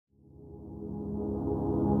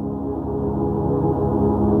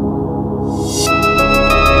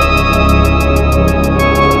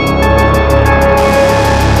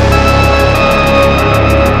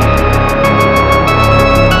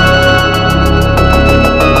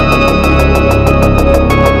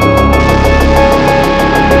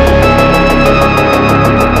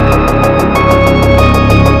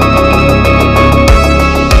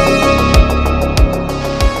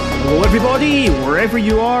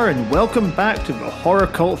are, and welcome back to the Horror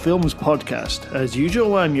Cult Films podcast. As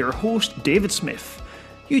usual, I'm your host, David Smith.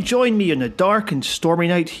 You join me on a dark and stormy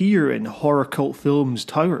night here in Horror Cult Films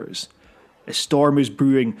Towers. A storm is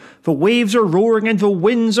brewing, the waves are roaring and the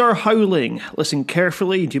winds are howling. Listen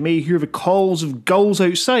carefully and you may hear the calls of gulls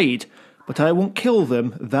outside, but I won't kill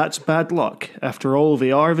them, that's bad luck. After all,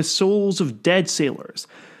 they are the souls of dead sailors.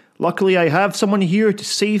 Luckily, I have someone here to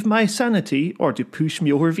save my sanity or to push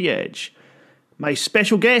me over the edge. My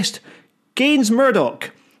special guest, Gaines Murdoch.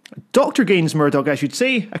 Dr. Gaines Murdoch, I should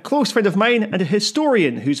say, a close friend of mine and a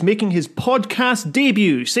historian who's making his podcast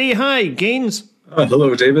debut. Say hi, Gaines.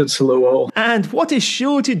 Hello, David. Hello, all. And what a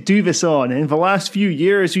show to do this on. In the last few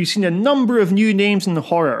years, we've seen a number of new names in the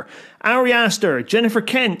horror. Ari Aster, Jennifer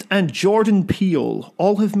Kent, and Jordan Peele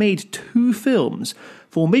all have made 2 films.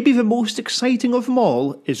 Though maybe the most exciting of them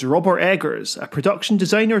all is Robert Eggers, a production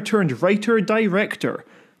designer turned writer-director.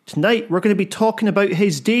 Tonight, we're going to be talking about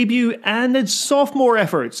his debut and his sophomore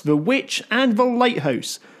efforts, The Witch and The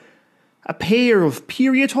Lighthouse. A pair of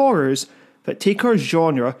period horrors that take our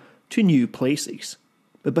genre to new places.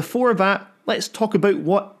 But before that, let's talk about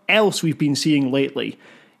what else we've been seeing lately.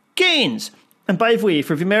 Gaines! And by the way,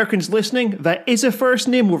 for the Americans listening, that is a first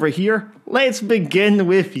name over here. Let's begin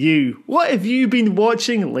with you. What have you been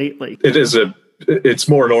watching lately? It's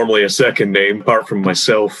more normally a second name. Apart from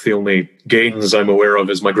myself, the only Gaines I'm aware of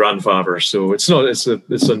is my grandfather. So it's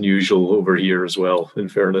unusual over here as well, in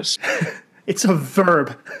fairness. It's a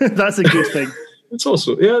verb. That's a good thing. It's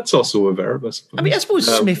also a verb, I suppose. I mean, I suppose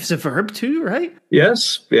Smith's a verb too, right?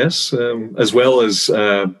 Yes, as well as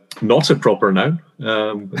not a proper noun.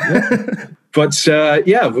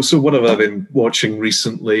 So what have I been watching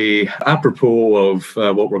recently? Apropos of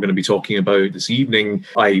what we're going to be talking about this evening,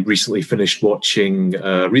 I recently finished watching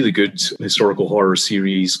a really good historical horror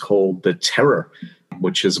series called The Terror,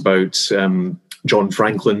 which is about John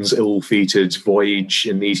Franklin's ill-fated voyage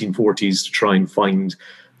in the 1840s to try and find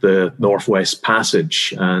the Northwest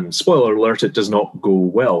Passage, and spoiler alert, it does not go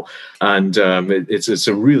well. And it's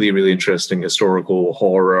a really, really interesting historical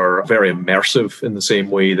horror, very immersive in the same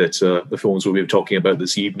way that the films we'll be talking about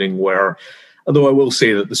this evening were. Although I will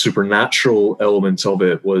say that the supernatural element of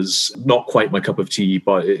it was not quite my cup of tea,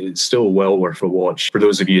 but it's still well worth a watch. For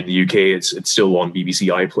those of you in the UK, it's still on BBC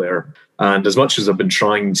iPlayer. And as much as I've been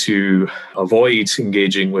trying to avoid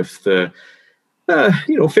engaging with the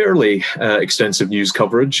fairly extensive news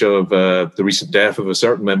coverage of the recent death of a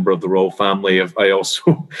certain member of the royal family, I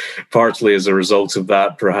also, partly as a result of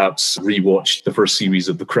that, perhaps rewatched the first series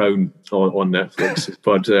of The Crown on Netflix.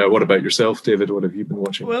 But what about yourself, David? What have you been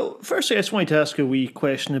watching? Well, firstly, I just wanted to ask a wee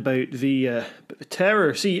question about the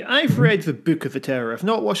Terror. See, I've read the book of The Terror. I've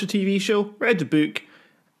not watched the TV show, read the book,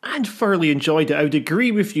 and thoroughly enjoyed it. I would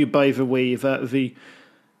agree with you, by the way, that the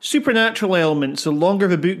supernatural elements, the longer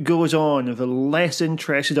the book goes on, the less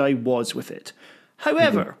interested I was with it.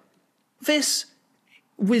 However, this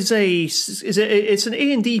was it's an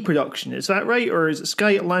A&D production, is that right? Or is it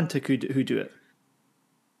Sky Atlantic who do it?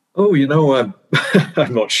 Oh,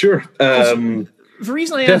 I'm not sure. The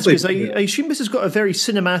reason I ask is I assume this has got a very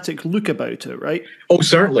cinematic look about it, right? Oh,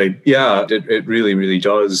 certainly. Yeah, it really, really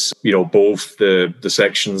does. Both the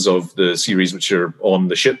sections of the series which are on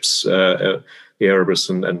the ships, the Erebus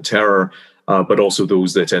and Terror, but also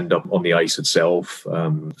those that end up on the ice itself.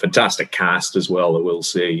 Fantastic cast as well, I will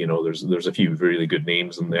say. There's a few really good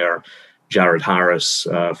names in there. Jared Harris,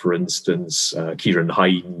 for instance, Kieran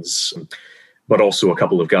Hines, but also a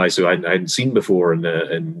couple of guys who I hadn't seen before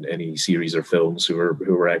in any series or films who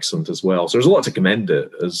were excellent as well. So there's a lot to commend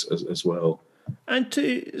it as well. And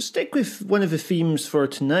to stick with one of the themes for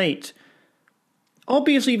tonight,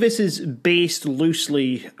 obviously, this is based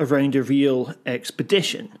loosely around a real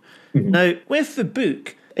expedition. Mm-hmm. Now, with the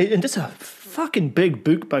book, and this is a fucking big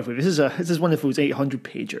book, by the way. This is one of those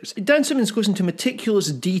 800-pagers. Dan Simmons goes into meticulous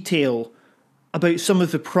detail about some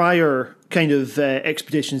of the prior kind of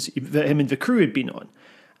expeditions that him and the crew had been on.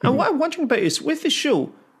 And what I'm wondering about is, with the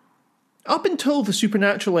show, up until the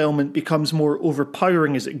supernatural element becomes more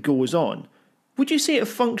overpowering as it goes on, would you say it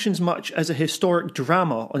functions much as a historic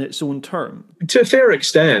drama on its own term? To a fair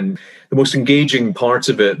extent. The most engaging part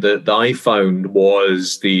of it that I found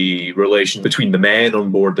was the relation between the men on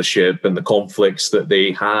board the ship and the conflicts that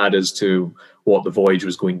they had as to what the voyage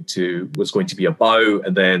was going to be about,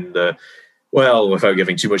 and then without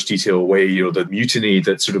giving too much detail away, the mutiny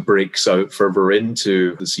that sort of breaks out further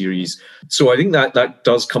into the series. So I think that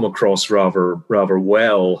does come across rather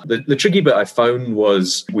well. The tricky bit I found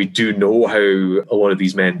was we do know how a lot of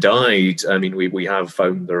these men died. I mean, we have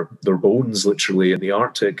found their bones literally in the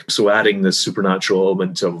Arctic. So adding this supernatural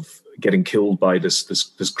element of getting killed by this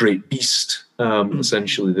great beast,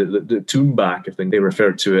 essentially the Toonback, I think they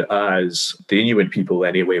referred to it as, the Inuit people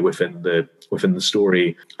anyway within the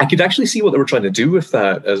story. I could actually see what they were trying to do with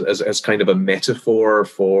that as kind of a metaphor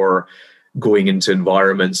for going into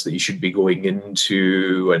environments that you should be going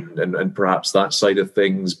into and perhaps that side of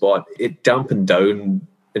things, but it dampened down,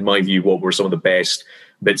 in my view, what were some of the best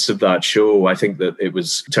bits of that show. I think that it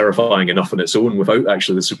was terrifying enough on its own without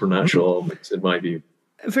actually the supernatural elements, in my view.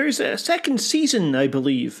 There's a second season, I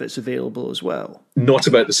believe, that's available as well. Not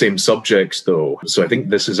about the same subjects, though. So I think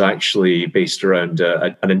this is actually based around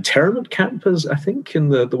an internment camp, I think, in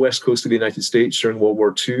the west coast of the United States during World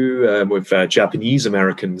War II, with Japanese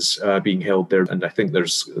Americans being held there. And I think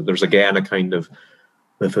there's again a kind of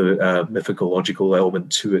mythological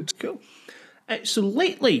element to it. Cool. So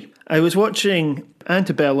lately, I was watching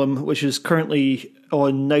Antebellum, which is currently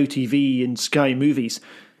on Now TV and Sky Movies.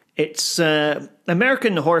 It's an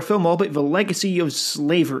American horror film all about the legacy of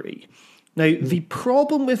slavery. Now, the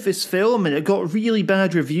problem with this film, and it got really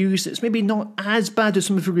bad reviews, it's maybe not as bad as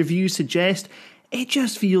some of the reviews suggest, it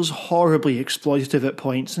just feels horribly exploitative at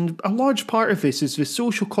points, and a large part of this is the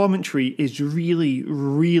social commentary is really,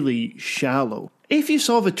 really shallow. If you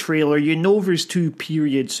saw the trailer, you know there's two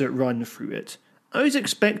periods that run through it. I was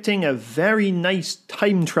expecting a very nice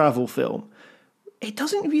time travel film. It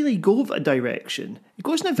doesn't really go that direction. It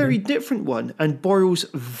goes in a very different one and borrows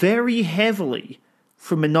very heavily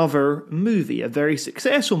from another movie, a very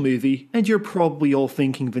successful movie, and you're probably all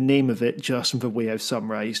thinking the name of it just from the way I've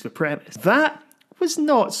summarised the premise. That was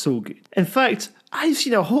not so good. In fact, I've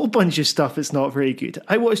seen a whole bunch of stuff that's not very good.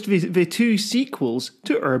 I watched the two sequels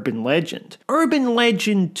to Urban Legend. Urban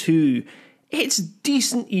Legend 2, it's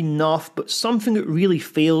decent enough, but something it really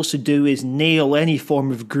fails to do is nail any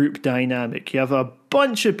form of group dynamic. You have a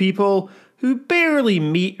bunch of people who barely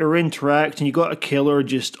meet or interact, and you got a killer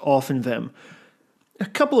just offing them. A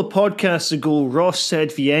couple of podcasts ago, Ross said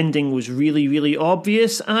the ending was really, really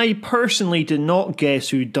obvious. I personally did not guess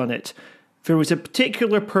who'd done it. There was a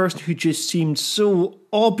particular person who just seemed so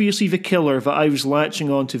obviously the killer that I was latching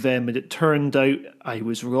onto them, and it turned out I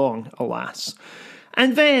was wrong, alas.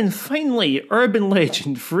 And then, finally, Urban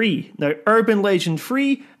Legend 3. Now, Urban Legend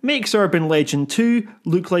 3 makes Urban Legend 2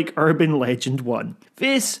 look like Urban Legend 1.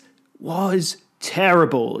 This was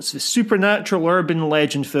terrible. It's the supernatural urban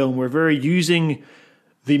legend film where they're using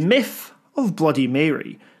the myth of Bloody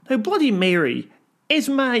Mary. Now, Bloody Mary is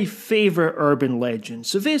my favourite urban legend,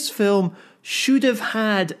 so this film should have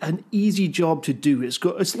had an easy job to do. It's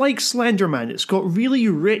like Slenderman. It's got really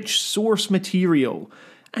rich source material,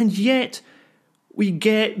 and yet we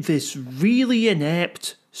get this really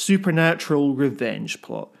inept supernatural revenge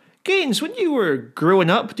plot. Gaines, when you were growing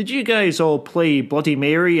up, did you guys all play Bloody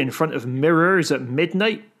Mary in front of mirrors at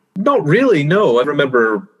midnight? Not really, no. I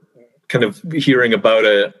remember kind of hearing about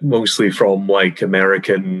it mostly from like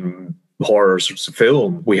American horror sorts of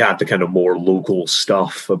film. We had the kind of more local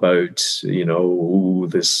stuff about,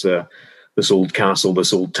 this old castle,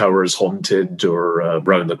 this old tower is haunted, or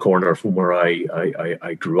around the corner from where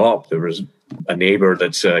I grew up, there was a neighbour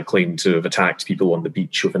that claimed to have attacked people on the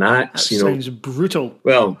beach with an axe. That sounds brutal.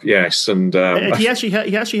 Well, yes, and he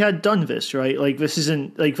actually had done this, right? Like, this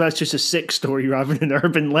isn't like that's just a sick story rather than an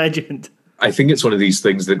urban legend. I think it's one of these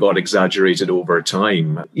things that got exaggerated over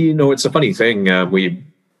time. It's a funny thing. We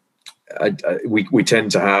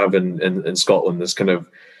tend to have in Scotland this kind of.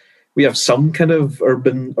 We have some kind of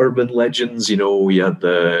urban legends, we had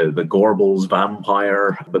the Gorbals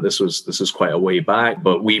vampire, but this is quite a way back.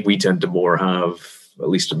 But we tend to more have, at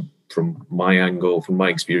least from my angle, from my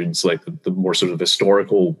experience, like the more sort of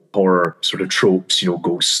historical horror sort of tropes,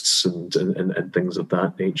 ghosts and things of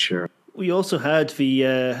that nature. We also had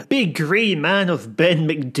the big grey man of Ben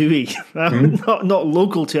McDooey, not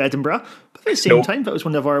local to Edinburgh, but at the same time, that was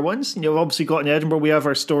one of our ones. Obviously got in Edinburgh, we have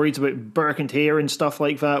our stories about Burke and Hare and stuff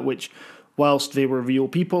like that, which, whilst they were real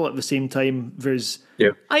people, at the same time, there's,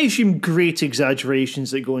 I assume, great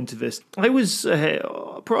exaggerations that go into this. I was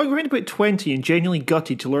probably around about 20 and genuinely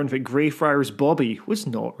gutted to learn that Greyfriars Bobby was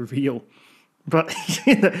not real. But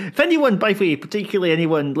if anyone, by the way, particularly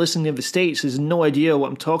anyone listening in the States, has no idea what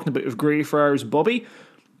I'm talking about with Greyfriars Bobby,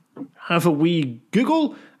 have a wee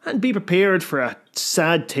Google and be prepared for a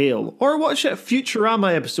sad tale. Or watch a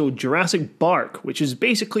Futurama episode, Jurassic Bark, which is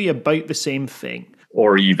basically about the same thing.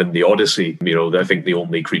 Or even the Odyssey. I think the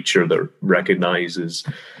only creature that recognises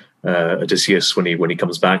Odysseus when he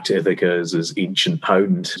comes back to Ithaca is his ancient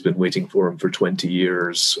hound who's been waiting for him for 20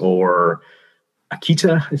 years. Or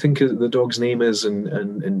Akita, I think the dog's name is,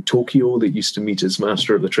 in Tokyo, that used to meet his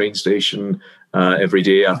master at the train station every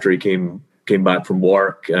day after he came back from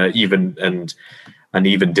work. and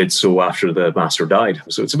even did so after the master died.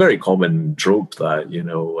 So it's a very common trope that,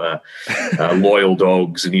 loyal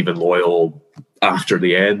dogs and even loyal after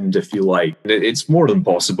the end, if you like. It's more than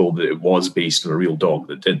possible that it was based on a real dog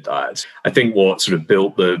that did that. I think what sort of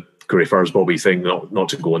built the Greyfriars Bobby thing, not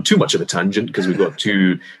to go on too much of a tangent, because we've got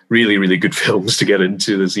two really, really good films to get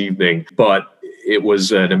into this evening, but it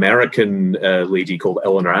was an American lady called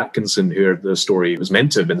Eleanor Atkinson who the story was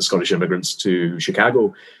meant to have been Scottish immigrants to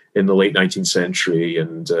Chicago in the late 19th century,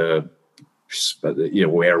 and early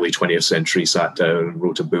 20th century, sat down and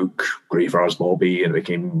wrote a book, Greyfriars Bobby, and it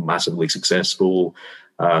became massively successful.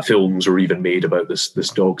 Films were even made about this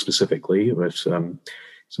dog specifically, with some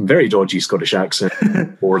very dodgy Scottish accent,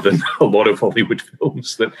 more than a lot of Hollywood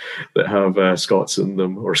films that have Scots in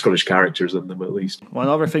them, or Scottish characters in them at least. One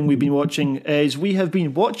other thing we've been watching is we have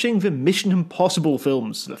been watching the Mission Impossible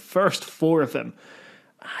films, the first 4 of them.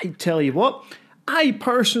 I tell you what, I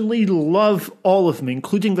personally love all of them,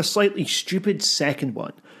 including the slightly stupid second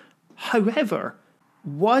one. However,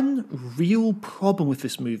 one real problem with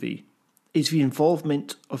this movie is the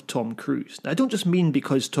involvement of Tom Cruise. Now, I don't just mean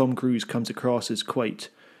because Tom Cruise comes across as quite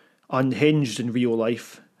unhinged in real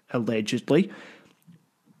life, allegedly.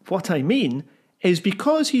 What I mean is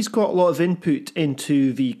because he's got a lot of input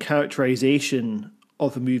into the characterization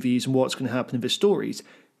of the movies and what's going to happen in the stories.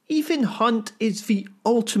 Ethan Hunt is the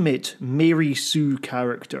ultimate Mary Sue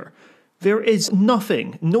character. There is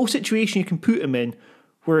nothing, no situation you can put him in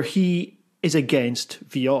where he is against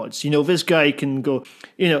the odds. This guy can go,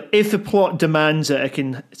 if the plot demands it, I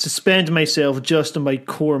can suspend myself just on my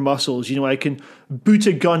core muscles. I can boot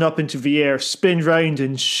a gun up into the air, spin round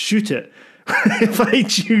and shoot it if I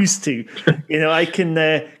choose to. I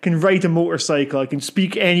can ride a motorcycle. I can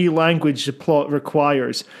speak any language the plot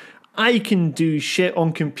requires. I can do shit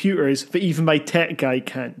on computers that even my tech guy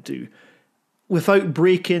can't do without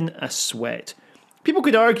breaking a sweat. People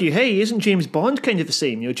could argue, hey, isn't James Bond kind of the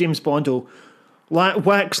same? James Bond will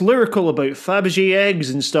wax lyrical about Fabergé eggs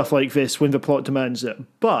and stuff like this when the plot demands it.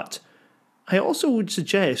 But I also would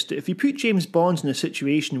suggest that if you put James Bond in a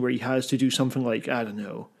situation where he has to do something like, I don't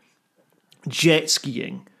know, jet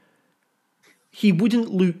skiing, he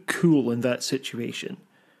wouldn't look cool in that situation.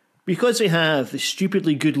 Because they have the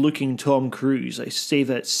stupidly good-looking Tom Cruise, I say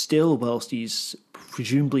that still whilst he's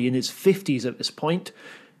presumably in his 50s at this point,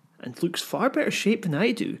 and looks far better shape than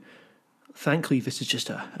I do. Thankfully, this is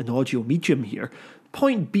just an audio medium here.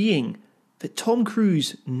 Point being that Tom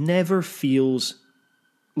Cruise never feels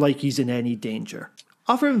like he's in any danger.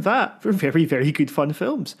 Other than that, they're very, very good fun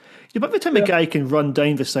films. By the time a guy can run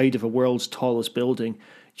down the side of a world's tallest building,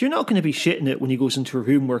 you're not going to be shitting it when he goes into a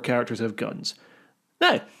room where characters have guns.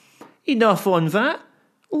 Now, enough on that.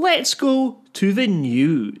 Let's go to the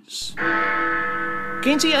news.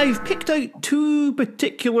 Gainsey, I've picked out 2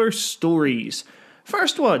 particular stories.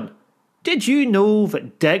 First one, did you know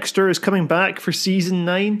that Dexter is coming back for season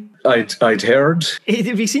 9? I'd heard.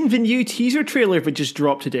 Have you seen the new teaser trailer that just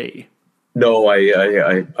dropped today? No,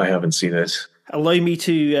 I haven't seen it. Allow me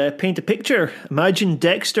to paint a picture. Imagine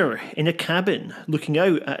Dexter in a cabin looking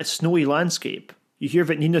out at a snowy landscape. You hear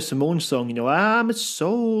that Nina Simone song, I'm a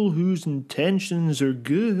soul whose intentions are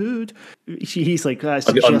good. He's like, that's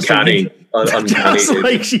uncanny. Just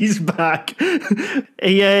like she's back.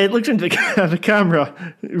 He looks into the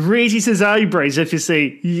camera, raises his eyebrows if you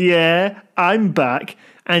say, yeah, I'm back.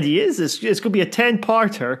 And he is. It's going to be a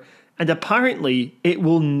 10-parter. And apparently it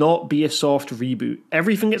will not be a soft reboot.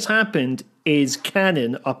 Everything that's happened is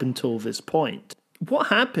canon up until this point. What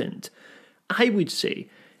happened, I would say,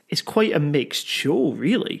 is quite a mixed show,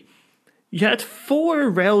 really. You had 4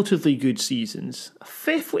 relatively good seasons, a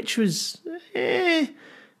 5th which was, and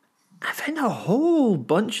then a whole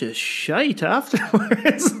bunch of shite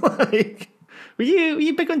afterwards. Were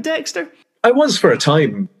you big on Dexter? I was for a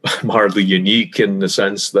time. I'm hardly unique in the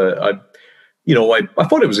sense that I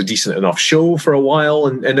thought it was a decent enough show for a while,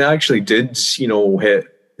 and it actually did, hit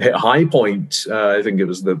a high point. I think it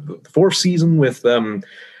was the 4th season with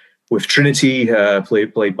Trinity,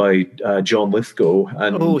 played by John Lithgow.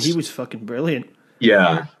 And he was fucking brilliant.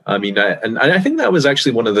 Yeah, I mean, and I think that was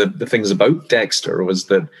actually one of the things about Dexter was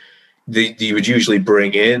that you would usually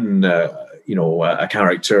bring in, a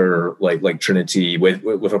character like Trinity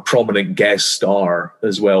with a prominent guest star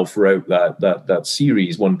as well throughout that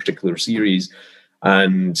series, one particular series.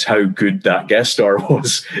 And how good that guest star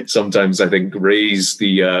was sometimes, I think, raised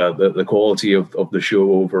the quality of the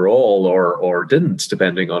show overall, or didn't,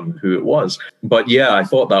 depending on who it was. But yeah, I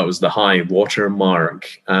thought that was the high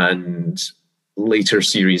watermark, and later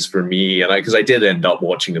series for me, and because I did end up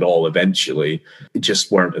watching it all eventually, it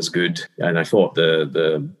just weren't as good. And I thought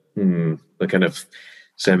the kind of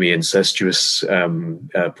semi-incestuous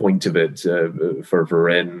point of it for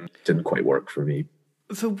Ren didn't quite work for me.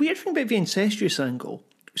 The weird thing about the incestuous angle,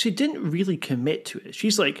 she didn't really commit to it.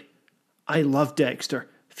 She's like, I love Dexter.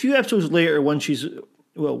 A few episodes later, once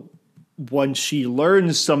she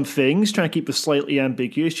learns some things, trying to keep it slightly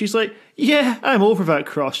ambiguous, she's like, yeah, I'm over that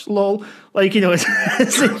crush, lol. Like, it's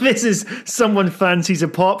as if this is someone fancies a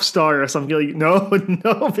pop star or something. Like,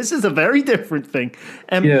 no, this is a very different thing.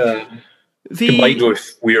 Combined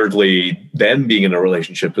with, weirdly, them being in a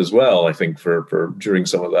relationship as well, I think, for during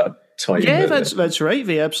some of that time. Yeah, that's right.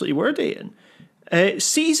 They absolutely were dating.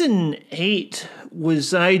 Season 8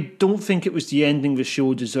 I don't think it was the ending the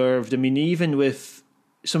show deserved. I mean, even with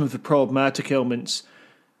some of the problematic elements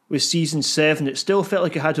with season 7, it still felt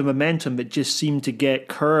like it had a momentum that just seemed to get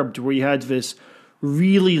curbed, where you had this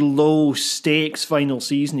really low stakes final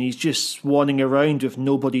season. He's just swanning around with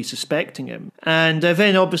nobody suspecting him. And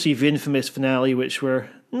then obviously the infamous finale, which we're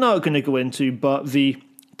not going to go into, but the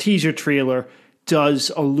teaser trailer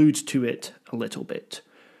does allude to it a little bit.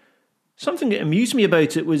 Something that amused me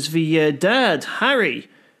about it was the dad, Harry.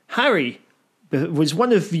 Harry was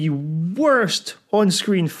one of the worst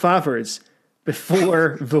on-screen fathers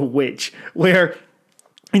before The Witch, where,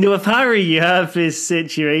 with Harry you have this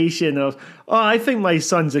situation of, I think my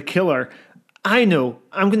son's a killer. I know,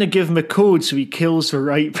 I'm going to give him a code so he kills the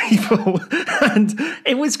right people. And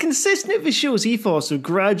it was consistent with the show's ethos of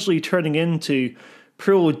gradually turning into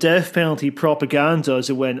pro-death penalty propaganda as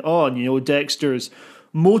it went on. Dexter's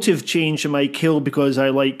motive change from I kill because I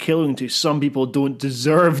like killing to some people don't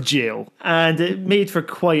deserve jail. And it made for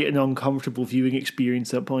quite an uncomfortable viewing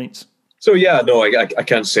experience at points. So I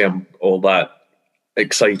can't say I'm all that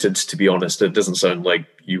excited, to be honest. It doesn't sound like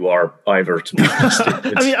you are either, to be honest.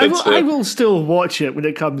 I will still watch it when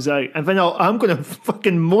it comes out, and then I'm going to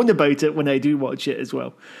fucking moan about it when I do watch it as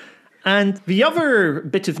well. And the other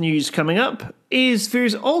bit of news coming up is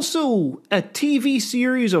there's also a TV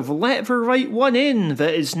series of Let the Right One In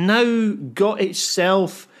that has now got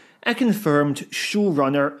itself a confirmed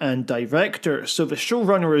showrunner and director. So the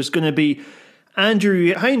showrunner is going to be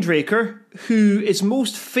Andrew Heindraker, who is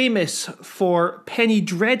most famous for Penny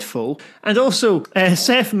Dreadful, and also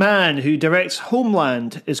Seth Mann, who directs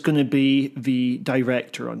Homeland, is going to be the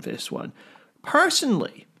director on this one.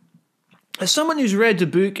 Personally, as someone who's read the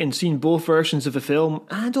book and seen both versions of the film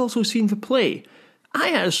and also seen the play,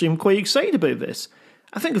 I actually am quite excited about this.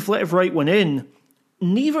 I think if Let the Right One In,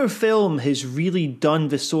 neither film has really done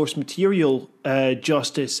the source material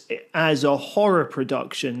justice as a horror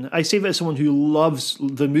production. I say that as someone who loves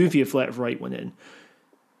the movie of Let the Right One In.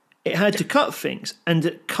 It had to cut things, and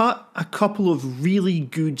it cut a couple of really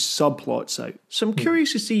good subplots out. So I'm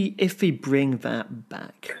curious to see if they bring that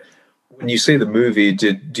back. When you say the movie,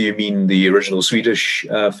 do you mean the original Swedish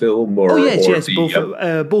film? Yes.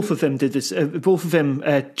 Both of them did this. Both of them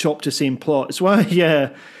chopped the same plot. So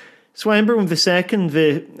I remember when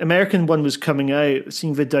the American one was coming out,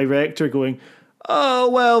 seeing the director going, oh,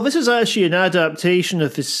 well, this is actually an adaptation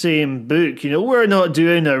of the same book. We're not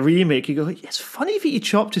doing a remake. You go, it's funny that you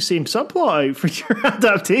chopped the same subplot out for your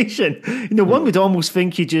adaptation. One would almost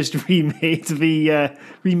think you just remade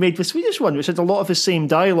the Swedish one, which had a lot of the same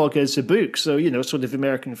dialogue as the book. So, sort of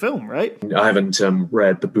American film, right? I haven't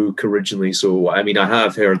read the book originally. So, I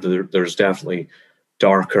have heard that there's definitely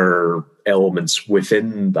darker elements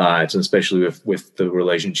within that, and especially with the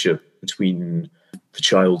relationship between the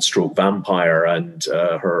child stroke vampire and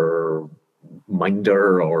her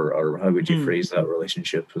minder, or how would you phrase that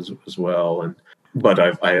relationship as well? But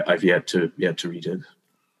I've yet to read it.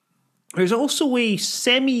 There's also a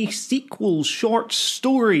semi-sequel short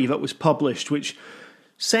story that was published, which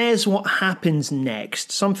says what happens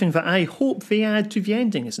next. Something that I hope they add to the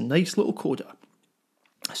ending as a nice little coda.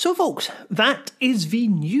 So, folks, that is the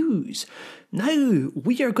news. Now,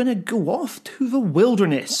 we are going to go off to the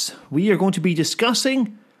wilderness. We are going to be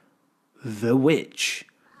discussing The Witch.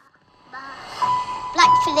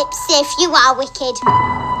 Black Phillip Sif, you are wicked.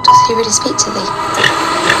 Does he really speak to thee?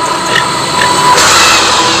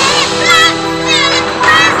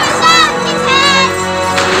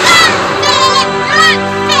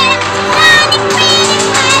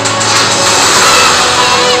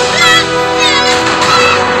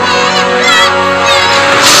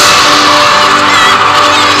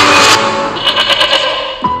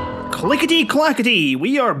 Clickety-clackety,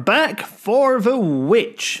 we are back for The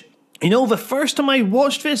Witch. The first time I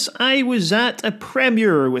watched this, I was at a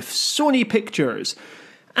premiere with Sony Pictures.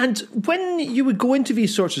 And when you would go into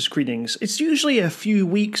these sorts of screenings, it's usually a few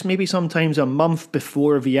weeks, maybe sometimes a month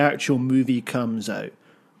before the actual movie comes out.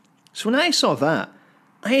 So when I saw that,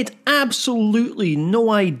 I had absolutely no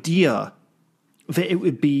idea that it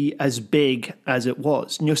would be as big as it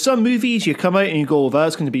was. Some movies you come out and you go,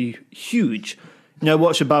 that's going to be huge. I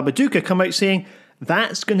watch a Babadook, I come out saying,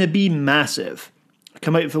 that's going to be massive. I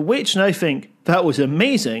come out of The Witch and I think, that was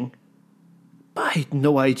amazing, but I had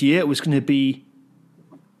no idea it was going to be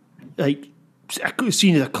like, I could have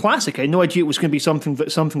seen it as a classic. I had no idea it was going to be something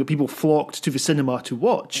that people flocked to the cinema to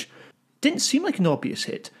watch. Didn't seem like an obvious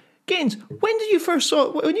hit. Gaines, when you first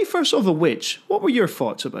saw The Witch, what were your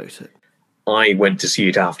thoughts about it? I went to see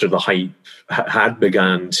it after the hype had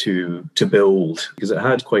began to build, because it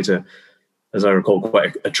had quite a, as I recall,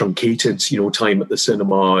 quite a truncated, time at the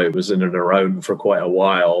cinema. It was in and around for quite a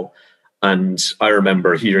while. And I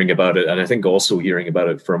remember hearing about it, and I think also hearing about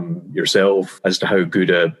it from yourself as to how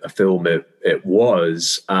good a film it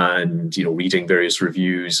was, and, reading various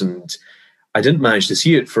reviews. And I didn't manage to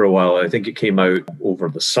see it for a while. I think it came out over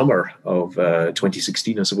the summer of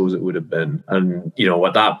 2016, I suppose it would have been. And,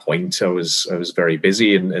 at that point, I was very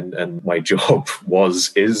busy, and my job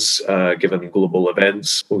is given global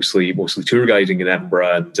events, mostly tour guiding in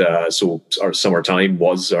Edinburgh. And so our summertime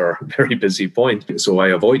was our very busy point. So I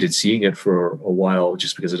avoided seeing it for a while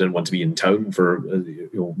just because I didn't want to be in town for,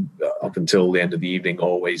 up until the end of the evening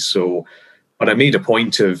always. But I made a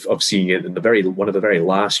point of seeing it in one of the very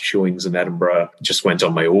last showings in Edinburgh. Just went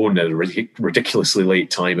on my own at a ridiculously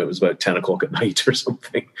late time. It was about 10 o'clock at night or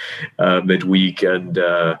something, midweek. And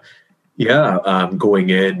going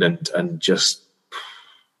in and just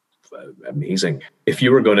amazing. If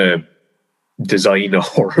you were going to design a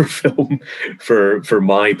horror film for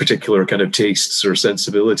my particular kind of tastes or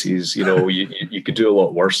sensibilities, you could do a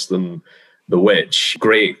lot worse than The Witch.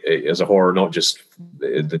 Great as a horror, not just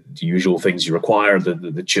the usual things you require,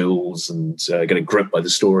 the chills and getting gripped by the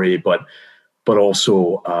story, but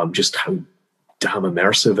also just how damn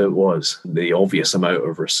immersive it was. The obvious amount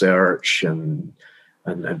of research and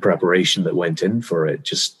preparation that went in for it.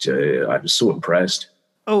 Just I was so impressed.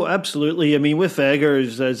 Oh, absolutely. I mean, with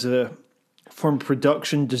Eggers as a from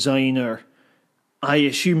production designer, I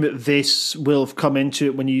assume that this will have come into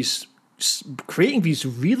it when he's creating these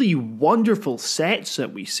really wonderful sets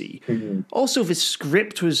that we see. Mm-hmm. Also, the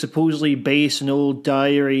script was supposedly based on old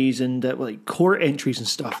diaries and court entries and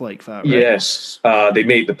stuff like that, right? Yes. They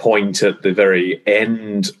made the point at the very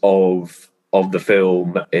end of the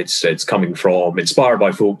film. It's coming from, inspired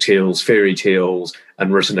by folk tales, fairy tales,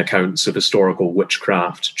 and written accounts of historical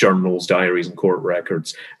witchcraft, journals, diaries, and court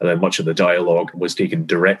records. And then much of the dialogue was taken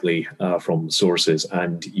directly from sources.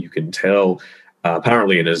 And you can tell,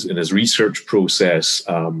 apparently in his research process,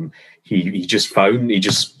 he just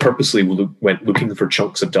purposely went looking for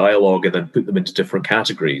chunks of dialogue and then put them into different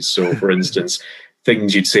categories. So, for instance,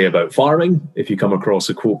 things you'd say about farming, if you come across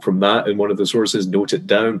a quote from that in one of the sources, note it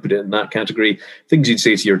down, put it in that category. Things you'd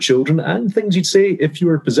say to your children, and things you'd say if you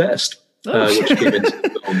were possessed, which came into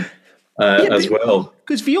the film as well.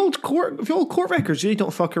 Because the old court records really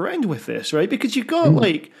don't fuck around with this, right? Because you've got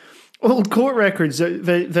old court records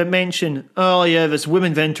that mention, oh yeah, this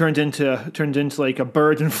woman then turned into like a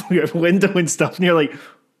bird and flew out a window and stuff, and you're like,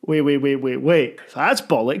 wait, that's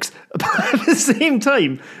bollocks. But at the same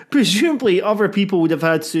time, presumably other people would have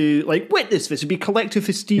had to witness this. It'd be collective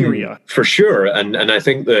hysteria. For sure. And I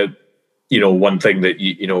think that, one thing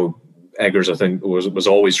that, Eggers, I think, was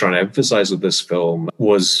always trying to emphasize with this film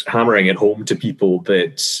was hammering it home to people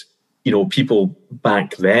that, people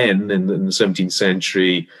back then in the 17th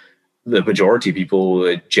century, the majority of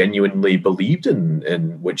people genuinely believed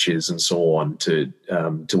in witches and so on to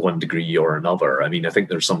one degree or another. I mean, I think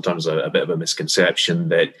there's sometimes a bit of a misconception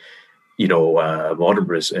that, modern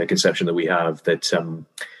conception that we have that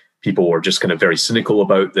people were just kind of very cynical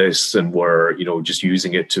about this and were, just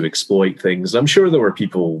using it to exploit things. I'm sure there were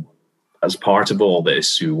people as part of all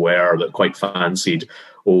this who that quite fancied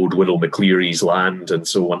old Widow McCleary's land and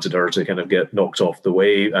so wanted her to kind of get knocked out the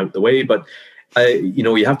way. But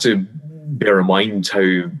you have to bear in mind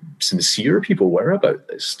how sincere people were about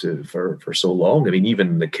this for so long. I mean,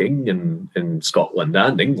 even the king in Scotland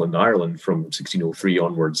and England, Ireland from 1603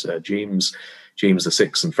 onwards, James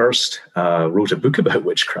VI and First, wrote a book about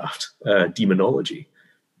witchcraft, demonology.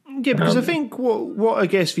 Yeah, because I think what I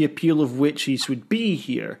guess the appeal of witches would be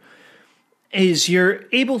here is you're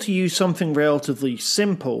able to use something relatively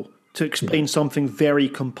simple to explain something very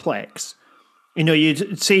complex.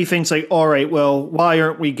 You'd say things like, all right, well, why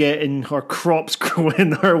aren't we getting our crops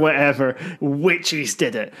growing or whatever? Witches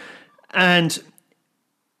did it. And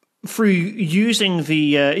through using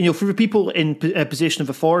for the people in a position of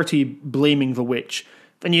authority blaming the witch,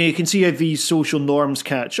 then you can see how these social norms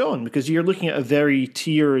catch on, because you're looking at a very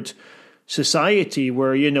tiered society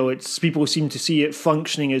where, it's people seem to see it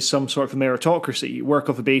functioning as some sort of meritocracy, work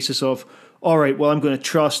off the basis of, all right, well, I'm going to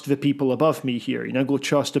trust the people above me here. You know, go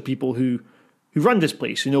trust the people who run this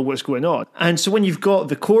place, who know what's going on. And so when you've got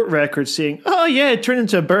the court record saying, oh yeah, it turned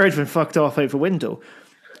into a bird and fucked off out the window,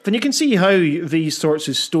 then you can see how these sorts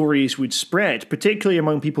of stories would spread, particularly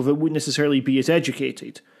among people that wouldn't necessarily be as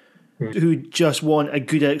educated, who just want a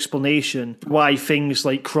good explanation why things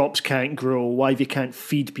like crops can't grow, why they can't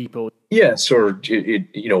feed people. Yes, or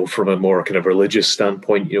from a more kind of religious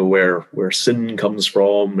standpoint, where sin comes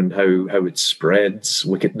from and how it spreads,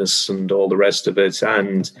 wickedness and all the rest of it.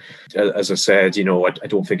 And as I said, I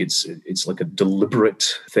don't think it's like a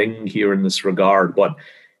deliberate thing here in this regard, but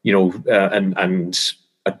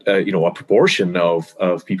a proportion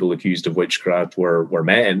of people accused of witchcraft were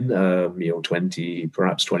men, 20,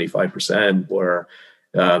 perhaps 25% were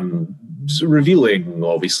revealing,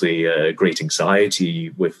 obviously, great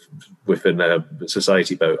anxiety within a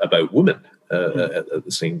society about women at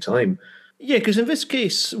the same time. Yeah, because in this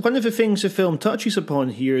case, one of the things the film touches upon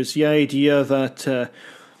here is the idea that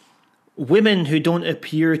women who don't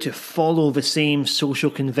appear to follow the same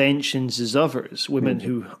social conventions as others, women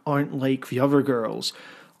who aren't like the other girls,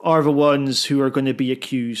 are the ones who are going to be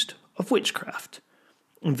accused of witchcraft.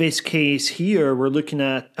 In this case here, we're looking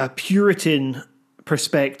at a Puritan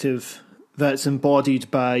perspective that's embodied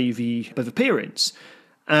by the parents.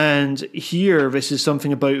 And here, this is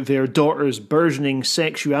something about their daughter's burgeoning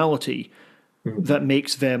sexuality that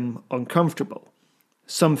makes them uncomfortable.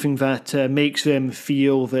 Something that makes them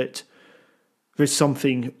feel that there's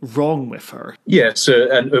something wrong with her. Yes,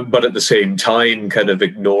 but at the same time, kind of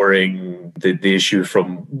ignoring the issue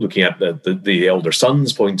from looking at the elder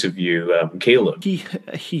son's point of view, Caleb.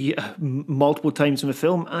 He multiple times in the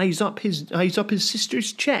film eyes up his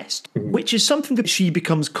sister's chest, which is something that she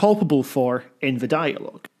becomes culpable for in the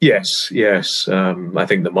dialogue. Yes. I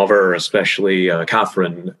think the mother, especially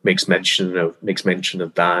Catherine, makes mention of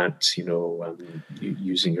that.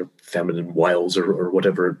 Using her feminine wiles or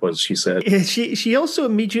whatever it was she said. She also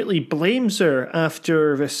immediately blames her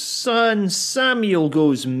after the son Samuel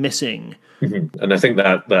goes missing. Mm-hmm. And I think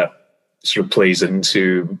that sort of plays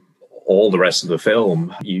into all the rest of the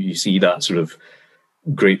film. You see that sort of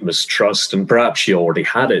great mistrust, and perhaps she already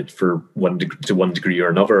had it to one degree or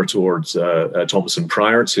another towards Thomason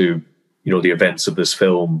prior to the events of this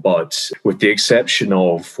film, but with the exception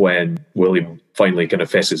of when William finally kind of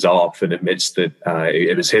fesses up and admits that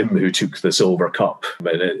it was him who took the silver cup,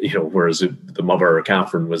 whereas the mother,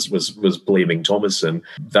 Catherine, was blaming Thomason.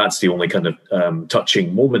 That's the only kind of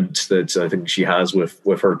touching moment that I think she has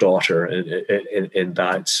with her daughter in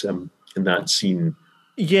that scene.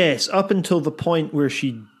 Yes, up until the point where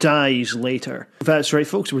she dies later. That's right,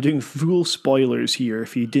 folks, we're doing full spoilers here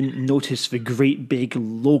if you didn't notice the great big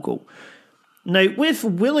logo. Now, with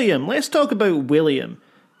William, let's talk about William.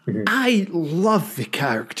 Mm-hmm. I love the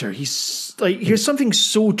character. He's here's something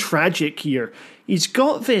so tragic here. He's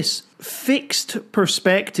got this fixed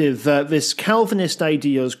perspective that this Calvinist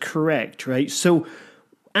idea is correct, right? So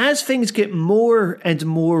as things get more and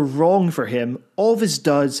more wrong for him, all this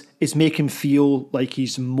does is make him feel like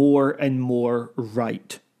he's more and more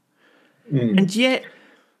right. And yet,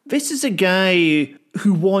 this is a guy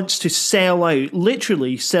who wants to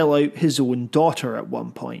literally sell out his own daughter at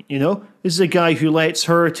one point, This is a guy who lets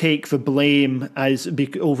her take the blame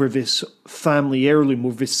over this family heirloom,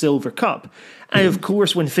 over this silver cup. And of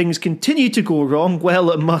course, when things continue to go wrong, well,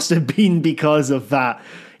 it must have been because of that.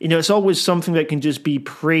 It's always something that can just be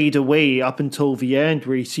prayed away up until the end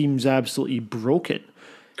where he seems absolutely broken.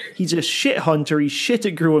 He's a shit hunter, he's shit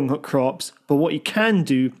at growing crops, but what he can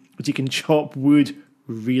do is he can chop wood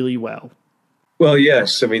really well. Well,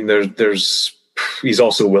 yes. I mean, he's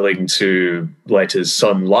also willing to let his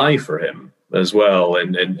son lie for him as well.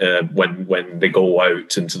 And when they go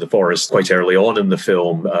out into the forest quite early on in the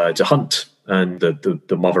film to hunt, and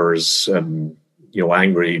the mother's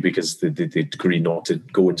angry because they agree not to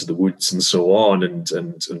go into the woods and so on,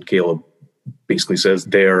 and Caleb basically says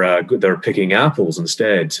they're picking apples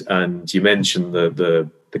instead. And you mentioned the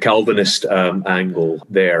Calvinist angle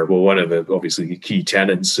there. Well, one of the obviously key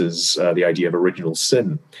tenets is the idea of original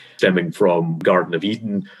sin, stemming from Garden of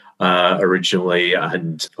Eden originally,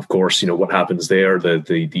 and of course, what happens there,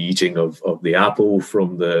 the eating of the apple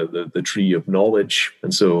from the tree of knowledge,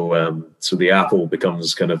 and so the apple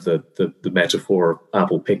becomes kind of the metaphor,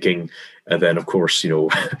 apple picking, and then of course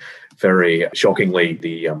very shockingly,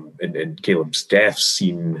 the in Caleb's death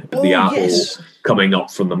scene, the apple coming up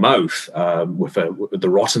from the mouth, with the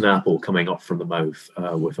rotten apple coming up from the mouth,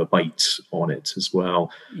 with a bite on it as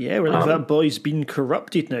well. Yeah, well, if that boy's been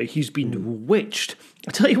corrupted now, he's been witched.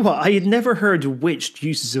 I tell you what, I had never heard witched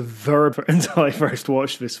used as a verb until I first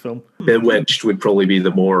watched this film. Bewitched would probably be the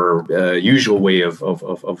more usual way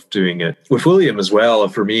of doing it. With William as well,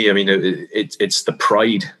 for me, I mean, it's the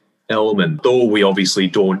pride element. Though we obviously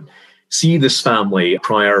don't see this family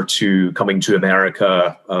prior to coming to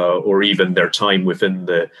America, or even their time within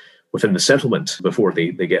the settlement before they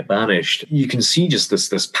get banished, you can see just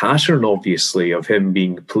this pattern, obviously, of him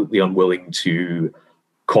being completely unwilling to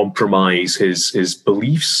compromise his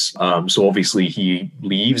beliefs. So obviously he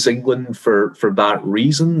leaves England for that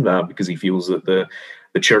reason, because he feels that the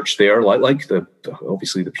church there, like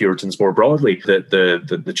obviously the Puritans more broadly, that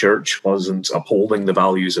the church wasn't upholding the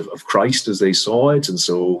values of Christ as they saw it. And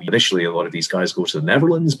so initially a lot of these guys go to the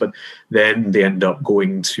Netherlands, but then they end up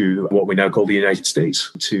going to what we now call the United States,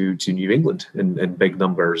 to New England in big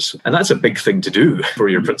numbers. And that's a big thing to do for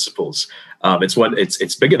your principals.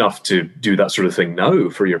 It's big enough to do that sort of thing now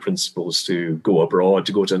for your principals to go abroad,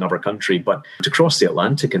 to go to another country, but to cross the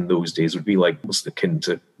Atlantic in those days would be like almost akin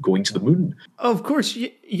to going to the moon. Of course,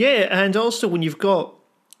 yeah, and also when you've got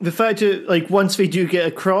the fact that, like, once they do get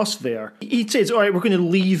across there, he says, all right, we're going to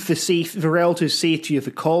leave the relative safety of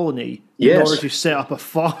the colony in order to set up a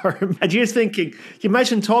farm. And you're thinking, you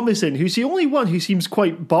imagine Thomason, who's the only one who seems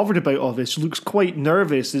quite bothered about all this, looks quite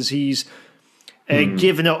nervous as he's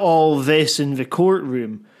giving it all this in the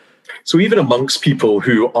courtroom. So even amongst people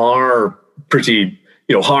who are pretty,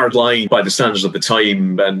 hard-line by the standards of the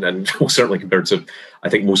time, and certainly compared to, I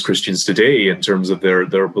think, most Christians today in terms of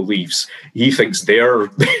their beliefs, he thinks they're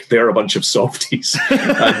a bunch of softies,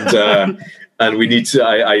 and we need to.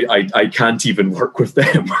 I can't even work with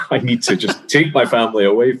them. I need to just take my family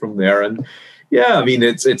away from there. And yeah, I mean,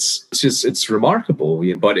 it's remarkable,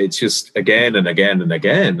 but it's just again and again and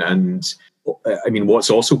again. And I mean, what's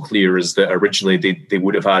also clear is that originally they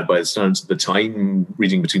would have had, by the standards of the time,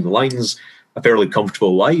 reading between the lines, a fairly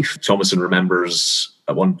comfortable life. Thomason remembers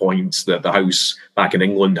at one point that the house back in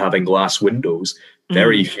England having glass windows.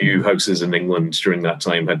 Very few houses in England during that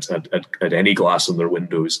time had any glass on their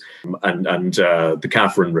windows. And the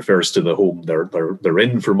Catherine refers to the home they're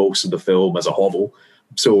in for most of the film as a hovel.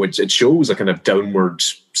 So it shows a kind of downward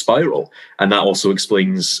spiral. And that also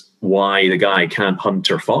explains why the guy can't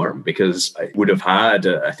hunt or farm, because I would have had,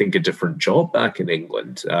 I think, a different job back in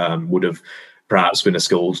England, would have perhaps been a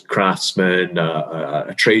skilled craftsman,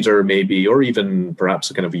 a trader maybe, or even perhaps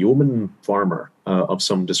a kind of yeoman farmer of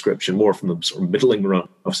some description, more from the sort of middling run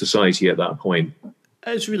of society at that point.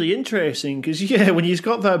 It's really interesting because, when he's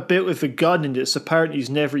got that bit with the gun and it's apparent he's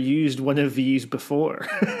never used one of these before.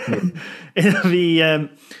 We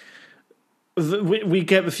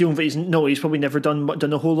get the feeling that he's probably never done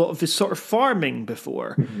a whole lot of this sort of farming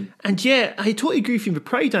before. And yeah, I totally agree with you on the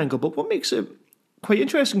pride angle, but what makes it quite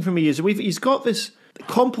interesting for me is he's got this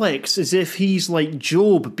complex as if he's like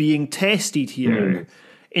Job being tested here.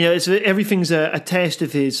 Everything's a test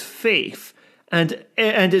of his faith. And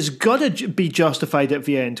it's got to be justified at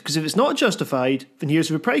the end, because if it's not justified, then here's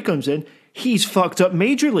where pride comes in. He's fucked up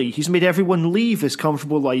majorly. He's made everyone leave this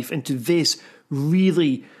comfortable life into this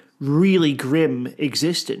really, really grim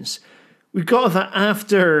existence. We've got that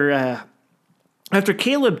after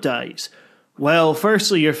Caleb dies. Well,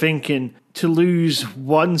 firstly, you're thinking, to lose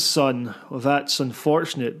one son, well, that's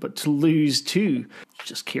unfortunate, but to lose two,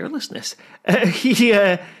 just carelessness.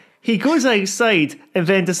 He goes outside and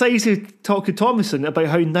then decides to talk to Thomason about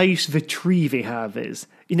how nice the tree they have is.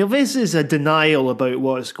 This is a denial about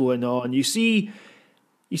what's going on. You see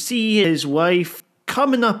his wife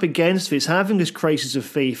coming up against this, having this crisis of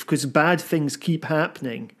faith because bad things keep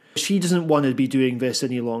happening. She doesn't want to be doing this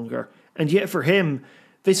any longer. And yet for him,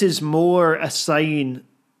 this is more a sign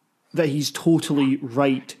that he's totally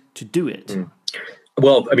right to do it.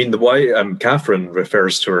 Well, I mean, the way Catherine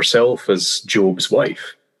refers to herself as Job's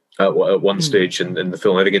wife at one stage in the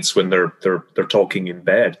film. I think it's when they're talking in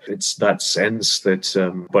bed. It's that sense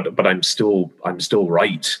that, but I'm still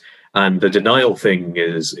right. And the denial thing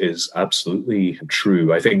is absolutely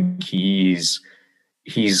true. I think he's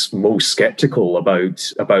most skeptical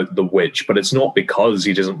about the witch, but it's not because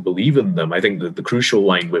he doesn't believe in them. I think that the crucial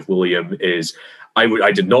line with William is,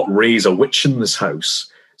 I did not raise a witch in this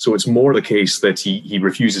house. So it's more the case that he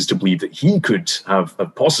refuses to believe that he could have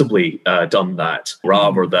possibly done that,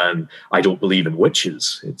 rather than, I don't believe in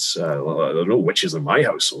witches. It's there are no witches in my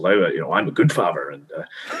house. So I'm a good father. And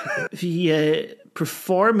the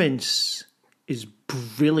performance is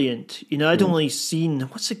brilliant. You know, I'd only seen,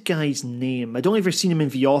 what's the guy's name? I'd only ever seen him in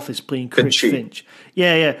The Office playing Chris Finch.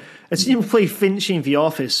 Yeah. I'd seen him play Finch in The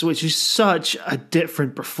Office, which is such a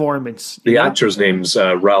different performance. The actor's name's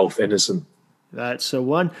Ralph Ineson. That's the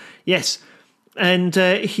one. Yes. And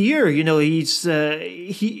here, you know,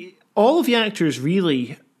 all of the actors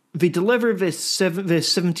really, they deliver this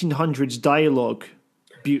 1700s dialogue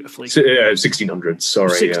beautifully. 1600s,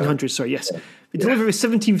 sorry. 1600s, sorry, yes. They deliver a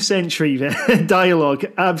 17th century dialogue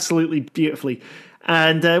absolutely beautifully.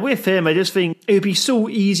 And with him, I just think it would be so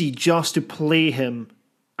easy just to play him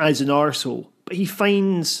as an arsehole. But he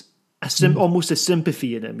finds almost a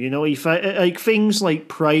sympathy in him, you know? Like things like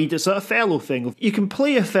pride, it's a fellow thing. You can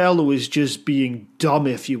play a fellow as just being dumb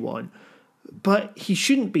if you want. But he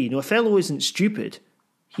shouldn't be. You know, a fellow isn't stupid.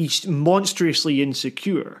 He's monstrously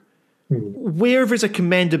insecure. Where there's a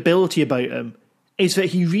commendability about him is that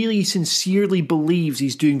he really sincerely believes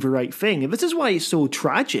he's doing the right thing. And this is why it's so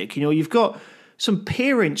tragic. You know, you've got some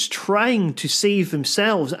parents trying to save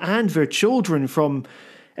themselves and their children from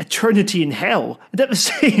eternity in hell. And at the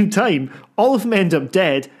same time, all of them end up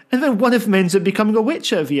dead, and then one of them ends up becoming a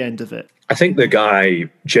witch at the end of it. I think the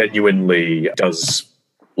guy genuinely does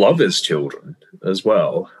love his children as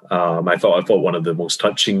well. I thought one of the most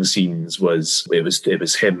touching scenes was it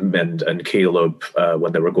was him and Caleb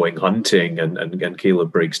when they were going hunting, and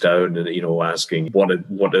Caleb breaks down and, you know, asking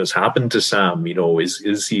what has happened to Sam. You know,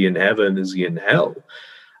 is he in heaven? Is he in hell?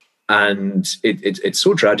 And it's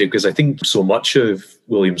so tragic, because I think so much of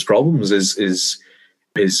William's problems is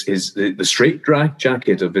the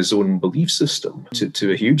straitjacket of his own belief system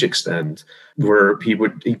to a huge extent, where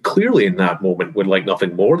he clearly in that moment would like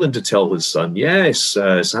nothing more than to tell his son, yes,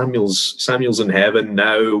 Samuel's in heaven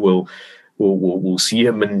now, we'll see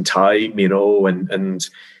him in time, you know, and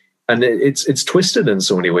it's twisted in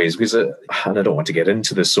so many ways, because and I don't want to get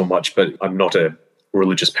into this so much, but I'm not a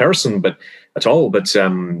religious person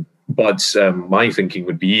but my thinking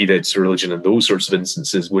would be that religion in those sorts of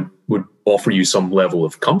instances would offer you some level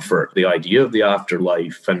of comfort, the idea of the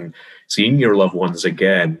afterlife and seeing your loved ones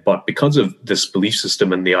again. But because of this belief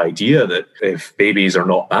system and the idea that if babies are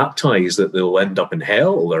not baptized, that they'll end up in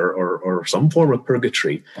hell or some form of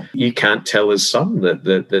purgatory, you can't tell his son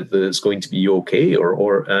that it's going to be okay,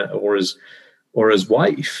 or his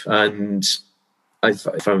wife. And I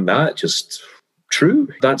found that just true.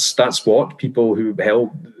 That's what people who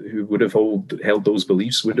would have held those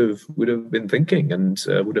beliefs would have been thinking, and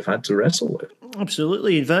would have had to wrestle with.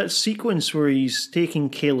 Absolutely. That sequence where he's taking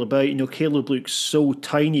Caleb out, you know, Caleb looks so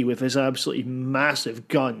tiny with his absolutely massive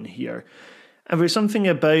gun here. And there's something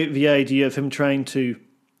about the idea of him trying to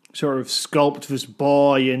sort of sculpt this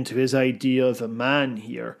boy into his idea of a man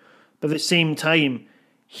here. But at the same time,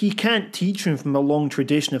 he can't teach him from a long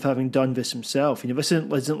tradition of having done this himself. You know, this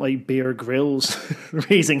isn't like Bear Grylls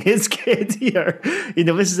raising his kid here. You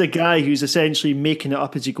know, this is a guy who's essentially making it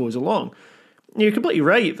up as he goes along. You're completely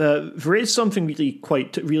right that there is something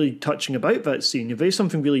really touching about that scene. There is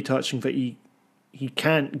something really touching that he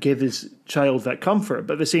can't give his child that comfort,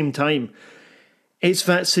 but at the same time, it's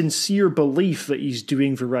that sincere belief that he's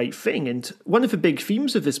doing the right thing. And one of the big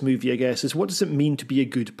themes of this movie, I guess, is what does it mean to be a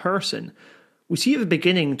good person? We see at the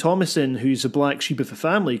beginning Thomasin, who's the black sheep of the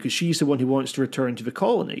family, because she's the one who wants to return to the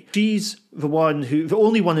colony. She's the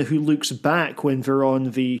only one who looks back when they're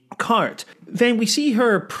on the cart. Then we see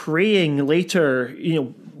her praying later, you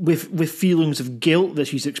know, with feelings of guilt that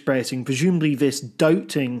she's expressing, presumably this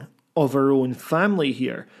doubting of her own family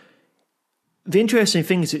here. The interesting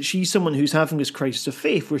thing is that she's someone who's having this crisis of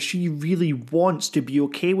faith, where she really wants to be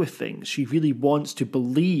okay with things. She really wants to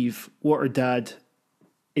believe what her dad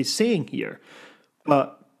is saying here,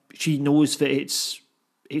 but she knows that it's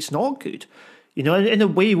not good. You know, in a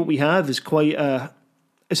way, what we have is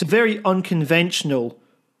it's a very unconventional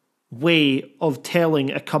way of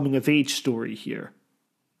telling a coming of age story here.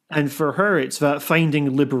 And for her, it's that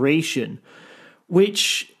finding liberation,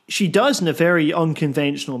 which she does in a very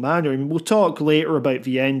unconventional manner. And we'll talk later about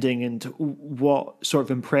the ending and what sort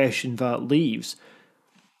of impression that leaves.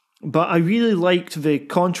 But I really liked the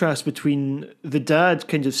contrast between the dad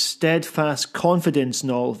kind of steadfast confidence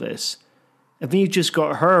in all of this, and then you've just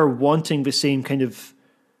got her wanting the same kind of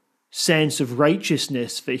sense of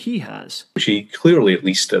righteousness that he has. She clearly, at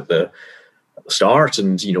least at the start,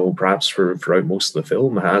 and you know, perhaps throughout most of the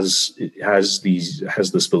film, has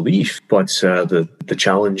this belief, but the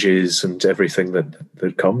challenges and everything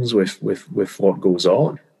that comes with what goes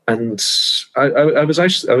on. And I was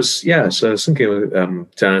thinking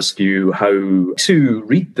to ask you how to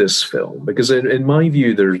read this film, because in my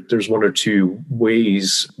view, there's one or two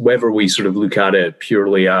ways, whether we sort of look at it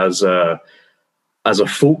purely as a as a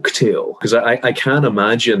folk tale, because I can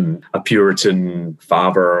imagine a Puritan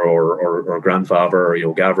father or grandfather,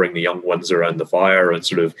 gathering the young ones around the fire and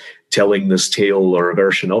sort of telling this tale or a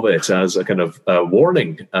version of it as a kind of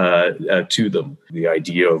warning to them. The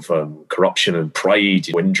idea of corruption and pride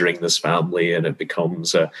windering this family, and it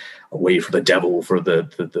becomes a way for the devil, for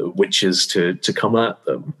the witches to come at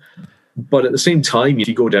them. But at the same time, if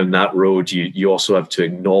you go down that road, you also have to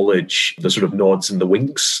acknowledge the sort of nods and the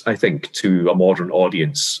winks, I think, to a modern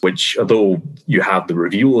audience, which, although you have the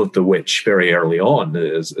reveal of the witch very early on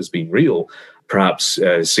as being real, perhaps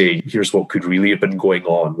say, here's what could really have been going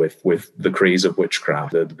on with the craze of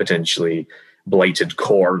witchcraft, the potentially blighted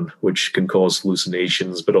corn, which can cause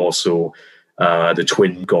hallucinations, but also the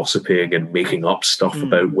twin gossiping and making up stuff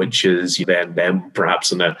about witches, then them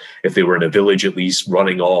perhaps if they were in a village, at least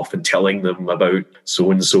running off and telling them about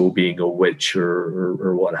so-and-so being a witch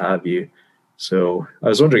or what have you. So I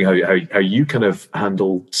was wondering how you kind of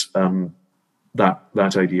handled that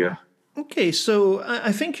idea. Okay, so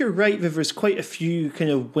I think you're right that there's quite a few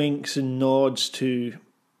kind of winks and nods to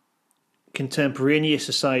contemporaneous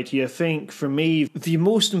society. I think for me, the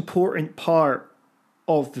most important part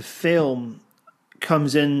of the film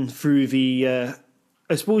comes in through the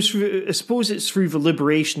I suppose it's through the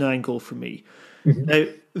liberation angle for me. Mm-hmm. Now,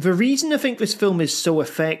 the reason I think this film is so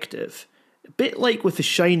effective, a bit like with The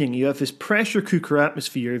Shining, you have this pressure cooker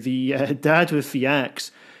atmosphere, the dad with the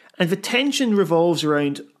axe, and the tension revolves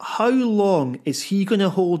around how long is he going to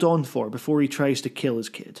hold on for before he tries to kill his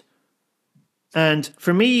kid. And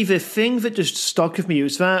for me, the thing that just stuck with me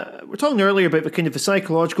was that we're talking earlier about the kind of the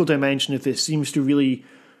psychological dimension of this seems to really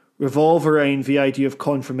revolve around the idea of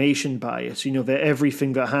confirmation bias. That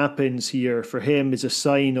everything that happens here for him is a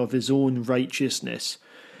sign of his own righteousness.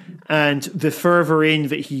 And the further in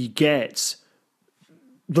that he gets,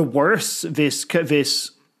 the worse this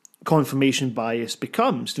confirmation bias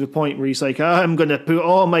becomes, to the point where he's like, I'm going to put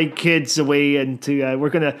all my kids away into, we're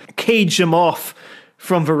going to cage them off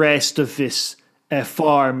from the rest of this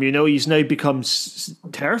farm. He's now become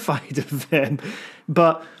terrified of them.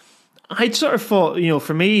 But I'd sort of thought,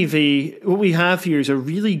 for me, what we have here is a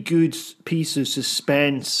really good piece of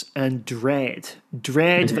suspense and dread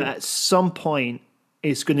that at some point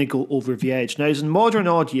is going to go over the edge. Now, as a modern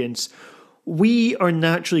audience, we are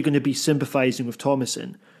naturally going to be sympathizing with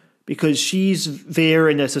Thomasin because she's there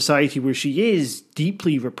in a society where she is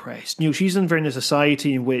deeply repressed. She's in a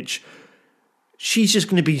society in which she's just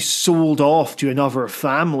going to be sold off to another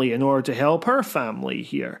family in order to help her family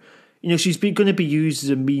here. She's going to be used as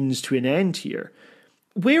a means to an end here.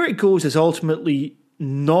 Where it goes is ultimately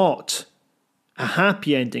not a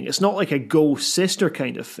happy ending. It's not like a ghost sister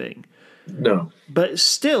kind of thing. No. But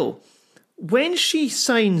still, when she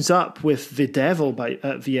signs up with the devil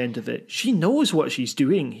at the end of it, she knows what she's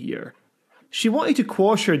doing here. She wanted to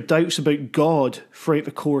quash her doubts about God throughout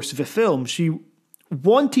the course of the film. She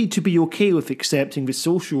wanted to be okay with accepting the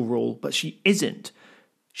social role, but she isn't.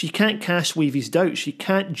 She can't cast away these doubts. She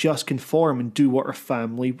can't just conform and do what her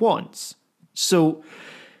family wants. So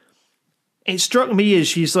it struck me as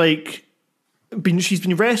she's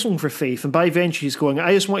been wrestling for faith, and by then she's going,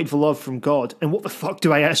 I just wanted the love from God, and what the fuck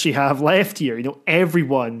do I actually have left here?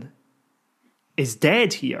 Everyone is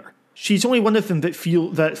dead here. She's only one of them that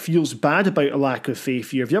feels bad about a lack of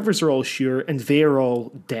faith here. The others are all sure, and they're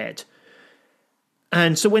all dead.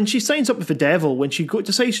 And so when she signs up with the devil, when she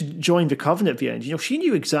decides to join the covenant at the end, she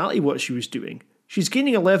knew exactly what she was doing. She's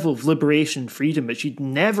gaining a level of liberation and freedom that she'd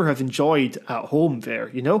never have enjoyed at home there,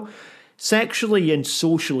 Sexually and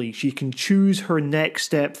socially, she can choose her next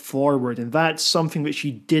step forward, and that's something that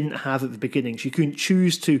she didn't have at the beginning. She couldn't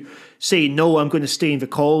choose to say, no, I'm going to stay in the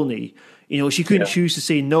colony. She couldn't choose to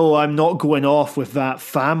say, no, I'm not going off with that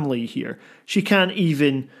family here. She can't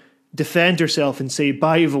even defend herself and say,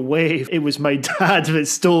 by the way, it was my dad that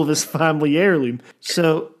stole this family heirloom.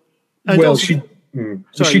 So, she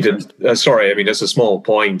didn't. Sorry, I mean, it's a small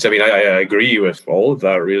point. I mean, I agree with all of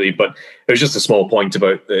that, really, but it was just a small point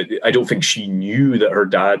about, I don't think she knew that her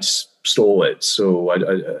dad stole it. So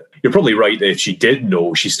you're probably right that if she did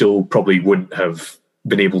know, she still probably wouldn't have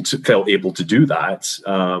felt able to do that.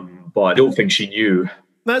 But I don't think she knew.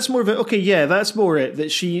 That's more of it. Okay, yeah, that's more it,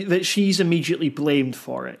 that she's immediately blamed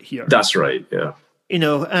for it here. That's right, yeah.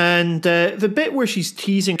 And the bit where she's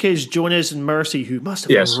teasing kids, Jonas and Mercy, who must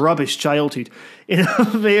have a rubbish childhood,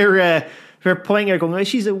 they're pointing her going,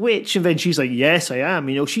 she's a witch, and then she's like, yes, I am.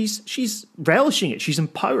 She's relishing it. She's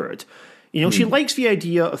empowered. She likes the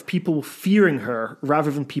idea of people fearing her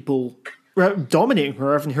rather than people dominating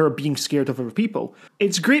her, having her being scared of other people.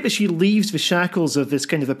 It's great that she leaves the shackles of this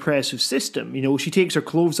kind of oppressive system. You know, she takes her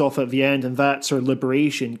clothes off at the end, and that's her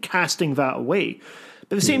liberation, casting that away.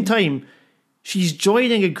 But at the same time, she's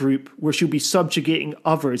joining a group where she'll be subjugating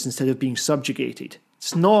others instead of being subjugated.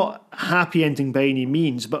 It's not a happy ending by any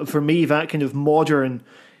means, but for me, that kind of modern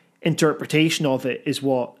interpretation of it is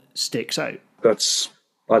what sticks out. That's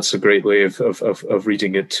a great way of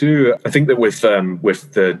reading it too. I think that with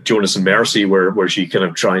the Jonas and Mercy, where she kind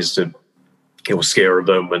of tries to, you know, scare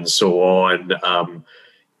them and so on,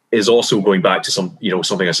 is also going back to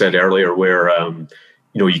something I said earlier, where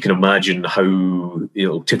you know, you can imagine how, you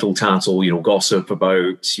know, tittle tattle, you know, gossip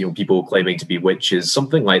about, you know, people claiming to be witches,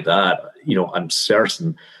 something like that, you know, I'm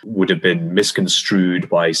certain would have been misconstrued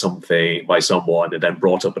by someone and then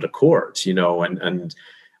brought up at a court, you know, and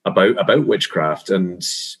about witchcraft. And,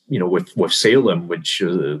 you know, with Salem, which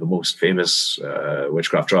are the most famous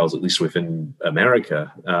witchcraft trials, at least within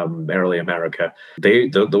America, early America,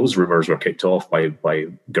 those rumors were kicked off by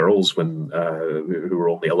girls who were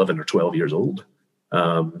only 11 or 12 years old.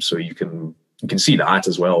 So you can see that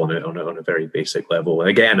as well on a very basic level. And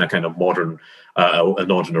again, a kind of modern, a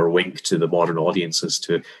nod or a wink to the modern audiences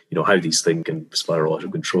to, you know, how these things can spiral out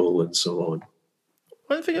of control and so on.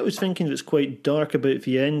 One thing I was thinking that's quite dark about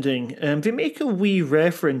the ending, they make a wee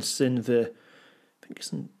reference in the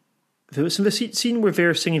scene where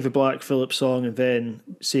they're singing the Black Phillip song and then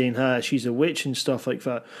saying, she's a witch and stuff like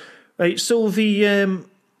that. Right, so the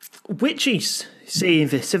witches, say in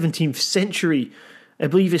the 17th century, I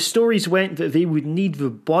believe the stories went that they would need the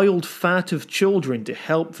boiled fat of children to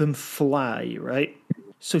help them fly, right?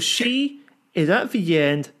 So she is at the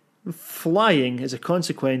end flying as a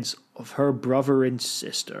consequence of her brother and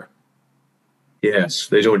sister. Yes,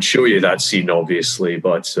 they don't show you that scene, obviously,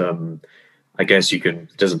 but I guess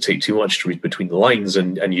it doesn't take too much to read between the lines.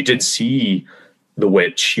 And you did see the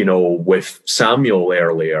witch, you know, with Samuel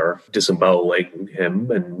earlier, disemboweling him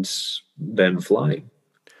and then flying.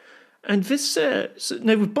 And this,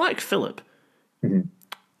 now with Black Phillip,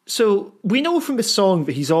 so we know from the song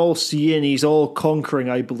that he's all seeing, he's all conquering,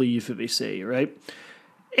 I believe that they say, right?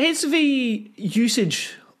 Is the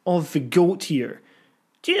usage of the goat here,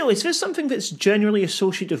 do you know, is this something that's generally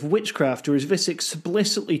associated with witchcraft, or is this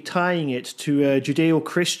explicitly tying it to a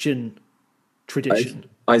Judeo-Christian tradition?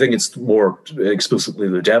 I think it's more explicitly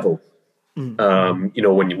the devil. You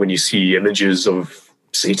know, when you see images of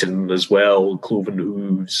Satan as well, cloven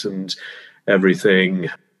hooves and everything.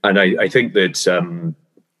 And I think that,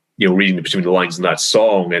 you know, reading between the lines in that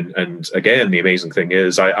song, and again, the amazing thing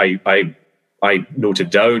is I noted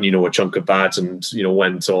down, you know, a chunk of that and, you know,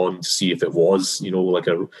 went on to see if it was, you know, like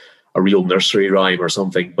a real nursery rhyme or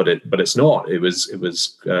something, but it's not. It was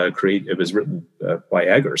written by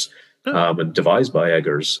Eggers. And devised by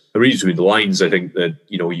Eggers. I read between the lines, I think that,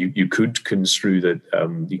 you know, you could construe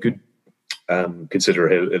that, you could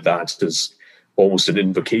consider that as almost an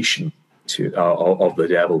invocation to of the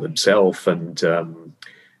devil himself, and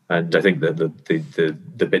I think that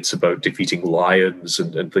the bits about defeating lions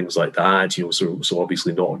and things like that, you know, so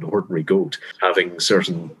obviously not an ordinary goat having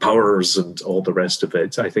certain powers and all the rest of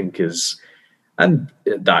it, I think is. And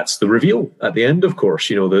that's the reveal at the end, of course,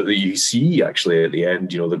 you know, that you see actually at the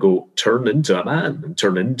end, you know, the goat turn into a man and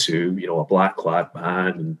turn into, you know, a black-clad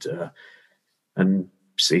man and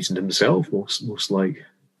Satan himself, most like.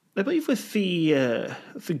 I believe with the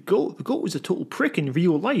goat was a total prick in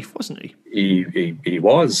real life, wasn't he? He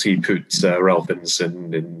was. He put Ralph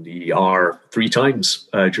Ineson in the ER 3 times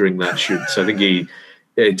during that shoot. So I think he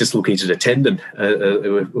dislocated a tendon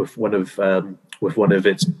with one of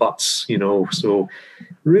its butts, you know. So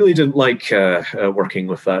really didn't like working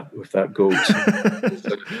with that goat.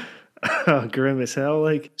 Oh, grim as hell!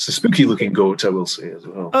 Like, it's a spooky looking goat, I will say as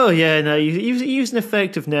well. Oh yeah, no, he was an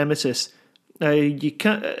effective nemesis. Now you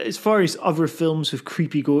can't, as far as other films with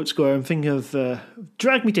creepy goats go, I'm thinking of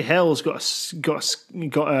Drag Me to Hell's got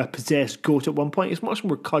a possessed goat at one point. It's much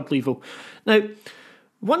more cuddly though. Now,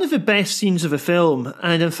 one of the best scenes of a film,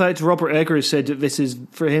 and in fact Robert Eggers said that this is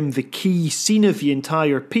for him the key scene of the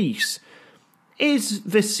entire piece, is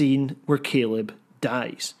the scene where Caleb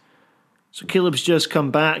dies. So Caleb's just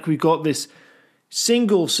come back. We've got this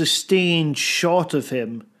single sustained shot of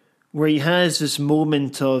him where he has this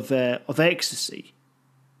moment of ecstasy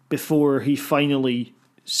before he finally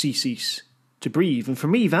ceases to breathe. And for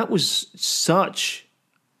me, that was such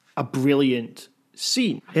a brilliant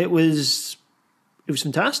scene. It was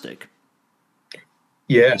fantastic.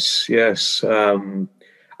 Yes. I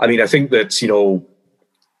mean, I think that, you know,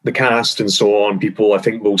 the cast and so on, people I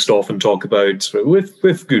think most often talk about,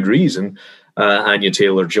 with good reason, Anya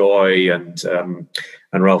Taylor-Joy and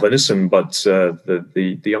and Ralph Ineson, but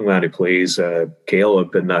the young man who plays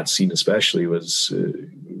Caleb in that scene especially was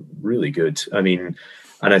really good. I mean,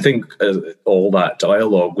 and I think all that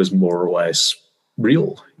dialogue was more or less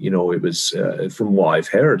real. It was, from what I've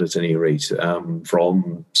heard at any rate,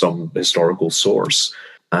 from some historical source.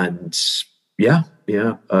 And yeah.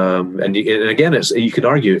 And again, you could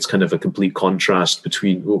argue it's kind of a complete contrast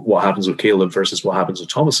between what happens with Caleb versus what happens with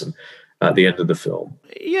Thomason at the end of the film.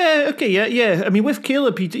 Yeah, okay, yeah. I mean, with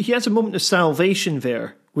Caleb, he has a moment of salvation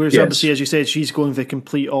there, whereas obviously, as you said, she's going the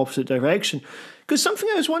complete opposite direction. Because something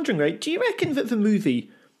I was wondering, right, do you reckon that the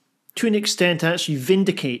movie, to an extent, actually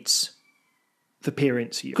vindicates the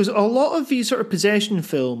parents here? Because a lot of these sort of possession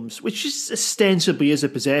films, which is ostensibly is a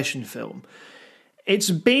possession film,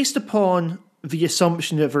 it's based upon the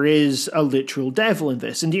assumption that there is a literal devil in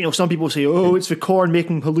this. And, some people say, oh, it's the corn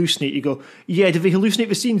making them hallucinate. You go, yeah, did they hallucinate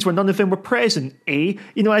the scenes where none of them were present, eh?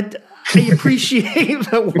 I appreciate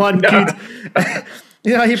that one could...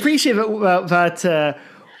 I appreciate that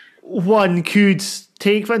one could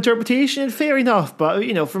take the interpretation, and fair enough. But,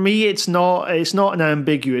 for me, it's not an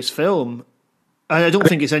ambiguous film. And I don't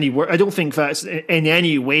think I don't think that's in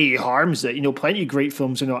any way harms it. Plenty of great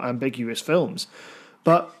films are not ambiguous films.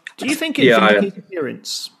 But do you think it vindicates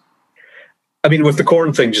appearance? I mean, with the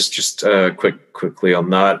corn thing, just quickly on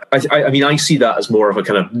that. I mean, I see that as more of a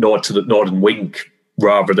kind of nod and wink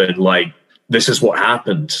rather than like this is what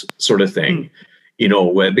happened sort of thing.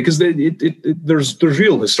 Because there's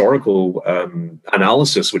real historical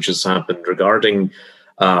analysis which has happened regarding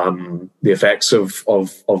the effects of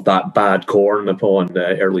that bad corn upon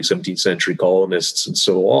early 17th century colonists and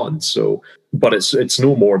so on. So, but it's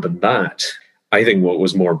no more than that. I think what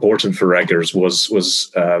was more important for Eggers was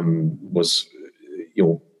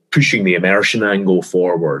pushing the immersion angle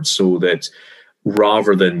forward, so that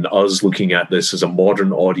rather than us looking at this as a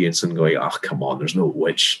modern audience and going, oh, come on, there's no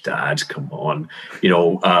witch, Dad, come on,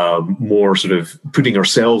 more sort of putting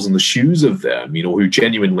ourselves in the shoes of them, who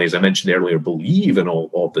genuinely, as I mentioned earlier, believe in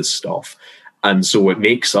all this stuff. And so it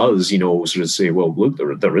makes us, sort of say, well, look,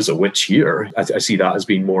 there is a witch here. I see that as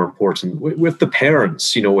being more important. With the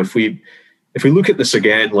parents, if we look at this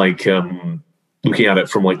again, like looking at it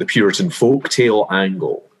from like the Puritan folktale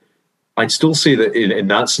angle, I'd still say that in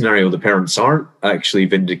that scenario, the parents aren't actually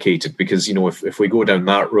vindicated because, if we go down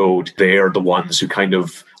that road, they're the ones who kind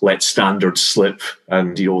of let standards slip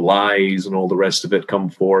and, lies and all the rest of it come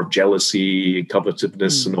forth, jealousy,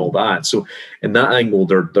 covetousness and all that. So in that angle,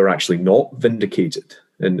 they're actually not vindicated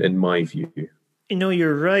in my view.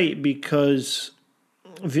 You're right, because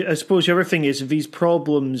I suppose the other thing is these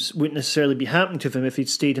problems wouldn't necessarily be happening to them if they'd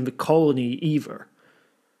stayed in the colony either.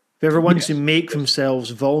 They're the ones who make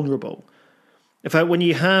themselves vulnerable. In fact, when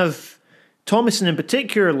you have Thomason in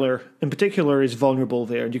particular is vulnerable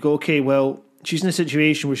there, and you go, okay, well, she's in a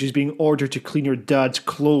situation where she's being ordered to clean her dad's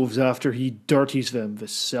clothes after he dirties them, the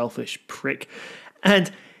selfish prick.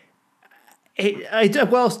 And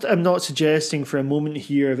whilst I'm not suggesting for a moment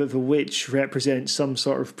here that the witch represents some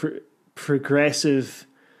sort of progressive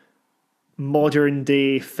modern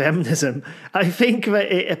day feminism, I think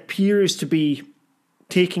that it appears to be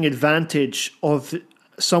taking advantage of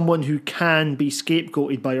someone who can be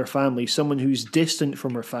scapegoated by her family, someone who's distant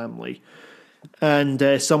from her family,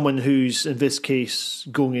 and someone who's, in this case,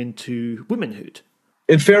 going into womanhood.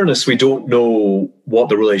 In fairness, we don't know what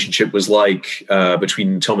the relationship was like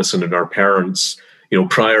between Thomason and our parents,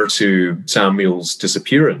 prior to Samuel's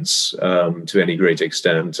disappearance to any great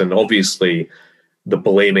extent. And obviously, the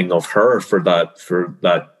blaming of her for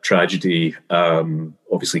that tragedy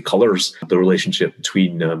obviously colours the relationship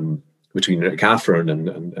between Catherine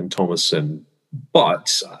and Thomason.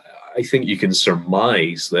 But I think you can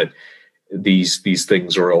surmise that these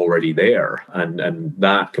things are already there, and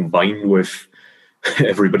that combined with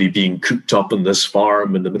everybody being cooped up on this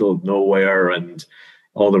farm in the middle of nowhere and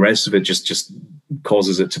all the rest of it just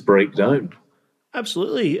causes it to break down.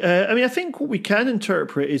 Absolutely. I think what we can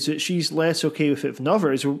interpret is that she's less okay with it than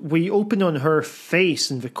others. We open on her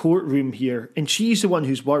face in the courtroom here, and she's the one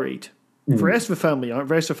who's worried. The rest of the family aren't.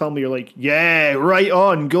 The rest of the family are like, yeah, right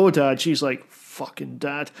on, go, Dad. She's like, fucking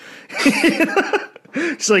Dad.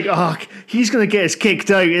 It's like, oh, he's going to get us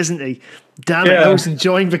kicked out, isn't he? Damn it, I was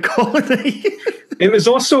enjoying the colony. It was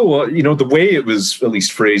also, the way it was at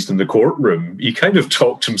least phrased in the courtroom, he kind of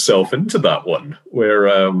talked himself into that one, where,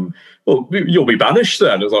 well, you'll be banished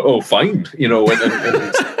then. It's like, oh, fine.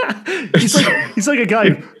 He's like a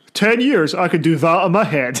guy, 10 years, I could do that on my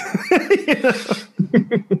head.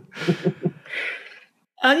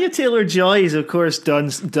 Anya Taylor-Joy has, of course,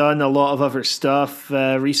 done a lot of other stuff.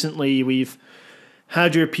 Recently, we've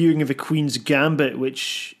had her appearing in The Queen's Gambit,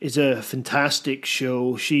 which is a fantastic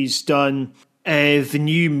show. She's done The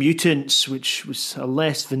New Mutants, which was a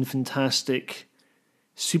less than fantastic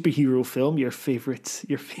superhero film, your favorite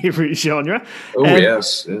genre. Oh,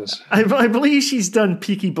 yes. I believe she's done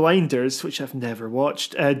Peaky Blinders, which I've never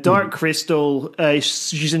watched. Dark Crystal.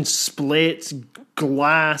 She's in Split,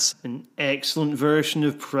 Glass, an excellent version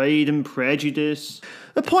of Pride and Prejudice.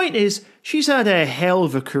 The point is, she's had a hell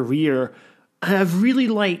of a career, and I've really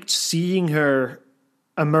liked seeing her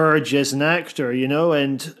emerge as an actor, you know,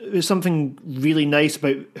 and there's something really nice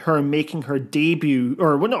about her making her debut,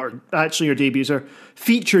 or well, not actually her debut, her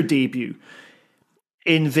feature debut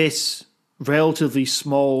in this relatively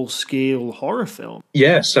small scale horror film.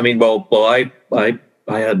 Yes, I mean, I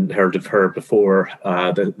hadn't heard of her before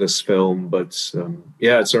this film, but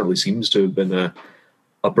it certainly seems to have been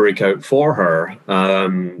a breakout for her,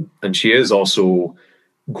 and she is also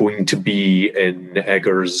going to be in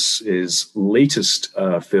Eggers' latest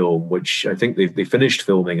film, which I think they finished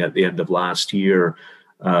filming at the end of last year,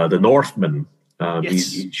 The Northman.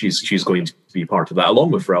 Yes. She's going to be part of that,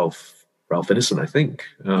 along with Ralph Ineson, I think.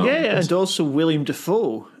 And also William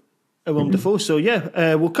Dafoe. Dafoe. So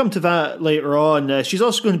we'll come to that later on. She's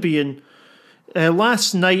also going to be in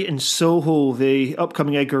Last Night in Soho, the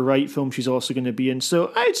upcoming Edgar Wright film she's also going to be in.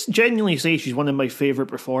 So I'd genuinely say she's one of my favourite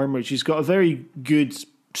performers. She's got a very good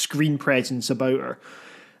screen presence about her.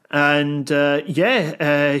 And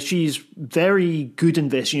she's very good in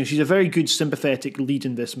this. You know, she's a very good sympathetic lead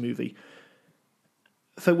in this movie.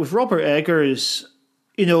 I think with Robert Eggers,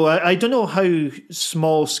 you know, I don't know how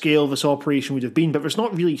small scale this operation would have been, but there's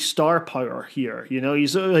not really star power here. You know,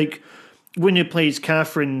 he's like, when he plays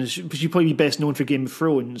Catherine, she's probably best known for Game of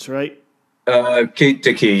Thrones, right? Kate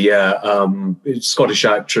Dickie, Scottish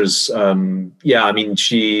actress. I mean,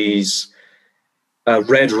 she's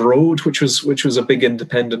Red Road, which was a big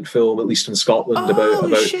independent film, at least in Scotland,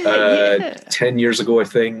 about 10 years ago, I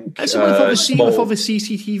think. That's with all the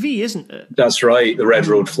CCTV, isn't it? That's right, the Red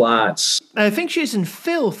Road Flats. I think she's in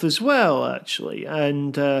Filth as well, actually,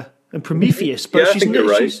 and Prometheus. But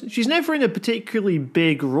she's never in a particularly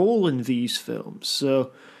big role in these films.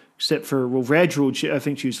 So, except for Red Road, I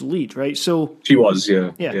think she was the lead, right? So she was,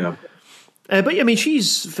 yeah. But I mean,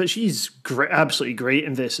 she's great, absolutely great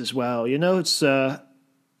in this as well. You know, it's. But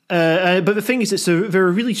the thing is, they're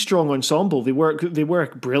a really strong ensemble. They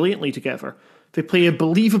work brilliantly together. They play a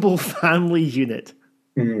believable family unit.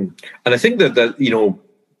 And I think that you know,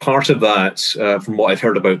 part of that, from what I've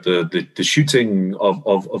heard about the shooting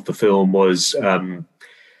of the film, was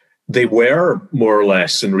they were more or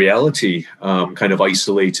less in reality kind of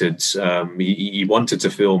isolated. He wanted to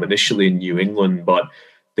film initially in New England, but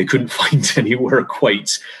they couldn't find anywhere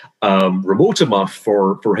quite remote enough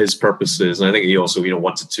for his purposes. And I think he also, you know,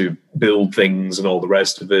 wanted to build things and all the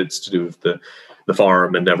rest of it to do with the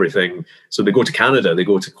farm and everything. So they go to Canada. They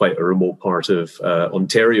go to quite a remote part of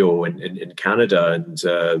Ontario in Canada, and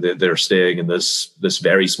they're staying in this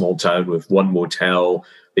very small town with one motel.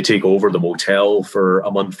 They take over the motel for a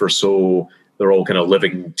month or so. They're all kind of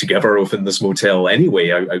living together within this motel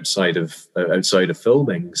anyway, outside of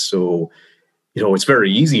filming. So, you know, it's very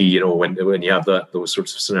easy, you know, when you have those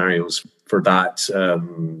sorts of scenarios for that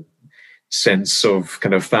sense of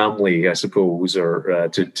kind of family, I suppose, or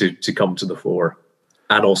to come to the fore,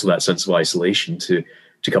 and also that sense of isolation to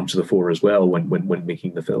come to the fore as well when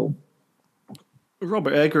making the film.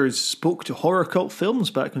 Robert Eggers spoke to horror cult films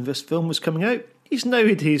back when this film was coming out. He's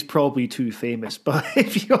nowadays probably too famous, but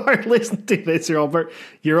if you are listening to this, Robert,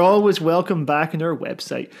 you're always welcome back on our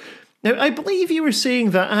website. Now, I believe you were saying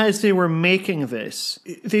that as they were making this,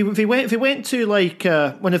 they went to like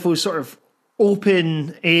one of those sort of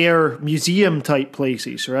open air museum type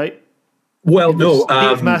places, right? Well, no,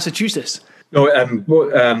 of Massachusetts. No,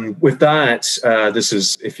 with that, this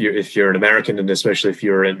is if you're an American, and especially if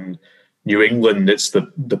you're in New England, it's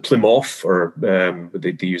the Plymouth, or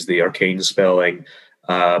they use the arcane spelling,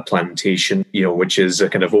 plantation, you know, which is a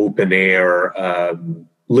kind of open air.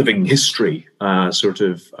 Living history sort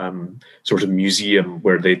of museum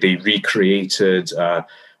where they recreated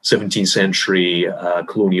 17th century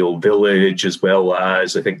colonial village, as well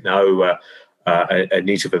as I think now a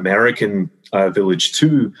Native American village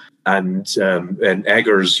too. And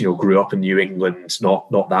Eggers, you know, grew up in New England,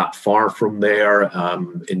 not that far from there,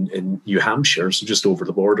 in New Hampshire, so just over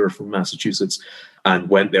the border from Massachusetts, and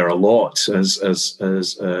went there a lot as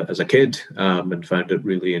a kid, and found it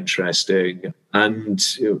really interesting. And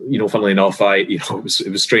you know, funnily enough, it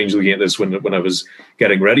was strange looking at this when I was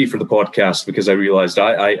getting ready for the podcast, because I realized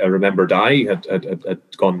I remembered I had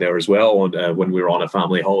gone there as well when we were on a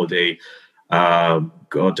family holiday.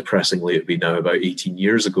 God, depressingly, it'd be now about 18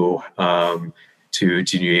 years ago, to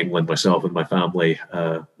New England, myself and my family.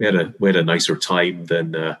 We had a nicer time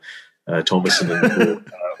than Thomason and Co.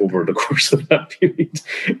 Over the course of that period,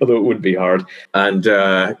 although it would be hard. And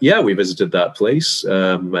we visited that place,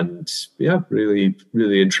 and really,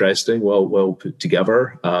 really interesting. Well put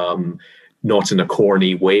together. Not in a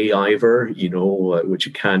corny way either, which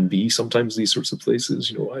it can be sometimes, these sorts of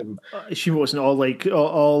places. She wasn't all like,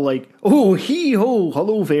 oh, hee ho,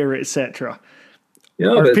 hello there, etc.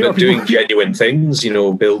 Yeah, but doing genuine things,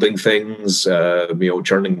 building things,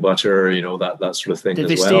 churning butter, that sort of thing. Did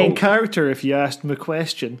they stay in character if you asked them a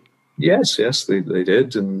question? Yes, they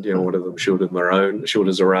did, and one of them showed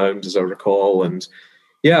us around, as I recall, and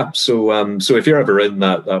so if you're ever in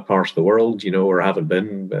that part of the world, or haven't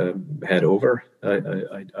been, head over.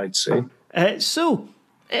 I'd say.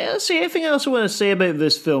 Let's see, anything else I want to say about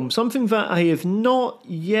this film? Something that I have not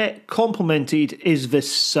yet complimented is the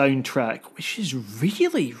soundtrack, which is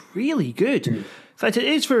really, really good. In fact, it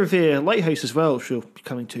is for the Lighthouse as well, which we'll be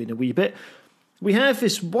coming to in a wee bit. We have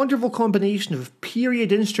this wonderful combination of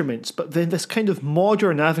period instruments, but then this kind of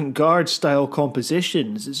modern avant-garde style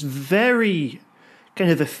compositions. It's very kind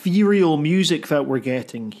of ethereal music that we're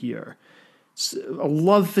getting here. I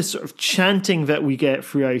love the sort of chanting that we get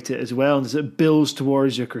throughout it as well, and as it builds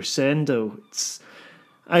towards your crescendo.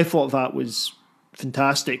 I thought that was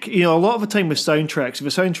fantastic. A lot of the time with soundtracks, if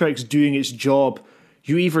a soundtrack's doing its job,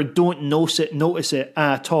 you either don't notice it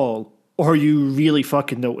at all, or you really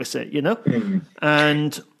fucking notice it, Mm-hmm.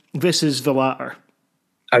 And this is the latter.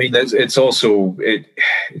 I mean, it's also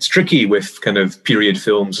it's tricky with kind of period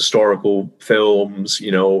films, historical films.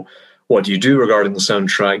 What do you do regarding the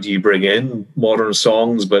soundtrack? Do you bring in modern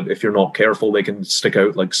songs, but if you're not careful, they can stick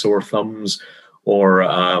out like sore thumbs? Or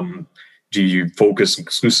do you focus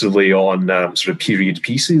exclusively on sort of period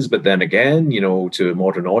pieces, but then again, to a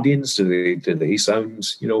modern audience, do they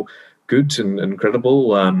sound, good and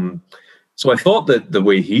incredible? So I thought that the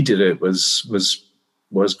way he did it was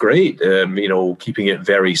great. Keeping it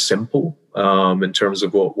very simple in terms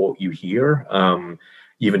of what you hear.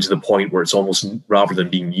 Even to the point where it's almost, rather than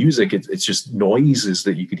being music, it's just noises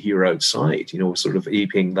that you could hear outside, sort of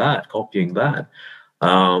aping that, copying that.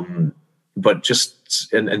 But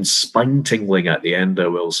just, and spine tingling at the end, I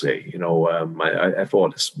will say, I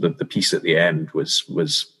thought the piece at the end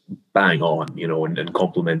was bang on, and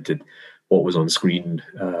complemented what was on screen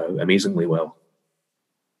amazingly well.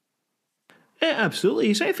 Yeah,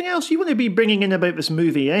 absolutely. Is there anything else you want to be bringing in about this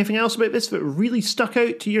movie? Anything else about this that really stuck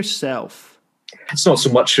out to yourself? It's not so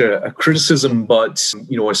much a criticism, but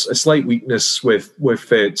a slight weakness with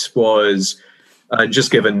it was just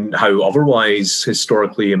given how otherwise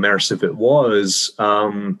historically immersive it was.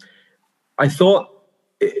 I thought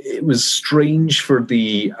it was strange for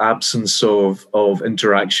the absence of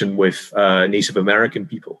interaction with Native American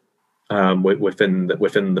people within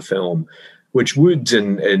the film, which would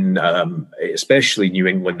in especially New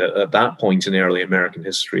England at that point in early American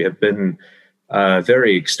history have been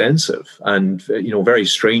very extensive, and very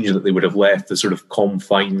strange that they would have left the sort of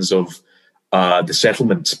confines of the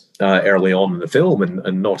settlement early on in the film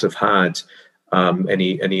and not have had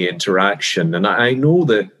any interaction. And I know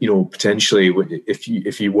that potentially if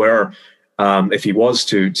he was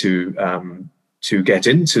to get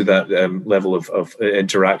into that level of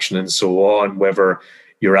interaction and so on, whether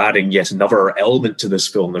you're adding yet another element to this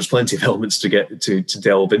film. There's plenty of elements to get to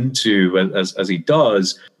delve into as he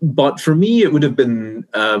does. But for me, it would have been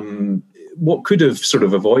what could have sort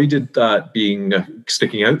of avoided that being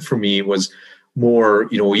sticking out for me was more,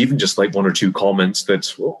 even just like one or two comments that,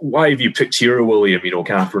 why have you picked here, William?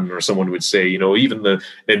 Catherine or someone would say, even the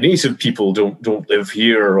native people don't live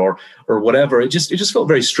here or whatever. It just felt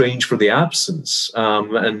very strange for the absence. So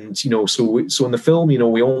in the film,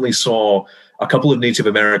 we only saw a couple of Native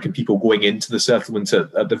American people going into the settlement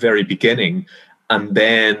at the very beginning, and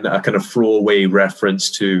then a kind of throwaway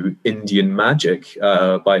reference to Indian magic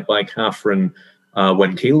by Catherine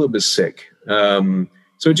when Caleb is sick.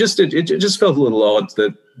 So it just felt a little odd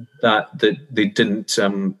that they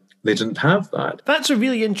didn't have that. That's a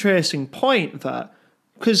really interesting point, that,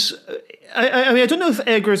 because I don't know if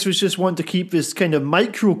Eggers was just wanting to keep this kind of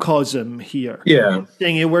microcosm here. Yeah.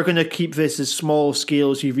 Saying we're going to keep this as small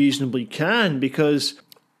scale as you reasonably can, because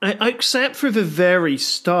except for the very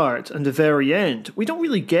start and the very end, we don't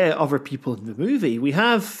really get other people in the movie. We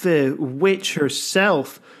have the witch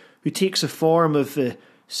herself, who takes the form of the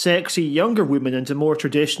sexy younger woman and a more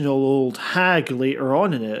traditional old hag later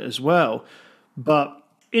on in it as well. But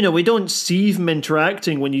we don't see him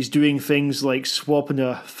interacting when he's doing things like swapping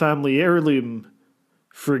a family heirloom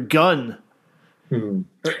for a gun. or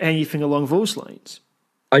anything along those lines.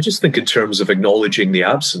 I just think in terms of acknowledging the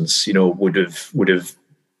absence, would have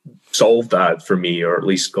solved that for me, or at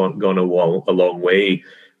least gone a long way.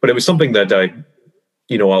 But it was something that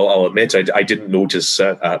I'll admit I didn't notice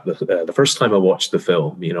at the first time I watched the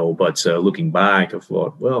film. But looking back, I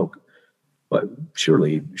thought, well,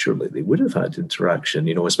 surely they would have had interaction.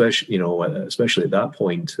 Especially at that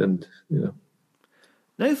point, and.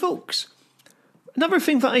 Now, folks, another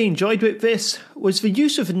thing that I enjoyed with this was the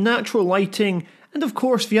use of natural lighting and, of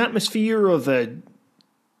course, the atmosphere of a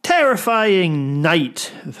terrifying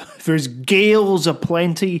night. There's gales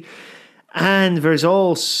aplenty, and there's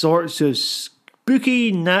all sorts of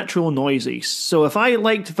spooky natural noises. So if I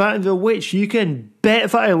liked that in The Witch, you can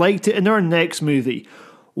bet that I liked it in our next movie.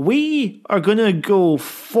 We are going to go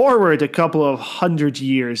forward a couple of hundred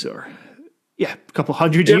years, years, to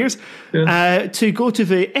go to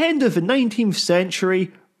the end of the 19th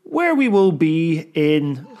century, where we will be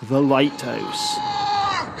in the Lighthouse.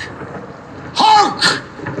 Hark!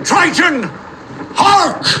 Triton!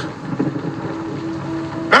 Hark!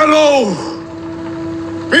 Hello!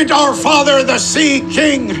 Bid our father, the Sea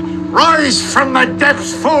King, rise from the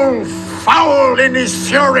depths full foul in his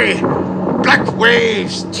fury, black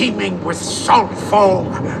waves teeming with salt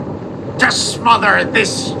foam, to smother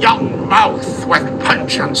this young mouth with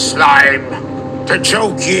pungent slime, to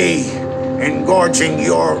choke ye, engorging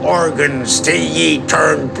your organs till ye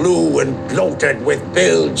turn blue and bloated with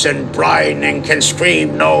bilge and brine and can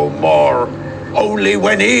scream no more, only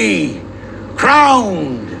when he,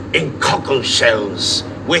 crowned in cockle shells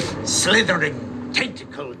with slithering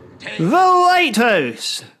tentacle tails. The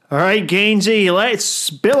Lighthouse! Alright, Gainsey, let's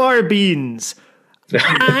spill our beans.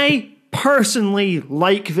 I personally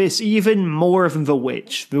like this even more than The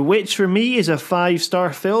Witch. The Witch for me is a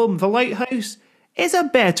 5-star film. The Lighthouse is a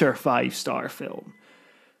better 5-star film.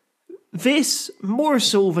 This, more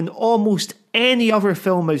so than almost any other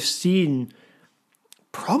film I've seen,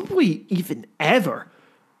 probably even ever,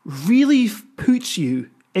 really puts you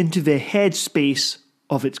into the headspace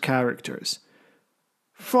of its characters.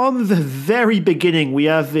 From the very beginning, we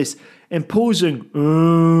have this imposing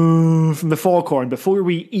from the foghorn before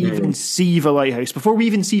we even see the lighthouse, before we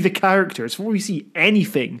even see the characters, before we see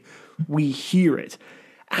anything, we hear it.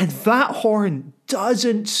 And that horn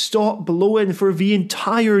doesn't stop blowing for the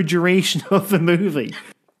entire duration of the movie.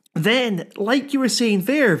 Then, like you were saying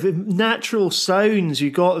there, the natural sounds,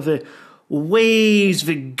 you got the waves,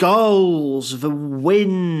 the gulls, the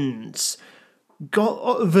winds,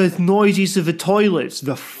 got the noises of the toilets,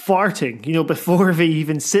 the farting, before they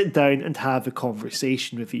even sit down and have a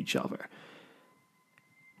conversation with each other.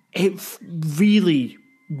 It really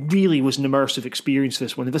was an immersive experience,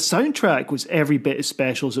 this one. And the soundtrack was every bit as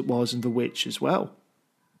special as it was in The Witch as well.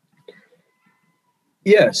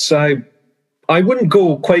 Yes, I wouldn't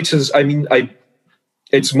go quite as,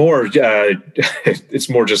 it's more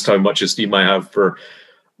just how much esteem I have for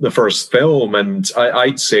the first film, and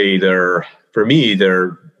I'd say they're pretty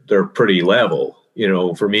level.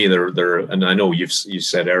 For me, they're, and I know you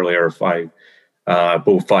said earlier both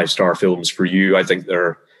 5-star films for you. I think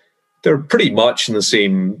they're pretty much in the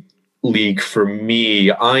same league for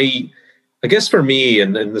me. I guess for me,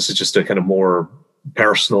 and this is just a kind of more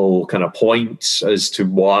personal kind of point as to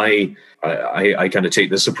why I kind of take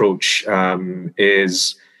this approach,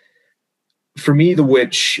 is for me, The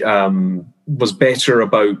Witch was better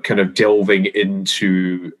about kind of delving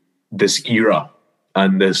into this era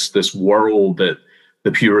and this world that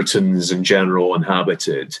the Puritans in general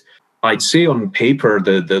inhabited. I'd say on paper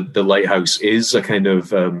the Lighthouse is a kind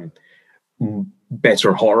of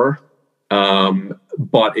better horror,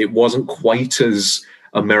 but it wasn't quite as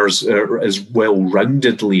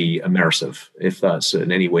well-roundedly immersive, if that's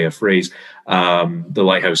in any way a phrase. The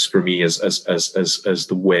Lighthouse for me as The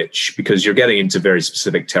Witch, because you're getting into very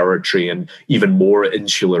specific territory and even more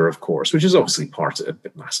insular, of course, which is obviously part of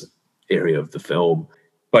a massive area of the film.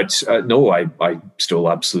 But no, I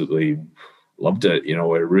still absolutely loved it.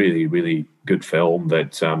 A really, really good film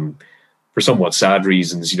that, for somewhat sad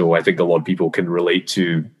reasons, I think a lot of people can relate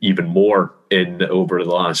to even more over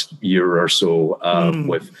the last year or so,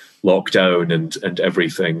 with lockdown and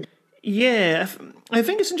everything. Yeah, I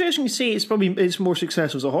think it's interesting to see it's more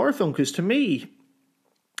successful as a horror film, because to me,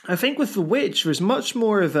 I think with The Witch, there's much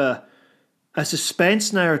more of a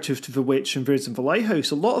suspense narrative to The Witch and versus The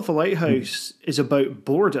Lighthouse. A lot of The Lighthouse is about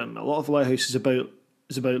boredom. A lot of The Lighthouse is about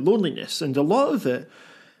loneliness, and a lot of it,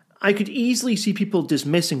 I could easily see people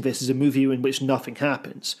dismissing this as a movie in which nothing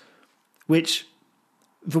happens, which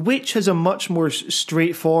The Witch has a much more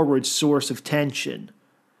straightforward source of tension.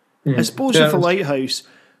 I suppose with The Lighthouse,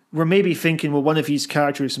 we're maybe thinking, well, one of these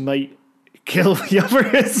characters might kill the other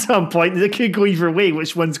at some point. It could go either way,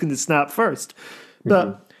 which one's going to snap first.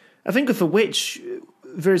 But I think with The Witch,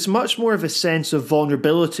 there's much more of a sense of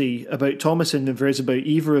vulnerability about Thomasin than there is about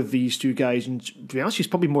either of these two guys. And to be honest, she's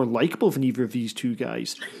probably more likable than either of these two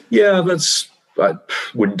guys. Yeah, I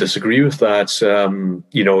wouldn't disagree with that.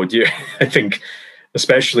 I think,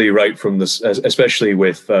 especially right from this, especially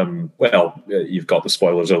with, you've got the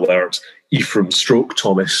spoilers alert, Ephraim stroke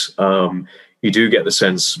Thomas. You do get the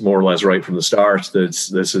sense more or less right from the start that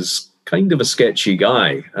this is kind of a sketchy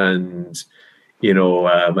guy. And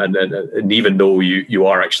and even though you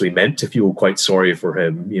are actually meant to feel quite sorry for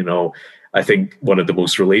him, I think one of the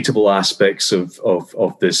most relatable aspects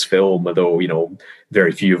of this film, although,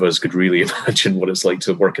 very few of us could really imagine what it's like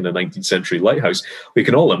to work in a 19th century lighthouse, we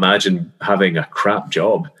can all imagine having a crap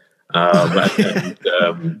job. And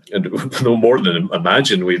no more than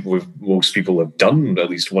imagine, most people have done at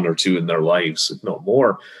least one or two in their lives, if not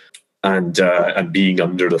more. And being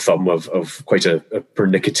under the thumb of quite a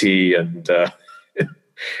pernickety and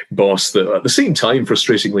boss that at the same time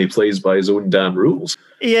frustratingly plays by his own damn rules.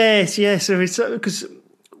 Yes. So it's because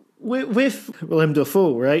with Willem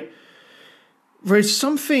Dafoe, right? There's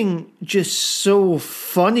something just so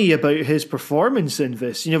funny about his performance in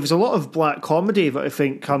this. There's a lot of black comedy that I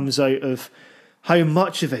think comes out of how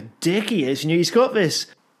much of a dick he is. He's got this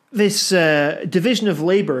division of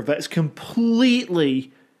labour that's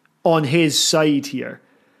completely on his side here.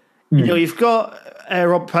 You've got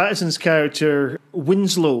Rob Pattinson's character,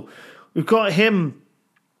 Winslow. We've got him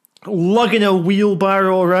lugging a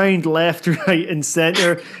wheelbarrow around left, right, and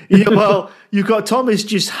centre. You've got Thomas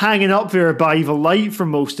just hanging up there by the light for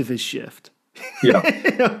most of his shift. Yeah.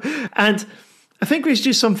 And I think there's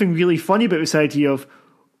just something really funny about this idea of,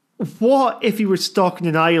 what if you were stuck in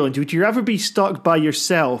an island? Would you rather be stuck by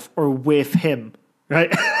yourself or with him?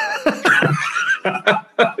 Right?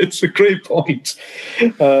 It's a great point.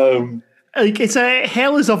 It's a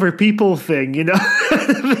hell is other people thing, In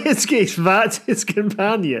this case, that's his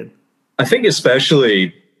companion. I think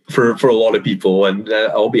especially for a lot of people, and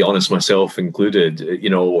I'll be honest, myself included,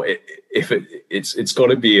 if it's got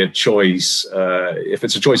to be a choice, if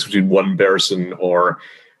it's a choice between one person or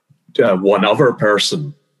one other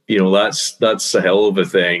person, that's a hell of a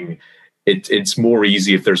thing. It's more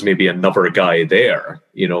easy if there's maybe another guy there,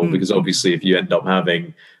 because obviously if you end up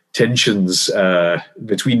having tensions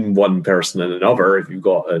between one person and another, if you've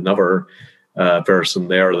got another person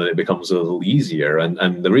there, then it becomes a little easier.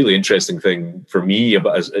 And the really interesting thing for me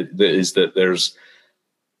is that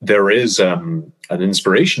there is an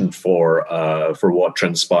inspiration for what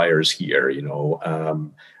transpires here.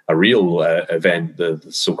 A real event, the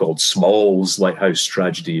so-called Smalls Lighthouse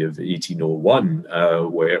tragedy of 1801,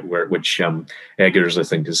 which Eggers, I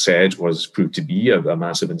think, has said was proved to be a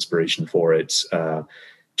massive inspiration for it.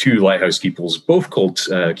 Two lighthouse keepers, both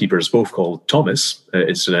called Thomas,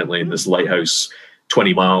 incidentally, in this lighthouse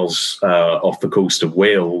 20 miles off the coast of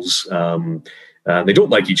Wales. They don't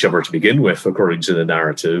like each other to begin with, according to the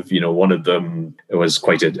narrative. One of them was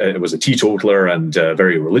a teetotaler and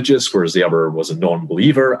very religious, whereas the other was a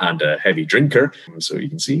non-believer and a heavy drinker. So you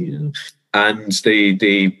can see,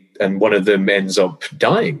 and one of them ends up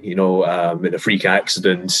dying, in a freak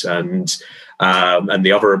accident, and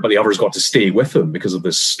the other's got to stay with him because of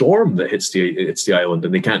this storm that hits the island,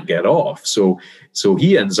 and they can't get off. So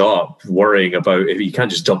he ends up worrying about if he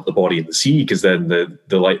can't just dump the body in the sea, because then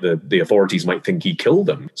the authorities might think he killed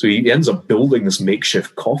him. So he ends up building this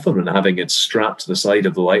makeshift coffin and having it strapped to the side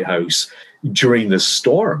of the lighthouse during this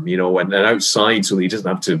storm, and outside, so that he doesn't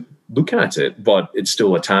have to look at it, but it's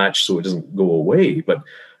still attached so it doesn't go away. But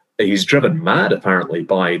he's driven mad apparently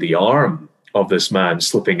by the arm of this man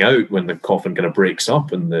slipping out when the coffin kind of breaks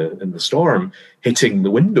up in the storm, hitting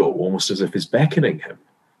the window almost as if it's beckoning him.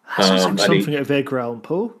 That sounds like something out of Edgar Allan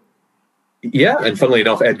Poe. Yeah, and funnily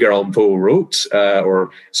enough, Edgar Allan Poe wrote,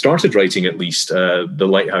 or started writing at least, The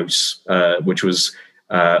Lighthouse, which was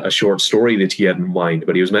a short story that he had in mind,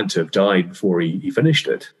 but he was meant to have died before he finished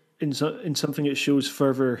it. In something that shows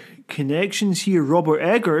further connections here, Robert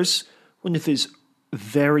Eggers, one of his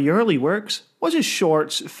very early works, was a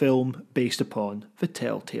short film based upon The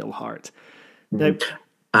Telltale Heart. Now,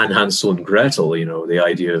 and Hansel and Gretel, the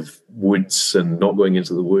idea of woods and not going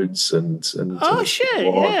into the woods and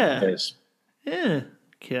yeah. Yes. Yeah.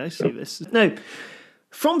 Okay, I see this. Now,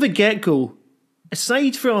 from the get-go,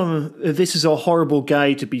 aside from this is a horrible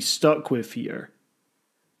guy to be stuck with here,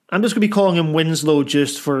 I'm just going to be calling him Winslow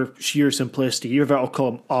just for sheer simplicity. Either I'll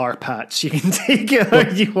call him R-Pats. You can take it how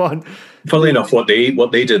you want. Funnily enough, what they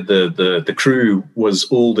did, the crew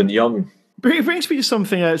was old and young. But it brings me to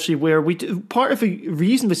something actually where part of the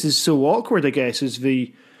reason this is so awkward, I guess, is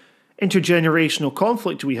intergenerational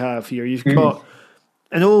conflict we have here. You've got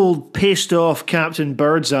an old pissed off Captain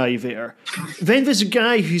Birdseye there. Then there's a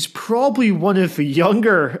guy who's probably one of the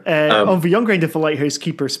younger, of the younger end of the Lighthouse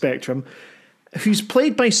Keeper spectrum, who's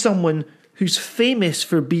played by someone who's famous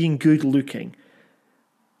for being good looking.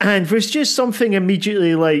 And there's just something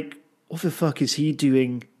immediately like, what the fuck is he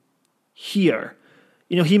doing here?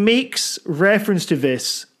 You know, he makes reference to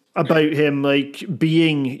this about him like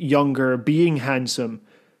being younger, being handsome.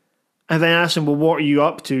 And then asks him, well, what are you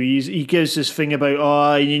up to? He gives this thing about,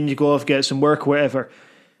 I need to go off, get some work, whatever.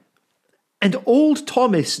 And old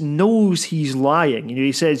Thomas knows he's lying. You know,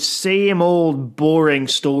 he says, same old boring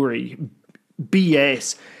story,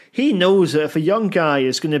 BS. He knows that if a young guy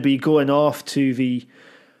is going to be going off to the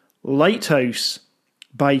Lighthouse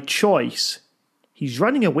by choice, he's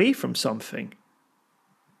running away from something.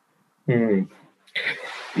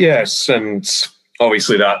 Yes, and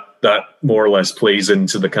obviously that more or less plays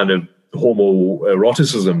into the kind of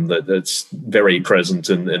homoeroticism that's very present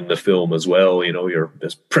in the film as well. You know, you're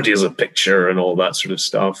as pretty as a picture and all that sort of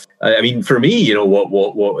stuff. I mean, for me, you know,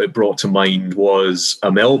 what it brought to mind was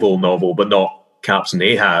a Melville novel, but not Captain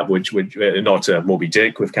Ahab, which not Moby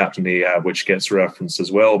Dick with Captain Ahab, which gets referenced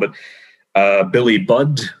as well, but Billy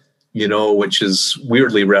Budd, you know, which is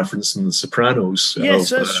weirdly referenced in The Sopranos. Yes,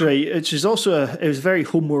 that's right. Which is also it was a very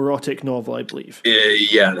homoerotic novel, I believe.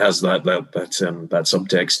 Yeah, it has that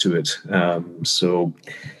subtext to it. So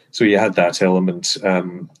you had that element.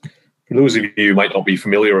 For those of you who might not be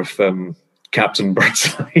familiar with Captain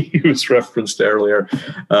Birdseye, who was referenced earlier,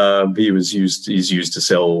 he's used to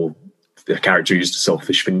sell. The character used to sell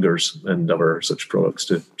fish fingers and other such products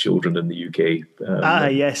to children in the UK.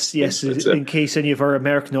 Yes. In case any of our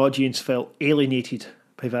American audience felt alienated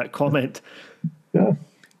by that comment. Yeah.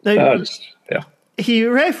 Now, he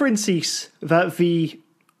references that the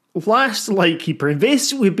last Lightkeeper, and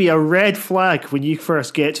this would be a red flag when you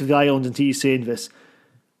first get to the island and he's saying this.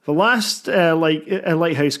 The last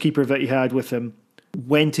Lighthouse Keeper that he had with him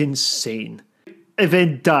went insane and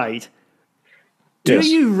then died. Do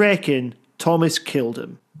you reckon Thomas killed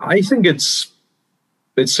him? I think it's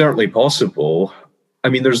certainly possible. I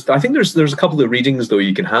mean, there's a couple of readings though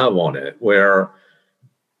you can have on it where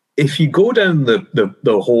if you go down the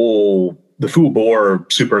full bore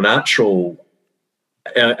supernatural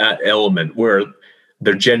element where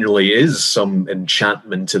there generally is some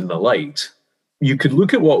enchantment in the light, you could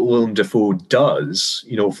look at what Willem Dafoe does,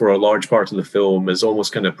 you know, for a large part of the film as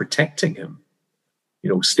almost kind of protecting him. You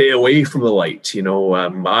know, stay away from the light. You know,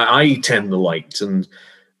 I tend the light, and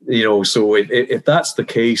you know, so if that's the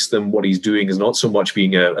case, then what he's doing is not so much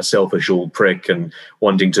being a selfish old prick and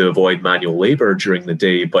wanting to avoid manual labor during the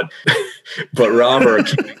day, but rather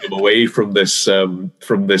keeping him away from this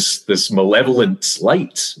malevolent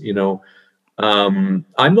light. You know, I'm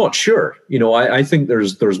not sure. You know, I think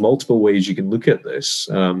there's multiple ways you can look at this,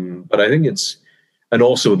 but I think it's. And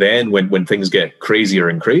also then when things get crazier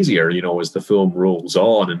and crazier, you know, as the film rolls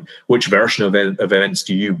on, and which version of events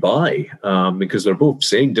do you buy? Because they're both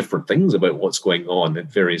saying different things about what's going on at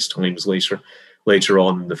various times later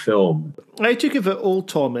on in the film. I took it that old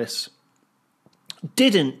Thomas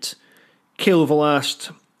didn't kill the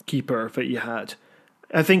last keeper that you had.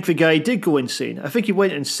 I think the guy did go insane. I think he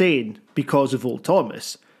went insane because of old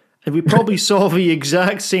Thomas. And we probably saw the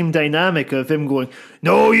exact same dynamic of him going,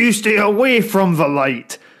 no, you stay away from the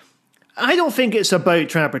light. I don't think it's about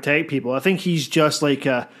trying to protect people. I think he's just like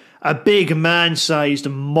a big man-sized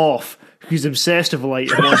moth who's obsessed with the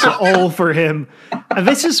light and wants it all for him. And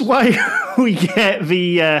this is why we get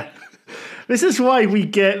these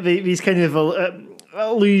kind of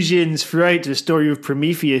allusions throughout the story of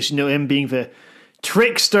Prometheus, you know, him being the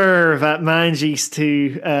trickster that manages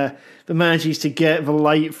to get the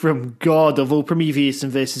light from God, although Prometheus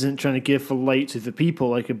in this isn't trying to give the light to the people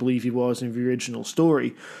like I believe he was in the original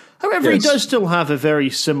story. However, yes. He does still have a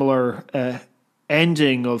very similar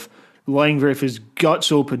ending of lying there with his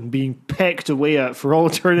guts open, being pecked away at for all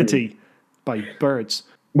eternity by birds.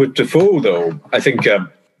 With Defoe, though, I think an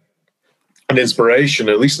inspiration,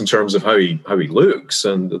 at least in terms of how he looks,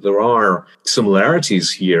 and there are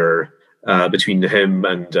similarities here between him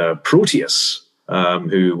and Proteus,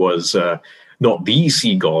 who was not the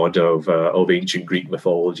sea god of ancient Greek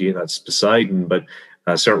mythology, that's Poseidon, but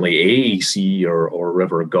certainly a sea or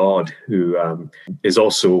river god who is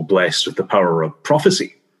also blessed with the power of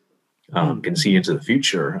prophecy, can see into the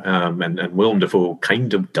future. And Willem Dafoe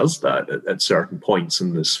kind of does that at certain points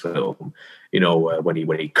in this film. You know, when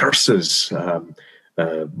he curses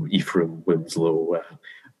Ephraim Winslow,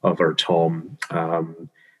 other Tom,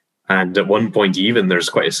 And at one point, even there's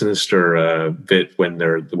quite a sinister bit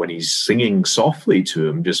when he's singing softly to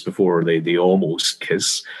him just before they almost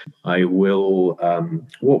kiss. I will.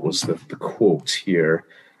 What was the quote here?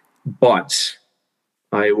 But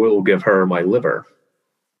I will give her my liver.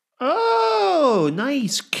 Oh,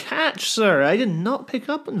 nice catch, sir. I did not pick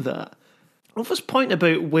up on that. Well, this point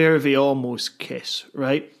about where they almost kiss,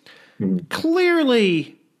 right?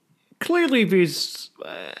 Clearly there's,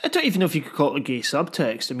 I don't even know if you could call it a gay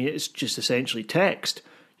subtext. I mean, it's just essentially text.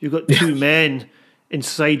 You've got two men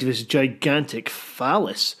inside this gigantic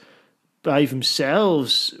phallus by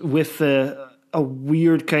themselves with a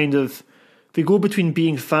weird kind of, they go between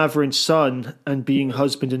being father and son and being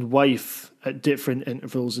husband and wife at different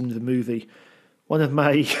intervals in the movie. One of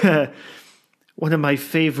my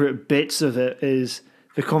favourite bits of it is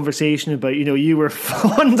the conversation about, you were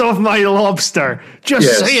fond of my lobster.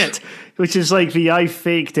 Just say it. Which is like the I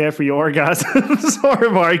faked every orgasm sort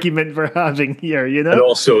of argument we're having here, And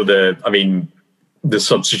also the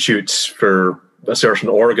substitutes for a certain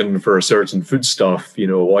organ for a certain foodstuff,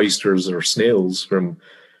 oysters or snails from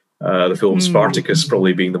the film Spartacus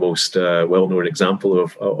probably being the most well-known example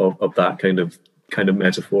of that kind of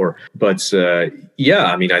metaphor. But I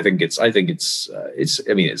think it's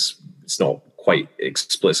not quite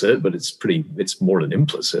explicit, but it's more than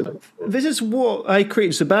implicit. This is what I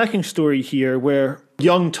created as a backing story here, where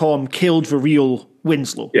young Tom killed the real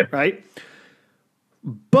Winslow, right?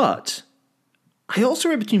 But I also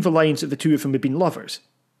read between the lines that the two of them had been lovers.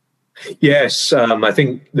 Yes, I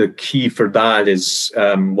think the key for that is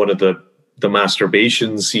one of the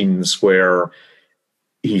masturbation scenes where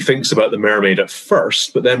he thinks about the mermaid at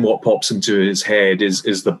first, but then what pops into his head is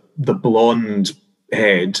the blonde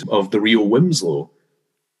head of the real Winslow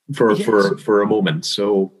for a moment.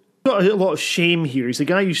 So got a lot of shame here. He's a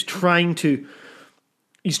guy who's trying to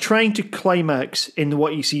climax in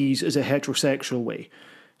what he sees as a heterosexual way.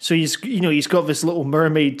 So he's got this little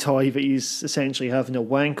mermaid toy that he's essentially having a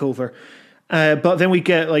wank over. But then we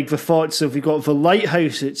get like the thoughts of, we've got the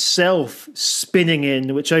lighthouse itself spinning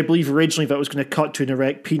in, which I believe originally that was going to cut to an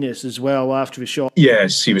erect penis as well after the shot.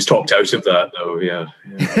 Yes, he was talked out of that though, yeah.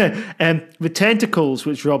 And the tentacles,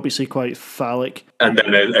 which are obviously quite phallic. And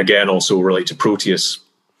then again also relate to Proteus.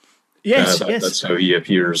 Yes, That's how he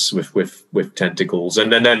appears with tentacles.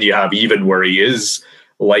 And then you have even where he is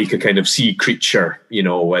like a kind of sea creature,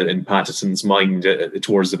 in Patterson's mind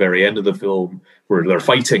towards the very end of the film, where they're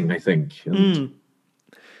fighting, I think.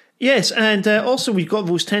 Yes, and also we've got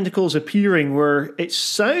those tentacles appearing where it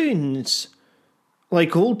sounds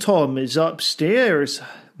like old Tom is upstairs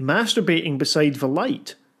masturbating beside the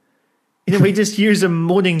light. He just hears him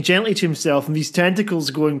moaning gently to himself and these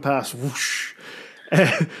tentacles going past, whoosh,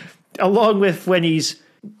 along with when he's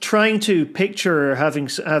trying to picture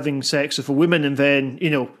having sex with a woman, and then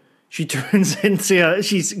she turns into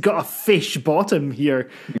she's got a fish bottom here,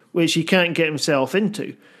 which he can't get himself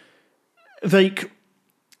into. Like,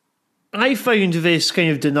 I found this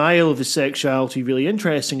kind of denial of his sexuality really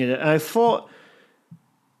interesting in it. I thought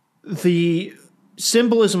the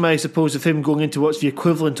symbolism, I suppose, of him going into what's the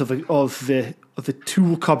equivalent of the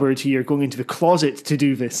tool cupboard here, going into the closet to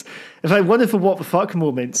do this. In fact, one of the what the fuck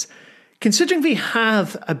moments. Considering they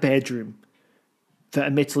have a bedroom that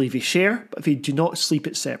admittedly they share, but they do not sleep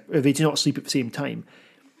at the same time,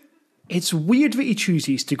 it's weird that he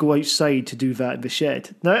chooses to go outside to do that in the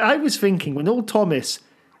shed. Now, I was thinking, when old Thomas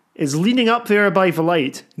is leaning up there by the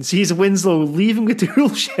light and sees Winslow leaving the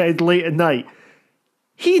tool shed late at night,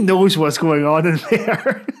 he knows what's going on in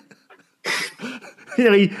there.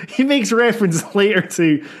 He makes reference later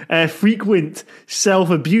to frequent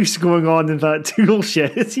self-abuse going on in that tool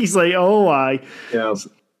shed. He's like, oh, aye. Yeah.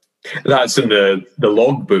 That's in the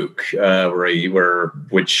logbook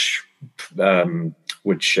which Winslow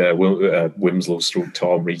stroke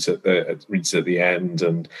Tom reads at the end.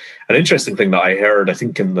 And an interesting thing that I heard, I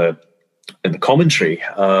think in the commentary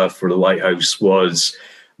for the Lighthouse, was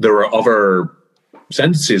there were other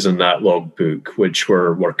sentences in that logbook which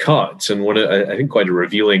were cut, and one, I think quite a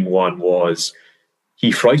revealing one, was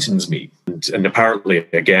 "he frightens me," and apparently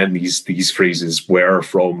again these phrases were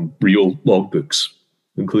from real logbooks,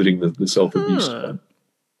 including the self-abuse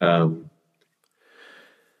one.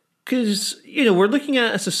 Because we're looking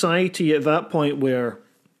at a society at that point where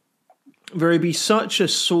there would be such a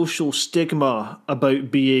social stigma about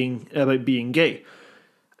being gay,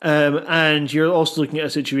 and you're also looking at a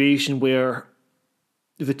situation where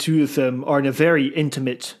the two of them are in a very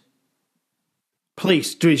intimate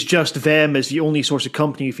place. It's just them as the only source of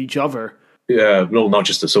company of each other. Yeah, well, not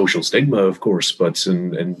just a social stigma, of course, but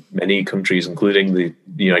in many countries, including the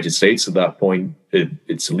United States at that point,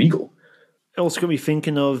 it's illegal. also got me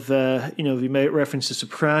thinking of, we might reference The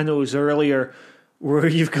Sopranos earlier, where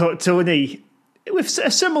you've got Tony with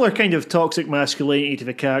a similar kind of toxic masculinity to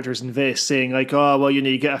the characters in this, saying like, oh, well,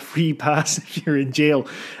 you get a free pass if you're in jail.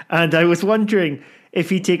 And I was wondering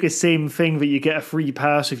if you take the same thing, that you get a free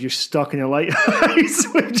pass if you're stuck in a lighthouse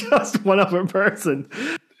with just one other person.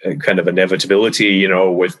 A kind of inevitability,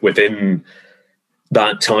 within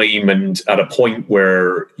that time, and at a point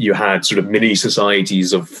where you had sort of mini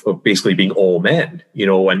societies of basically being all men,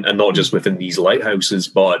 and not just within these lighthouses,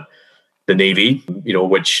 but the Navy,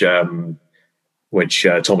 which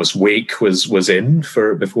Thomas Wake was in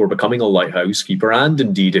before becoming a lighthouse keeper, and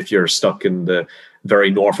indeed if you're stuck in the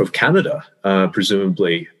very north of Canada,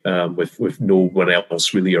 presumably with no one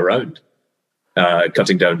else really around,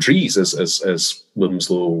 cutting down trees as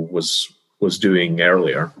Winslow was doing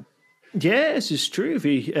earlier. Yeah, this is true.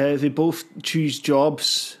 They both choose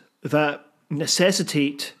jobs that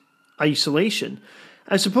necessitate isolation.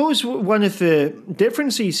 I suppose one of the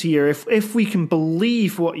differences here, if we can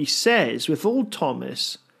believe what he says, with old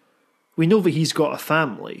Thomas, we know that he's got a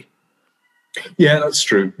family. Yeah, that's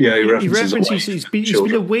true. Yeah, he references he's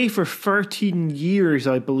been away for 13 years,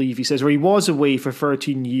 I believe he says, or he was away for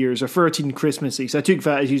 13 years, or 13 Christmases. I took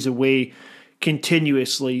that as he was away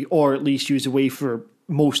continuously, or at least he was away for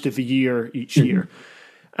most of the year each year.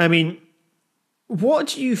 I mean, what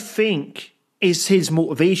do you think is his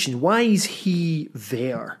motivation? Why is he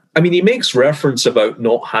there? I mean, he makes reference about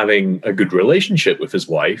not having a good relationship with his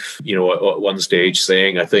wife, at one stage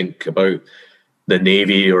saying, I think, about the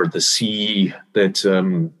Navy or the sea, that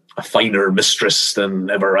a finer mistress than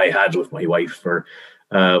ever I had with my wife, or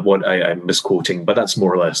what I'm misquoting, but that's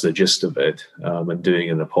more or less the gist of it, and doing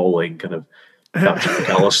an appalling kind of Captain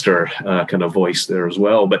McAllister kind of voice there as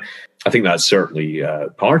well. But I think that's certainly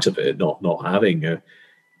part of it, not having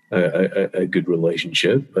a good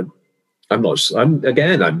relationship. But I'm not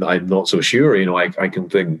so sure. I can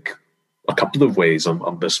think a couple of ways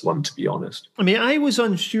on this one, to be honest. I mean, I was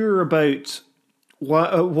unsure about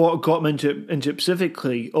what got him into it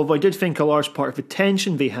specifically, although I did think a large part of the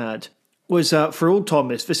tension they had was that for old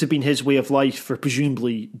Thomas, this had been his way of life for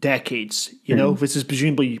presumably decades. This is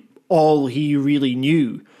presumably all he really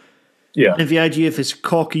knew. Yeah. And the idea of this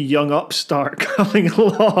cocky young upstart coming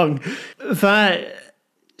along, that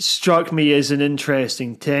struck me as an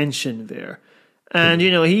interesting tension there. And,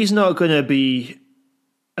 he's not going to be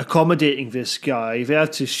accommodating this guy. They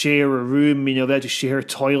have to share a room, they have to share a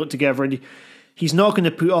toilet together, and he's not going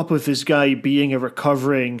to put up with this guy being a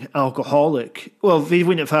recovering alcoholic. Well, they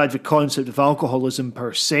wouldn't have had the concept of alcoholism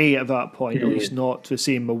per se at that point, at least not the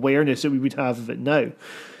same awareness that we would have of it now.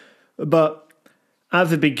 But at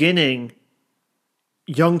the beginning,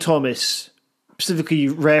 young Thomas specifically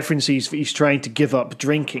references that he's trying to give up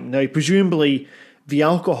drinking. Now, presumably, the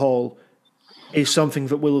alcohol is something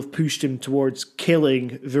that will have pushed him towards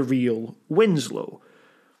killing the real Winslow.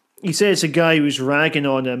 He says a guy who's ragging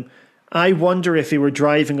on him, I wonder if they were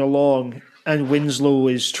driving along and Winslow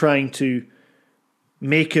is trying to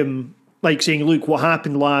make him, like saying, look, what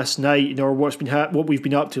happened last night, or what we've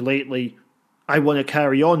been up to lately, I want to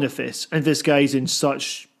carry on with this. And this guy's in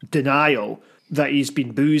such denial that he's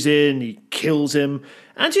been boozing, he kills him.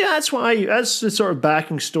 And yeah, that's the sort of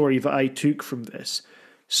backing story that I took from this.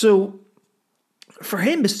 So for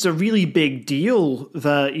him, this is a really big deal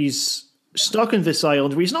that he's stuck in this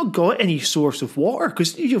island where he's not got any source of water,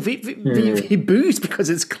 because they booze because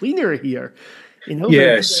it's cleaner here.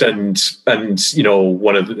 Yes, and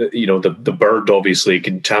one of the bird obviously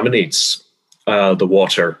contaminates the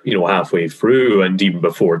water, halfway through, and even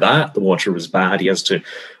before that, the water was bad. He has to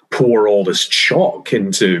pour all this chalk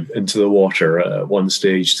into the water at one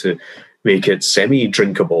stage to make it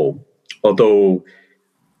semi-drinkable. Although,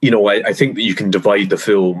 I think that you can divide the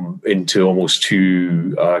film into almost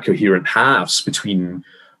two coherent halves between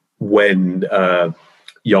when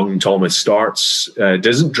young Thomas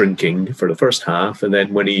isn't drinking for the first half, and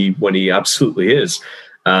then when he absolutely is.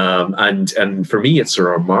 And for me, it's a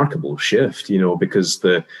remarkable shift, because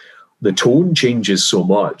the tone changes so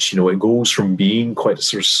much. It goes from being quite a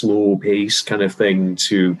sort of slow pace kind of thing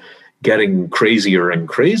to getting crazier and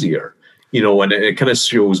crazier. And it kind of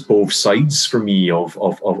shows both sides for me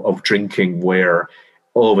of drinking, where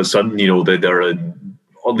all of a sudden, they're in,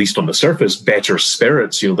 at least on the surface, better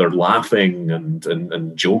spirits. They're laughing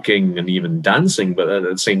and joking and even dancing, but at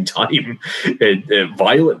the same time,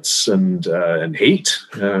 violence and hate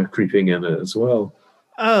creeping in it as well.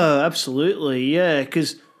 Oh, absolutely, yeah,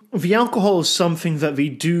 because the alcohol is something that they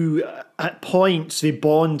do at points. They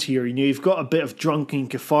bond here. You've got a bit of drunken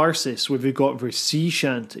catharsis where they've got their sea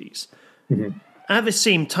shanties. Mm-hmm. At the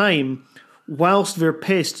same time, whilst they're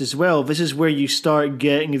pissed as well, this is where you start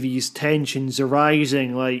getting these tensions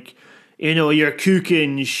arising, like, you know, you're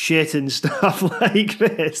cooking shit and stuff like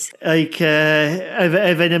this. Like, the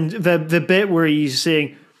bit where he's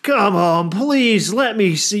saying, come on, please, let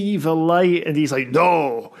me see the light. And he's like,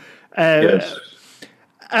 no. Yes.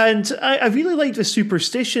 And I really like the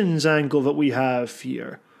superstitions angle that we have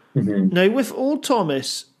here. Mm-hmm. Now, with Old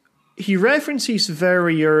Thomas, he references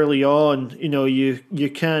very early on, you know, you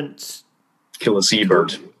can't... Kill a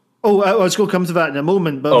seabird. Oh, I was going to come to that in a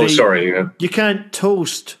moment. But sorry. Yeah. You can't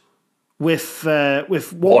toast with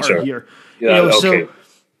water here. Yeah, you know, okay. So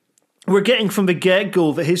we're getting from the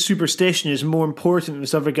get-go that his superstition is more important than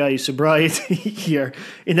this other guy's sobriety here.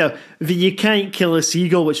 You know, that you can't kill a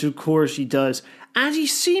seagull, which of course he does. And he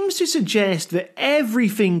seems to suggest that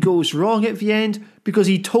everything goes wrong at the end because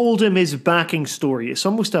he told him his backing story. It's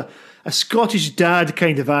almost a Scottish dad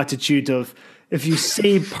kind of attitude of, if you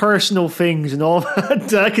say personal things and all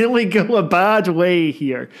that can only go a bad way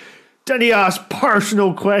here. Then he ask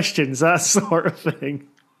personal questions, that sort of thing.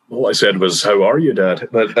 All I said was, how are you, Dad?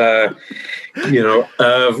 But, you know...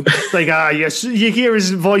 like, you hear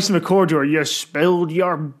his voice in the corridor, you spilled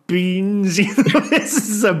your beans. You know, this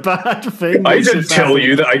is a bad thing. I didn't tell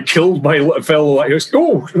you that I killed my fellow Lighthouse.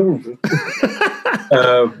 No.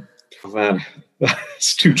 Man,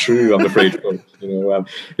 it's too true, I'm afraid. You know,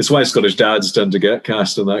 it's why Scottish dads tend to get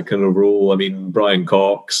cast in that kind of role. I mean, Brian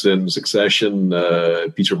Cox in Succession,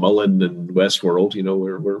 Peter Mullen in Westworld. You know,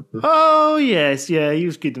 we're oh yes, yeah, he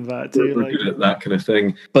was good in that too. We're good at that kind of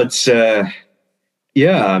thing. But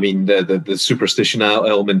yeah, I mean, the superstition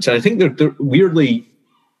element. I think they're weirdly,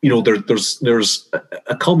 you know, there's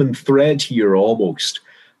a common thread here almost.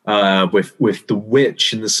 With the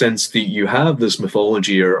witch, in the sense that you have this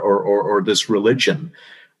mythology or this religion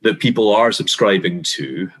that people are subscribing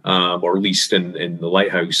to, or at least in the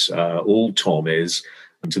Lighthouse, Old Tom is,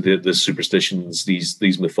 to the superstitions,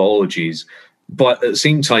 these mythologies, but at the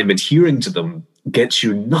same time adhering to them gets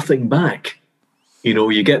you nothing back. You know,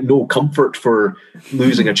 you get no comfort for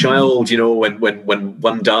losing a child, you know, when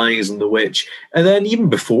one dies in the witch. And then even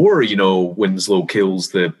before, you know, Winslow kills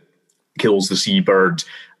the seabird,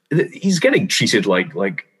 he's getting treated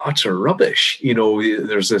like utter rubbish. You know,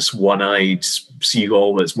 there's this one-eyed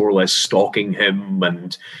seagull that's more or less stalking him,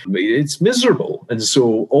 and it's miserable. And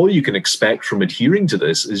so all you can expect from adhering to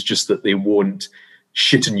this is just that they won't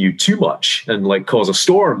shit on you too much and like cause a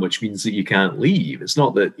storm, which means that you can't leave. It's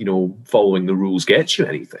not that, you know, following the rules gets you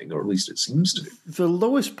anything, or at least it seems to. The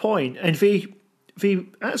lowest point, and they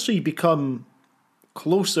actually become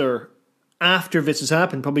closer after this has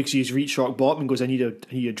happened, probably because he's reached rock bottom and goes, I need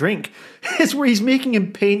a drink, is where he's making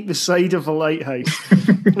him paint the side of a lighthouse.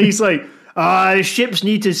 He's like, the ships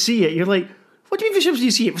need to see it. You're like, what do you mean the ships need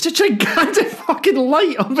to see it? It's a gigantic fucking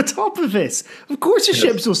light on the top of this. Of course the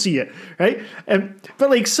ships will see it, right? But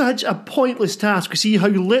like such a pointless task to see how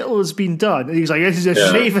little has been done. And he's like, this is a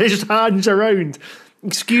safest hands around.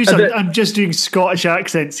 Excuse me, I'm just doing Scottish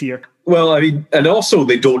accents here. Well, I mean, and also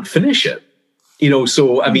they don't finish it. You know,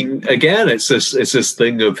 so I mean, again, it's this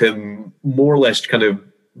thing of him more or less kind of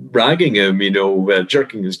bragging him, you know,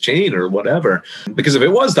 jerking his chain or whatever. Because if it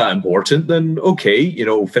was that important, then okay, you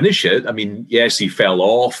know, finish it. I mean, yes, he fell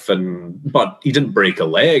off, but he didn't break a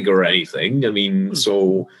leg or anything. I mean,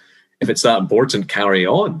 so if it's that important, carry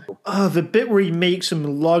on. Oh, the bit where he makes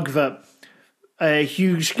him lug that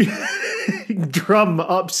huge drum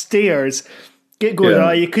upstairs. Get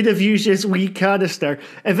going, you could have used this wee canister,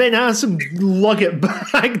 and then ask him lug it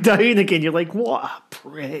back down again. You're like, what a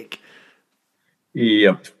prick.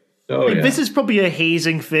 Yep. Oh, like, this is probably a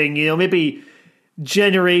hazing thing, you know, maybe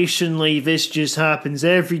generationally this just happens.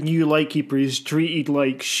 Every new lightkeeper is treated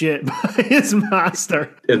like shit by his master.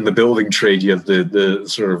 In the building trade, you have the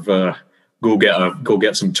sort of go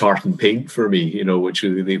get some tartan paint for me, you know, which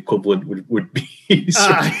the equivalent would be.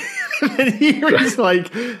 And he's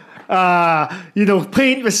like, you know,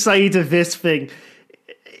 paint the side of this thing.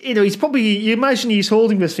 You know, he's probably, you imagine he's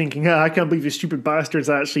holding this thinking, I can't believe this stupid bastard's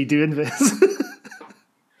actually doing this.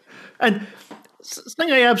 And something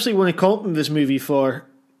I absolutely want to compliment this movie for,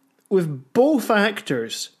 with both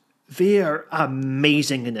actors, they are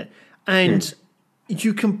amazing in it. And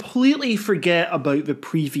you completely forget about the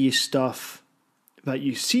previous stuff that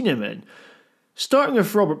you've seen him in. Starting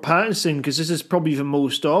with Robert Pattinson, because this is probably the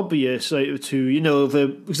most obvious out of the two, you know,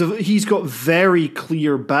 he's got very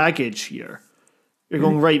clear baggage here. You're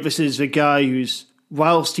going, right, this is the guy who's,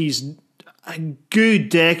 whilst he's a good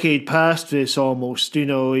decade past this almost, you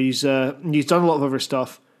know, he's done a lot of other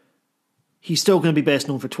stuff, he's still going to be best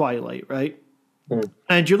known for Twilight, right?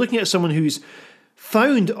 And you're looking at someone who's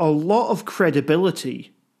found a lot of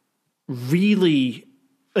credibility really,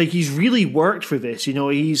 like, he's really worked for this. You know,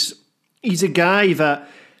 he's a guy that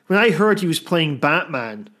when I heard he was playing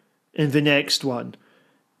Batman in the next one,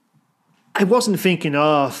 I wasn't thinking,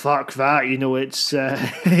 oh, fuck that, you know, it's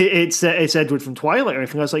Edward from Twilight or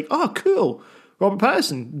anything. I was like, oh, cool, Robert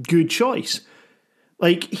Pattinson, good choice.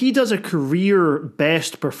 Like, he does a career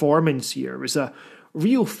best performance here. There's a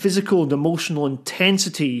real physical and emotional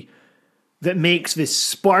intensity that makes this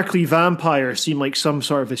sparkly vampire seem like some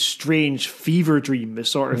sort of a strange fever dream, the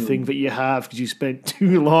sort of thing that you have because you spent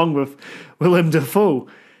too long with Willem Dafoe.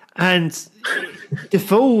 And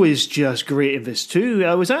Dafoe is just great in this too.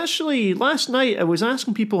 I was actually, last night, I was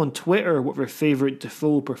asking people on Twitter what their favourite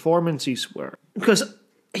Dafoe performances were. Because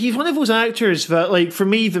he's one of those actors that, like, for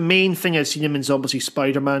me, the main thing I've seen him in is obviously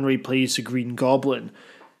Spider-Man, where he plays the Green Goblin.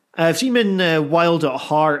 I've seen him in Wild at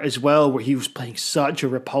Heart as well, where he was playing such a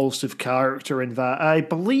repulsive character in that. I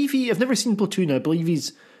believe I've never seen Platoon. I believe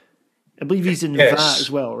he's in that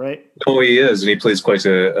as well, right? Oh, he is, and he plays quite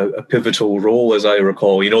a pivotal role, as I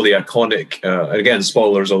recall. You know, the iconic, again,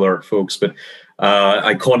 spoilers alert, folks, but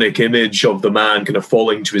iconic image of the man kind of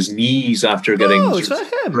falling to his knees after getting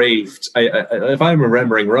raped. If I'm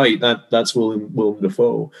remembering right, that's Willem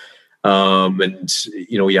Dafoe. And,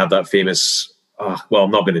 you know, you have that famous... well, I'm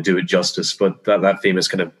not going to do it justice, but that famous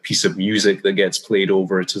kind of piece of music that gets played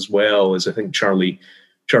over it as well is, I think, Charlie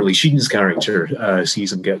Sheen's character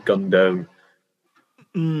sees him get gunned down.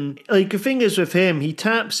 Like, the thing is with him, he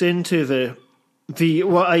taps into the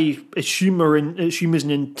what I assume is an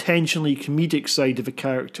intentionally comedic side of a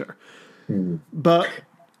character. But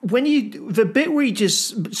when the bit where he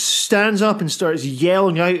just stands up and starts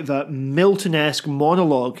yelling out that Milton-esque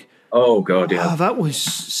monologue. Oh, God, yeah. That was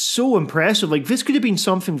so impressive. Like, this could have been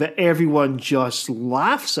something that everyone just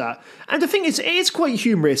laughs at. And the thing is, it's quite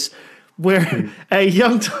humorous, where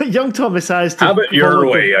young Thomas has to... Have it your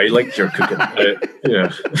way. I like your cooking.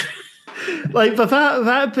 Yeah. Like, but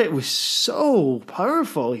that bit was so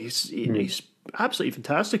powerful. He's absolutely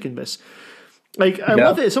fantastic in this. Like, I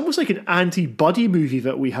love it. It's almost like an anti-buddy movie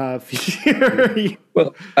that we have here.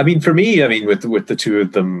 Well, I mean, for me, with the two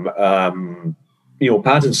of them... you know,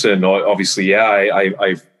 Pattinson, obviously,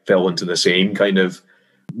 I fell into the same kind of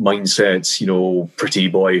mindset, you know, pretty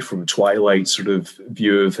boy from Twilight sort of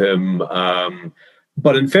view of him.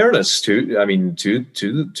 But in fairness to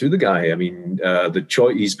the guy, I mean, the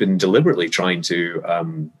choice, he's been deliberately trying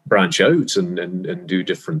to branch out and do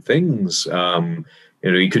different things. You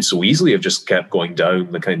know, he could so easily have just kept going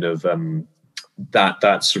down the kind of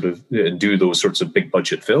that sort of, and do those sorts of big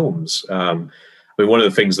budget films. I mean, one of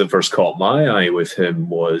the things that first caught my eye with him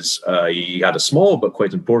was he had a small but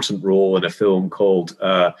quite important role in a film called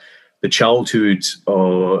The Childhood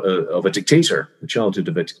of a Dictator, The Childhood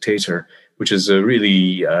of a Dictator, which is a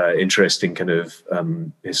really interesting kind of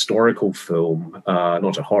historical film,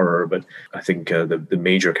 not a horror, but I think the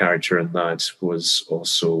major character in that was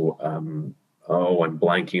also, I'm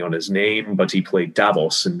blanking on his name, but he played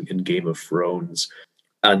Davos in Game of Thrones.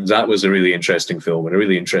 And that was a really interesting film and a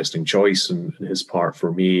really interesting choice in his part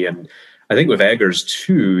for me. And I think with Eggers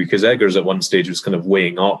too, because Eggers at one stage was kind of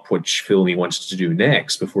weighing up which film he wanted to do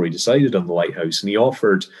next before he decided on The Lighthouse. And he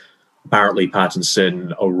offered apparently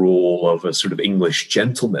Pattinson a role of a sort of English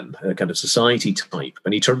gentleman, a kind of society type.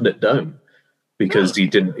 And he turned it down because he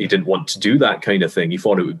didn't want to do that kind of thing. He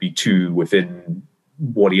thought it would be too within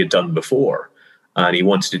what he had done before. And he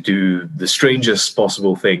wanted to do the strangest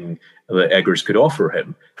possible thing that Eggers could offer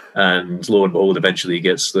him. And lo and behold, eventually he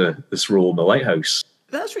gets this role in The Lighthouse.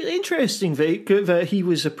 That's really interesting that he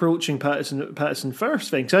was approaching Pattinson first.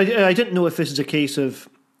 Things I didn't know if this is a case of,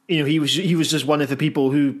 you know, he was just one of the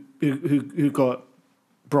people who got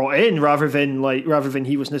brought in rather than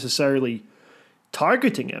he was necessarily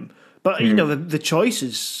targeting him. But you know, the choice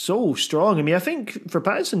is so strong. I mean, I think for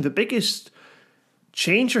Pattinson the biggest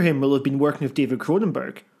change for him will have been working with David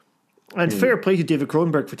Cronenberg. And fair play to David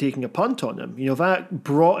Cronenberg for taking a punt on him. You know, that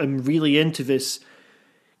brought him really into this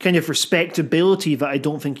kind of respectability that I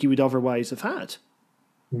don't think he would otherwise have had.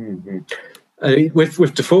 Mm-hmm. I mean,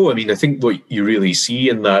 with Dafoe, I mean, I think what you really see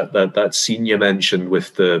in that scene you mentioned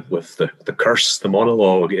with the curse, the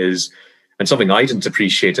monologue is, and something I didn't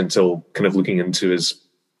appreciate until kind of looking into his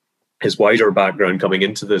wider background coming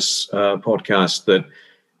into this podcast, that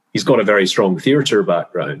he's got a very strong theatre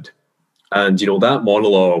background. And, you know, that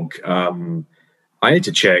monologue, I had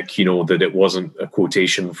to check, you know, that it wasn't a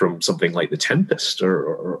quotation from something like The Tempest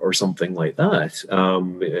or something like that.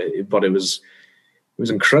 But it was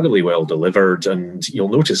incredibly well delivered. And you'll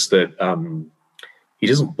notice that he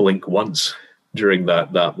doesn't blink once during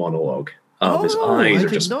that monologue. His eyes are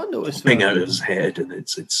just popping out of his head. And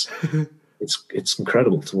it's it's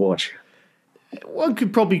incredible to watch. One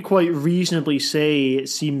could probably quite reasonably say it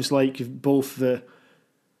seems like both the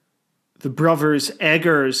brothers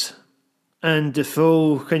Eggers and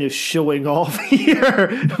Defoe kind of showing off here,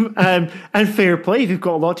 and fair play, they've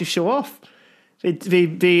got a lot to show off. They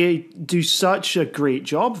do such a great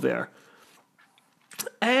job there.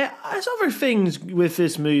 As other things with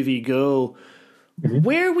this movie go,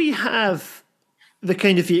 where we have the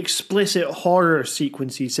kind of the explicit horror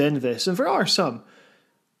sequences in this, and there are some,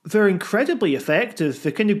 they're incredibly effective.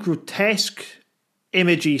 The kind of grotesque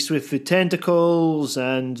images with the tentacles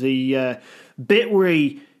and the bit where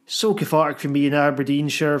he, so cathartic for me in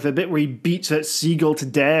Aberdeenshire, the bit where he beats that seagull to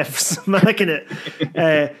death, smacking it,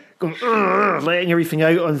 going, letting everything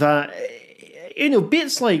out on that.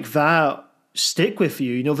 Bits like that stick with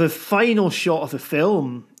you. The final shot of the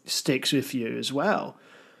film sticks with you as well.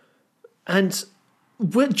 And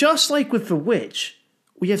just like with The Witch,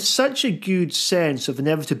 we have such a good sense of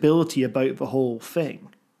inevitability about the whole thing.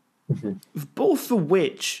 With both The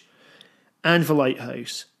Witch and The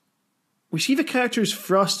Lighthouse, we see the characters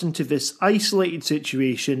thrust into this isolated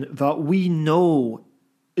situation that we know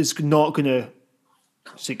is not going to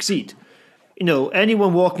succeed.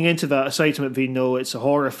 Anyone walking into that, aside from it being, it's a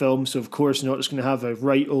horror film, so of course not just going to have a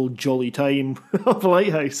right old jolly time of The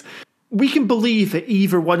Lighthouse. We can believe that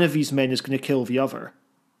either one of these men is going to kill the other.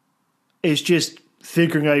 It's just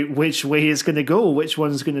figuring out which way it's going to go, which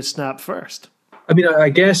one's going to snap first. I mean, I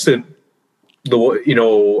guess that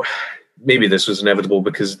maybe this was inevitable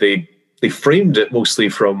because they framed it mostly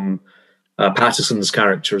from Patterson's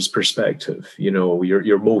character's perspective.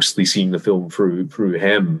 You're mostly seeing the film through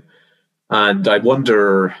him, and I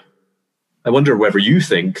wonder whether you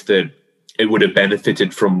think that it would have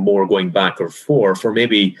benefited from more going back or forth, or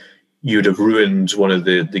maybe you'd have ruined one of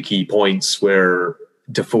the key points where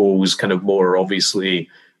Defoe's kind of more obviously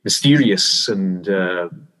mysterious and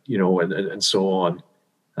and so on.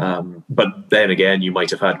 But then again, you might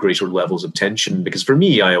have had greater levels of tension, because for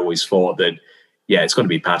me, I always thought that, it's going to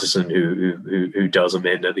be Patterson who does him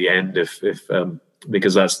in at the end, if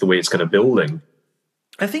because that's the way it's kind of building.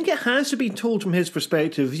 I think it has to be told from his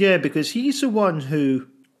perspective, because he's the one who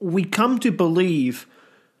we come to believe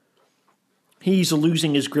he's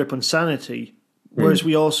losing his grip on sanity, whereas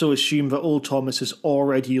we also assume that old Thomas has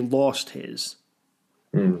already lost his.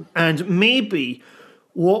 And maybe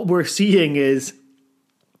what we're seeing is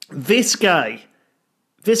this guy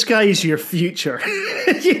is your future.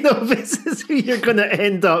 This is who you're going to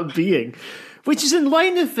end up being, which is in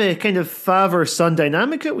line with the kind of father-son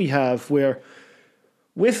dynamic that we have, where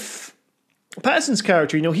with Patterson's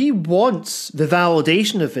character, he wants the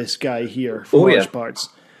validation of this guy here for large parts.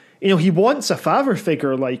 He wants a father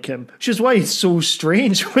figure like him, which is why it's so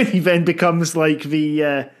strange when he then becomes like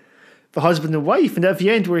the husband and wife, and at the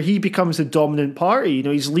end where he becomes the dominant party,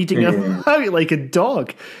 he's leading him out like a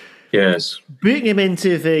dog. Yes, booting him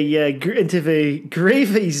into the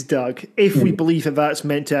grave that he's dug, if we believe that that's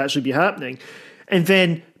meant to actually be happening, and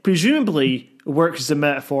then presumably works as a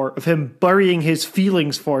metaphor of him burying his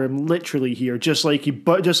feelings for him literally here, just like he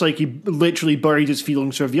literally buried his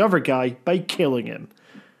feelings for the other guy by killing him.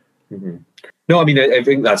 No, I mean, I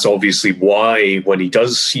think that's obviously why when he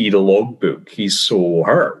does see the logbook, he's so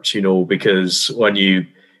hurt, because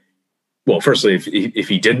firstly, if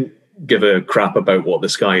he didn't give a crap about what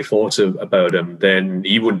this guy thought about him, then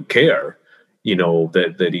he wouldn't care,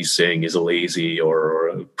 that he's saying he's a lazy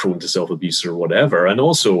or prone to self-abuse or whatever. And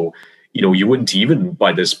also, you wouldn't even,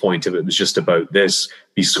 by this point, if it was just about this,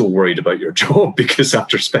 be so worried about your job, because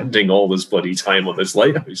after spending all this bloody time on this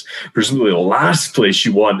lighthouse, presumably the last place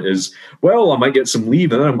you want is, I might get some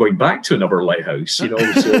leave and then I'm going back to another lighthouse,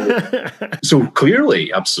 So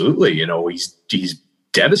clearly, absolutely, he's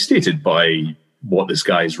devastated by what this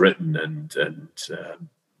guy's written, and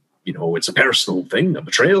it's a personal thing, a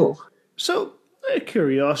betrayal. So, out of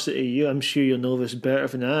curiosity, I'm sure you'll know this better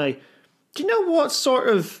than I. Do you know what sort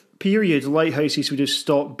of period lighthouses would have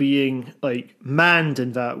stopped being manned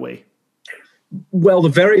in that way? Well, the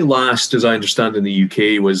very last, as I understand, in the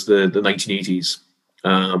UK was the 1980s,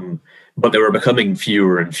 but they were becoming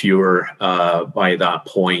fewer and fewer by that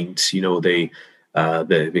point. They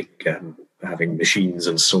having machines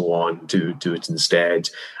and so on to do it instead.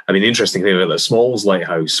 I mean, the interesting thing about the Smalls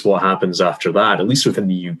Lighthouse, what happens after that, at least within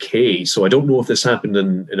the UK, so I don't know if this happened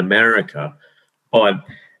in America, but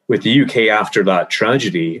with the UK after that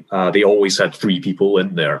tragedy, they always had 3 people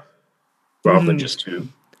in there rather than just 2.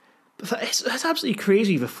 That's absolutely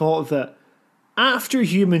crazy, the thought that after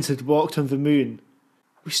humans had walked on the moon,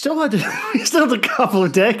 we still had a couple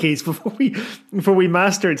of decades before we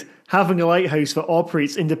mastered having a lighthouse that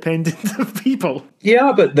operates independent of people.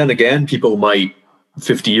 Yeah, but then again, people might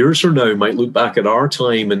 50 years from now might look back at our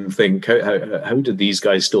time and think, how did these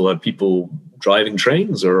guys still have people driving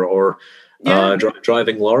trains or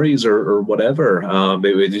driving lorries or whatever?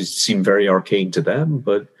 It would seem very arcane to them.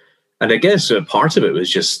 And I guess part of it was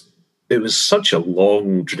just, it was such a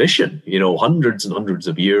long tradition, hundreds and hundreds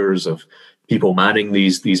of years of people manning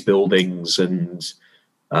these buildings, and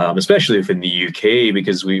especially if in the UK,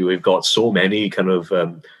 because we've got so many kind of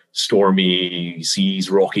stormy seas,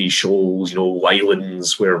 rocky shoals,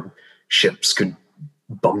 islands where ships could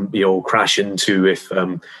crash into if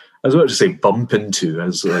I was about to say bump into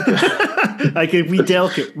as like like a wee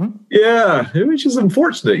delicate. Yeah, which is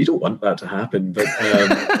unfortunate. You don't want that to happen, but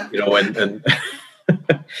and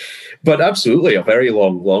but absolutely a very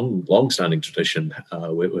long-standing tradition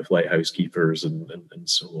with lighthouse keepers and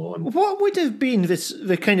so on. What would have been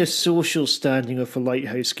the kind of social standing of a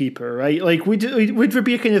lighthouse keeper, right? Like, would there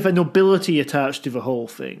be a kind of a nobility attached to the whole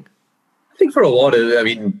thing? I think for a lot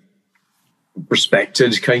of,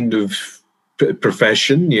 respected kind of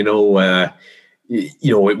profession, it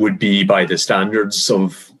would be by the standards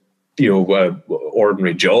of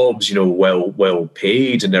ordinary jobs, well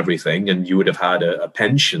paid and everything, and you would have had a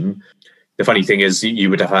pension. The funny thing is, you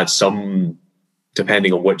would have had some,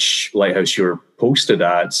 depending on which lighthouse you're posted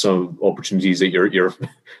at, some opportunities that you're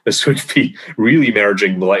this would be really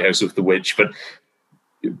merging the lighthouse with the witch, but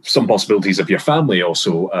some possibilities of your family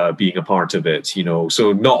also being a part of it.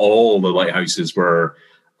 So not all the lighthouses were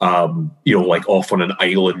like off on an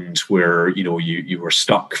island where you were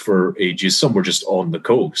stuck for ages. Some were just on the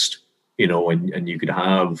coast, and you could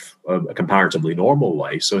have a comparatively normal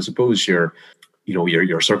life. So I suppose your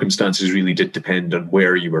circumstances really did depend on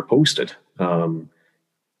where you were posted. And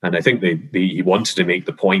I think he wanted to make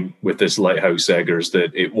the point with this lighthouse, Eggers,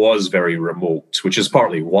 that it was very remote, which is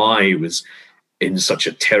partly why it was in such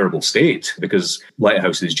a terrible state, because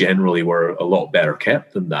lighthouses generally were a lot better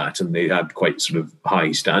kept than that, and they had quite sort of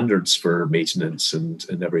high standards for maintenance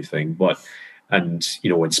and everything. And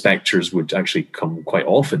inspectors would actually come quite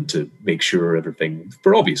often to make sure everything,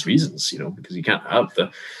 for obvious reasons, because you can't have the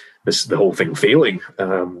whole thing failing.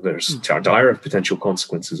 There's dire potential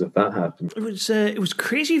consequences if that happened. It was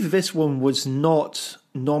crazy that this one was not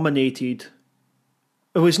nominated.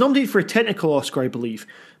 It was nominated for a technical Oscar, I believe,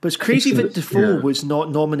 but it's crazy that Defoe was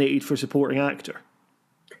not nominated for supporting actor.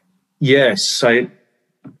 Yes, I'd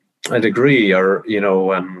agree, or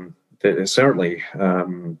certainly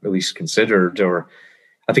at least considered, or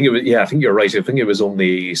I think it was. Yeah, I think you're right. I think it was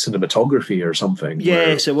only cinematography or something.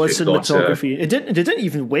 Yes, it was cinematography. It didn't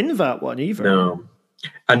even win that one either. No,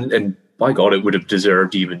 and by God, it would have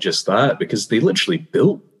deserved even just that, because they literally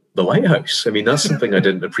built the lighthouse. I mean, that's something I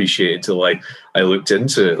didn't appreciate until I looked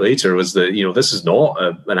into it later, was that this is not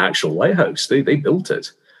an actual lighthouse. They built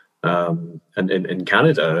it, and in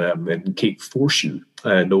Canada, in Cape Forshue,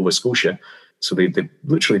 Nova Scotia. So they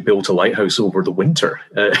literally built a lighthouse over the winter.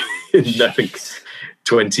 In, I think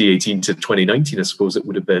 2018 to 2019, I suppose it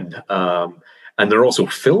would have been. And they're also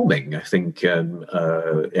filming, I think, end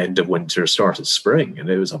of winter, start of spring, and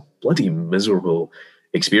it was a bloody miserable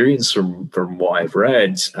experience from what I've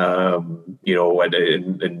read, and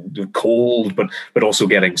cold, but also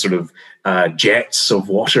getting sort of jets of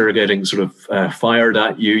water getting sort of fired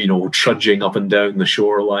at you, trudging up and down the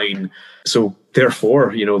shoreline. So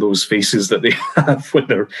therefore, those faces that they have when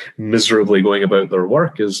they're miserably going about their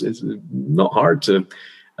work is not hard to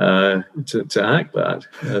act that.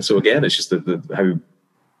 So again, it's just how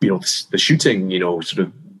the shooting, sort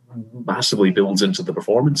of massively builds into the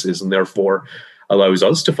performances, and therefore allows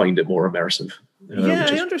us to find it more immersive.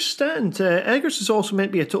 I understand. Eggers was also meant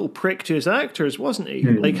to be a total prick to his actors, wasn't he?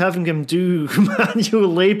 Like having him do manual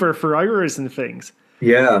labour for hours and things.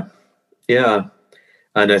 Yeah.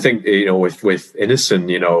 And I think with Innocent,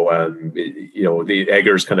 the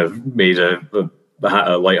Eggers kind of made a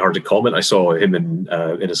lighthearted comment. I saw him and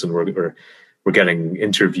Innocent were getting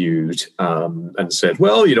interviewed and said,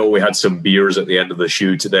 well, we had some beers at the end of the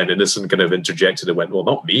shoot, and then Innocent kind of interjected and went, well,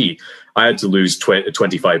 not me. I had to lose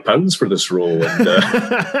 25 pounds for this role, and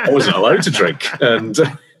I wasn't allowed to drink.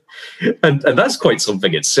 And that's quite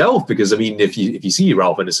something itself, because, I mean, if you see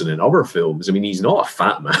Ralph Ineson in other films, I mean, he's not a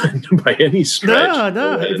fat man by any stretch.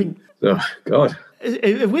 No. I mean, oh, God.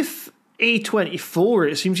 With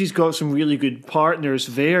A24, it seems he's got some really good partners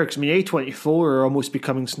there, because I mean, A24 are almost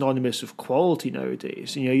becoming synonymous with quality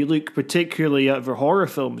nowadays. You look particularly at their horror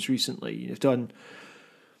films recently. You've done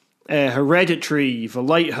Hereditary, The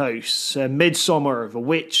Lighthouse, Midsummer, The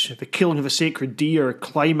Witch, The Killing of a Sacred Deer,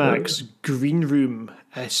 Climax, Green Room,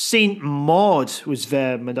 Saint Maud was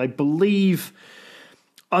them, and I believe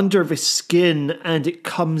Under the Skin and It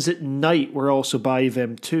Comes at Night were also by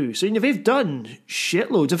them too. So they've done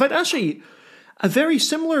shitloads. In fact, actually, a very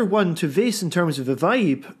similar one to this in terms of the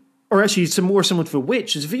vibe, or actually some more similar to The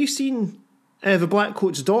Witch, is have you seen The Black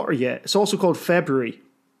Coat's Daughter yet? It's also called February.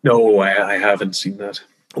 No, I haven't seen that.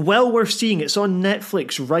 Well worth seeing. It's on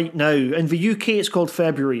Netflix right now. In the UK, it's called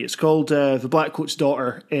February. It's called The Black Coat's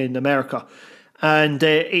Daughter in America. And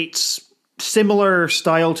it's similar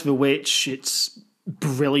style to The Witch. It's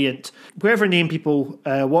brilliant. Whatever name people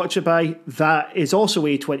watch it by, that is also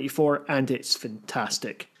A24, and it's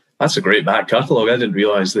fantastic. That's a great back catalogue. I didn't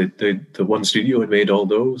realise that the one studio had made all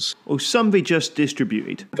those. Oh, some they just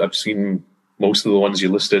distributed. I've seen most of the ones you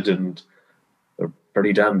listed, and they're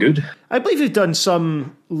pretty damn good. I believe they've done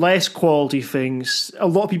some less quality things. A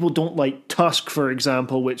lot of people don't like Tusk, for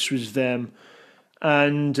example, which was them.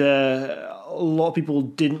 And a lot of people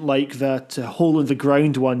didn't like that Hole in the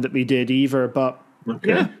Ground one that they did either. But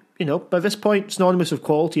yeah, by this point, it's synonymous with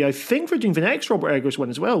quality. I think they're doing the next Robert Eggers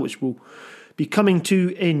one as well, which we'll be coming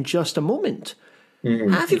to in just a moment.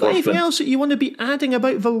 Have you got anything else that you want to be adding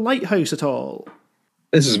about The Lighthouse at all?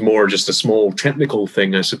 This is more just a small technical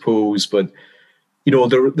thing, I suppose, but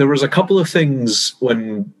there was a couple of things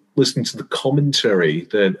when listening to the commentary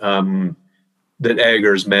that that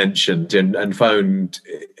Eggers mentioned and found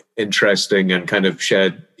interesting and kind of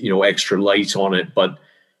shed extra light on it. But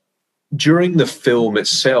during the film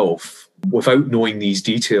itself, without knowing these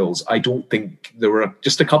details, I don't think there were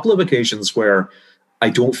just a couple of occasions where I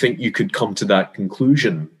don't think you could come to that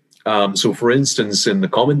conclusion. So, for instance, in the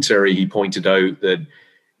commentary, he pointed out that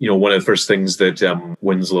one of the first things that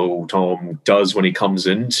Winslow Tom does when he comes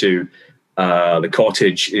into the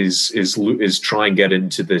cottage is try and get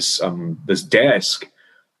into this desk.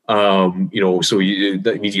 So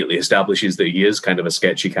that immediately establishes that he is kind of a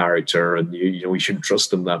sketchy character, and we shouldn't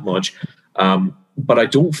trust him that much. But I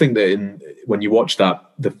don't think that when you watch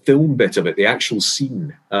the film bit of it, the actual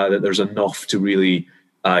scene, that there's enough to really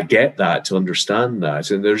get that, to understand that.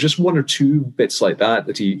 And there's just one or two bits like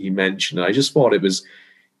that he mentioned. And I just thought it was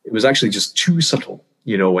actually just too subtle,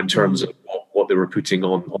 in terms of what they were putting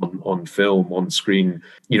on film, on screen.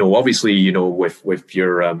 Obviously, with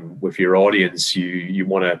your audience, you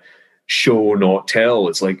want to show, not tell.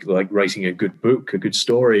 It's like writing a good book, a good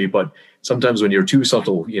story. But sometimes when you're too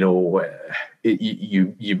subtle, you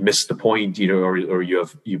miss the point, or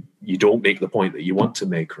you don't make the point that you want to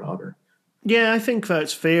make, rather. Yeah, I think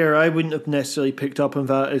that's fair. I wouldn't have necessarily picked up on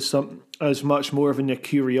that as much more than a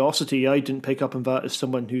curiosity. I didn't pick up on that as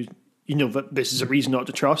someone who, that this is a reason not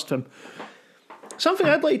to trust him. Something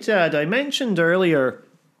I'd like to add, I mentioned earlier,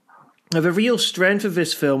 the real strength of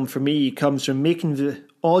this film for me comes from making the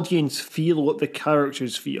audience feel what the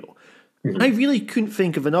characters feel. I really couldn't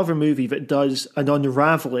think of another movie that does an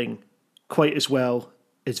unraveling quite as well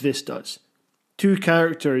as this does. Two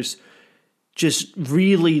characters just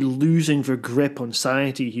really losing their grip on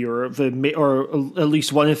sanity here, or at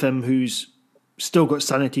least one of them who's still got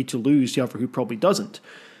sanity to lose, the other who probably doesn't.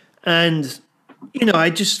 And, I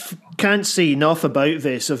just can't say enough about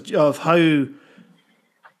this, of how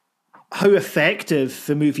effective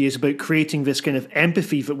the movie is about creating this kind of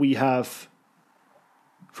empathy that we have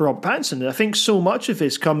for Robert Pattinson. I think so much of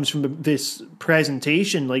this comes from this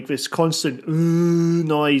presentation, like this constant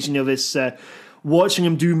noise, this watching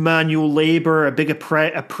him do manual labour, a big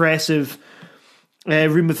oppressive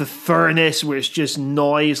room with a furnace where it's just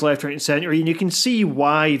noise left, right and centre. And you can see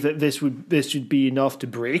why that this should be enough to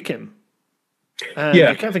break him.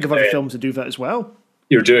 I can't think of other films that do that as well.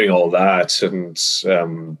 You're doing all that, and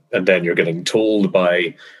then you're getting told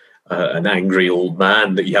by an angry old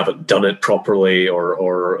man that you haven't done it properly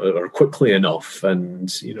or quickly enough,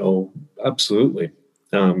 and absolutely.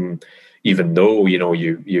 Even though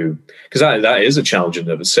you because that is a challenge in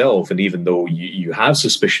and of itself, and even though you have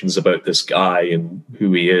suspicions about this guy and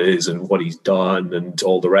who he is and what he's done and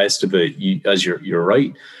all the rest of it, as you're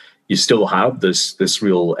right, you still have this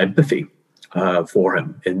real empathy for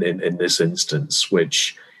him in this instance,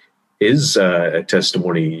 which is a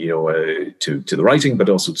testimony, to the writing, but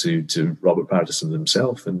also to Robert Pattinson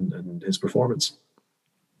himself and his performance.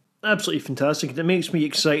 Absolutely fantastic. It makes me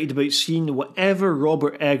excited about seeing whatever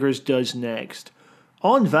Robert Eggers does next.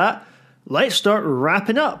 On that, let's start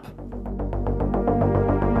wrapping up.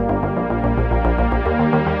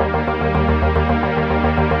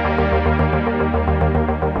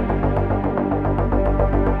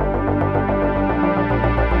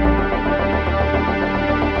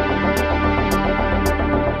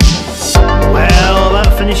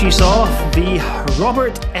 finishes off the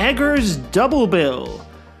Robert Eggers double bill.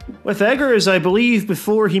 With Eggers, I believe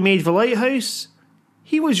before he made The Lighthouse,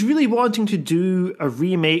 he was really wanting to do a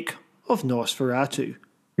remake of Nosferatu.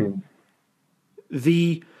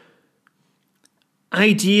 The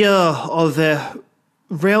idea of a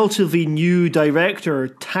relatively new director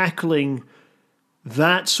tackling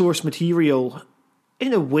that source material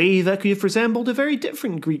in a way that could have resembled a very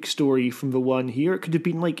different Greek story from the one here. It could have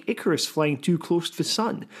been like Icarus flying too close to the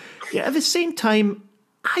sun. Yet at the same time,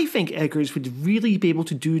 I think Eggers would really be able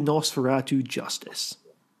to do Nosferatu justice.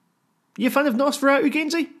 You a fan of Nosferatu,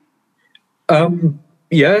 Gainsey?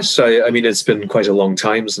 Yes, I mean, it's been quite a long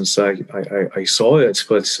time since I saw it,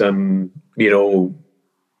 but, you know,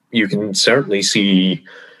 you can certainly see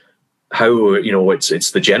how, you know,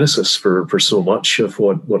 it's the genesis for so much of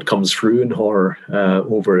what comes through in horror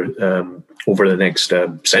over the next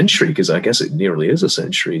century, because I guess it nearly is a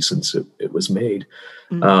century since it was made.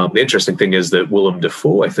 The interesting thing is that Willem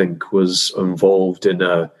Dafoe, I think, was involved in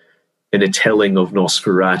a telling of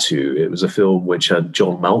Nosferatu. It was a film which had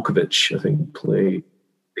John Malkovich, I think, play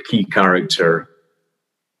the key character,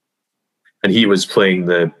 and he was playing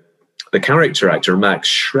the character actor Max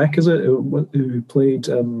Schreck, is it, who played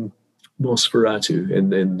Nosferatu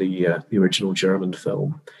in the original German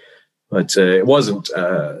film, but it wasn't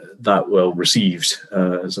that well received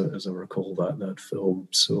as I recall that film.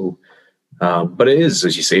 So, but it is,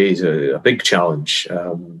 as you say, a big challenge,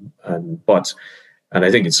 and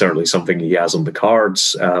I think it's certainly something he has on the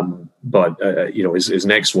cards. But you know, his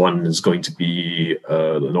next one is going to be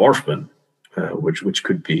The Northman, which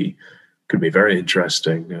could be very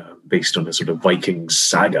interesting, based on a sort of Viking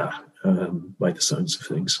saga, by the sounds of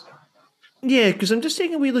things. Yeah, because I'm just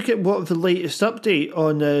taking a wee look at what the latest update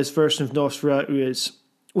on his version of Nosferatu is,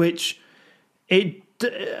 which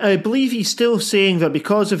I believe he's still saying that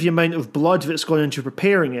because of the amount of blood that's gone into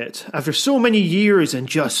preparing it, after so many years and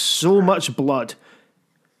just so much blood,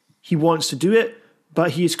 he wants to do it, but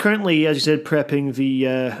he is currently, as you said, prepping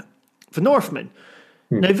the Northman.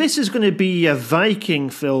 Now, this is going to be a Viking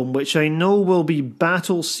film, which I know will be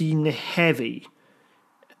battle scene heavy.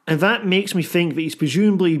 And that makes me think that he's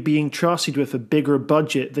presumably being trusted with a bigger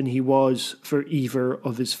budget than he was for either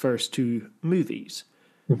of his first two movies.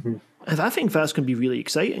 And I think that's going to be really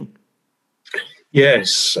exciting.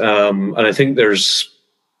 Yes, and I think there's,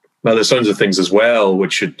 by the sounds of things as well,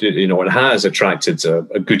 which should, you know, it has attracted a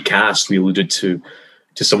good cast. We alluded to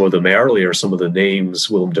some of them earlier, some of the names: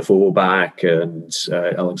 Willem Dafoe back, and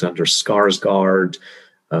Alexander Skarsgård,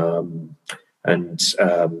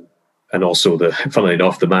 and also, funnily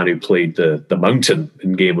enough, the man who played the Mountain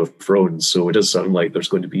in Game of Thrones. So it does sound like there's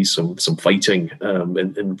going to be some fighting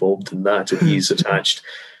involved in that, and he's attached,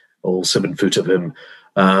 all 7 foot of him.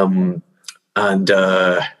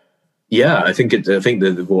 Yeah, I think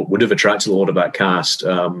that what would have attracted a lot of that cast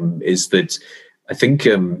is that I think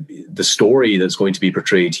the story that's going to be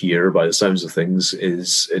portrayed here, by the sounds of things,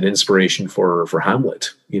 is an inspiration for Hamlet.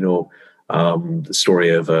 You know, the story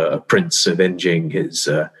of a prince avenging his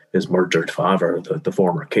murdered father, the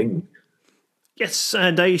former king. Yes,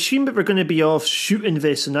 and I assume that we're going to be off shooting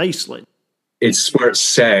this in Iceland. It's where it's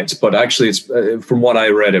set, but actually, it's from what I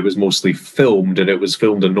read, it was mostly filmed, and it was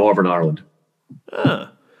filmed in Northern Ireland. Yeah,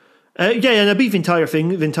 and I believe the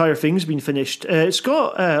entire thing's been finished. It's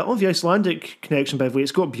got, on the Icelandic connection, by the way,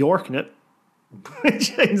 it's got Bjork in it,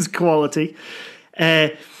 which is quality.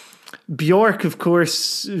 Bjork, of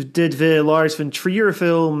course, did the Lars von Trier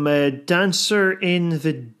film Dancer in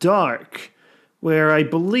the Dark, where I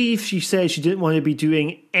believe she said she didn't want to be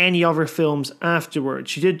doing any other films afterwards.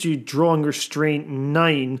 She did do Drawing Restraint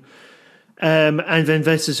 9, and then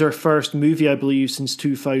this is her first movie, I believe, since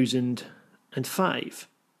 2005.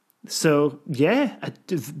 So, yeah,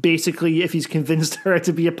 basically, if he's convinced her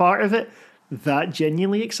to be a part of it, that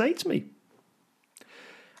genuinely excites me.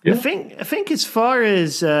 Yeah. I think as far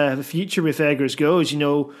as the future with Eggers goes, you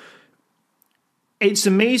know, it's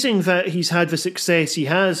amazing that he's had the success he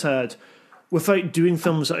has had without doing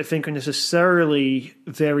films that I think are necessarily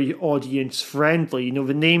very audience-friendly. You know,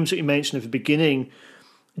 the names that you mentioned at the beginning,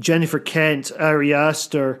 Jennifer Kent, Ari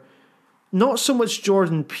Aster, not so much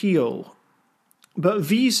Jordan Peele, but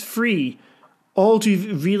these three all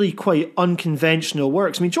do really quite unconventional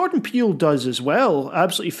works. I mean, Jordan Peele does as well.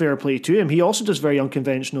 Absolutely fair play to him. He also does very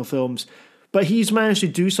unconventional films. But he's managed to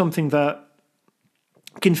do something that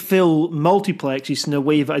can fill multiplexes in a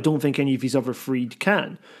way that I don't think any of these other three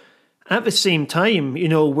can. At the same time, you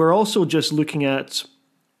know, we're also just looking at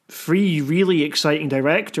three really exciting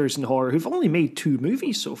directors in horror who've only made 2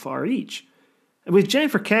 movies so far each. And with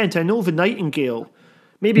Jennifer Kent, I know The Nightingale.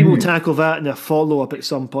 Maybe we'll tackle that in a follow-up at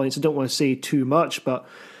some point, so I don't want to say too much, but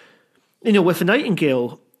with The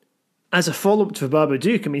Nightingale, as a follow-up to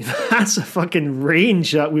Babadook, I mean, that's a fucking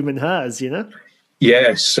range that woman has,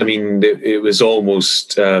 Yes, I mean, it was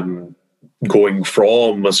almost going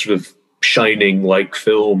from a sort of Shining-like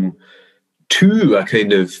film to a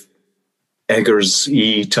kind of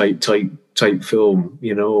Eggers-y type film,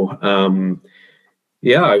 I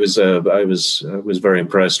was very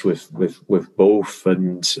impressed with both,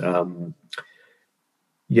 and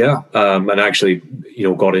and actually,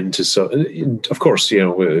 got into of course, it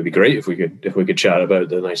would be great if we could chat about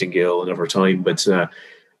The Nightingale another time, but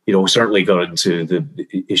certainly got into the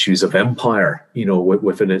issues of empire,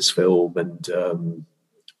 within its film, and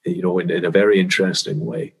in a very interesting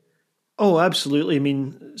way. Oh, absolutely. I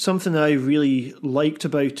mean, something I really liked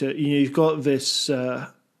about it, you've got this.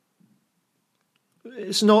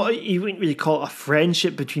 It's not, you wouldn't really call it a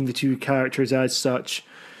friendship between the two characters as such.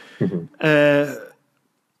 Mm-hmm.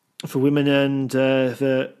 For women and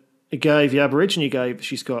the Aborigine guy that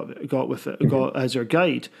she's got as her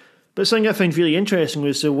guide. But something I found really interesting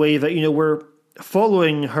was the way that, we're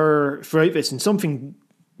following her throughout this, and something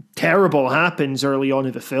terrible happens early on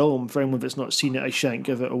in the film. For anyone that's not seen it, I shan't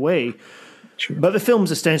give it away. Sure. But the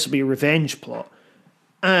film's ostensibly a revenge plot.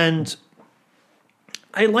 And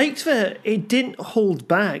I liked that it didn't hold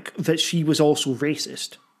back that she was also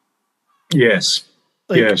racist. Yes.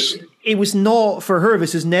 Yes. It was not, for her,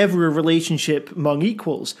 this is never a relationship among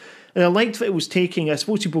equals. And I liked that it was taking, I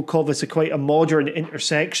suppose people call this quite a modern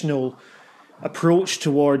intersectional approach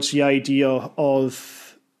towards the idea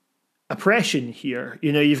of oppression here.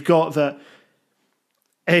 You've got that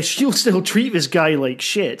she'll still treat this guy like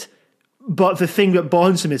shit, but the thing that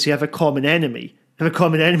bonds them is you have a common enemy. And the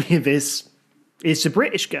common enemy of this is the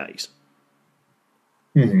British guys.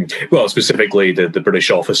 Mm-hmm. Well, specifically the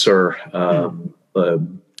British officer.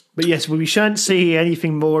 But yes, we shan't say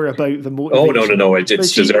anything more about the motivation. Oh, no.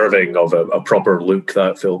 It's deserving of a proper look,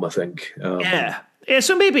 that film, I think. Yeah.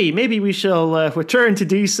 So maybe we shall return to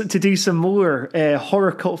do some more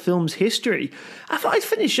horror cult films history. I thought I'd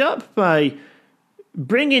finish up by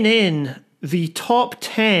bringing in the top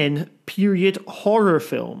 10 period horror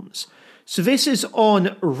films. So this is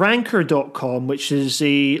on ranker.com, which is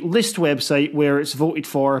a list website where it's voted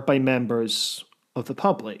for by members of the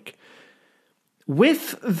public.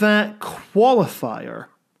 With that qualifier,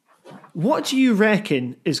 what do you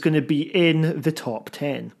reckon is going to be in the top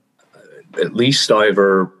 10? At least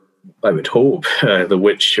either, I would hope, The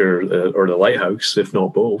Witch or The Lighthouse, if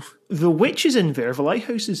not both. The Witch is in there. The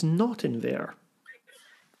Lighthouse is not in there.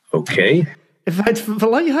 Okay. In fact, The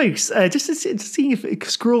Lighthouse, just to see if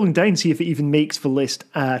scrolling down, see if it even makes the list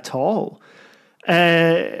at all.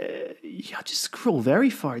 Just scroll very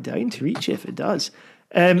far down to reach if it does.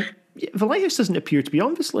 The Lighthouse doesn't appear to be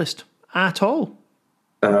on this list at all.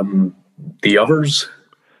 The Others?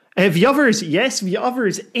 The Others, yes, The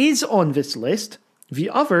Others is on this list. The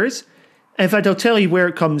Others, in fact, I'll tell you where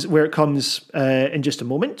it comes in just a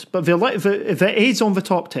moment. But that is on the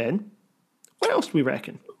top 10. What else do we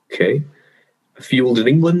reckon? Okay. A Field in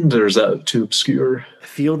England, or is that too obscure? A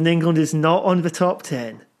Field in England is not on the top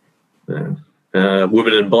 10.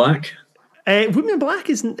 Woman in Black? Woman in Black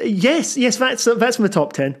isn't. Yes, that's on the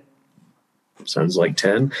top 10. Sounds like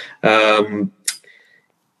 10. I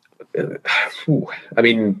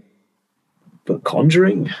mean, but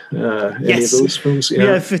Conjuring? Any of those films?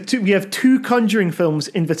 Yeah. We have two Conjuring films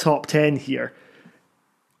in the top 10 here.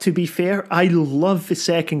 To be fair, I love the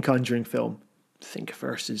second Conjuring film. I think the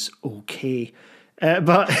first is okay.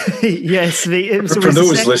 But yes, for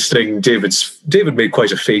those listening, David made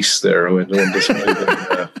quite a face there when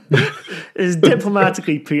describing. It's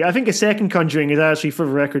diplomatically put. I think a second Conjuring is actually, for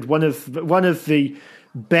the record, one of the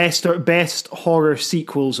best horror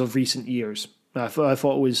sequels of recent years. I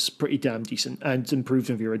thought it was pretty damn decent and improved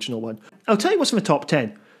on the original one. I'll tell you what's in the top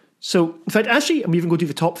 10. So, in fact, actually, I'm even going to do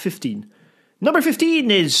the top 15. Number 15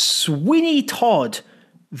 is Sweeney Todd,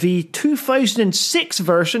 the 2006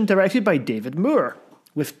 version directed by David Moore,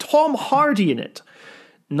 with Tom Hardy in it.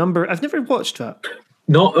 I've never watched that.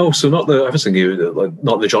 Not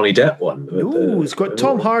the Johnny Depp one. No, it's got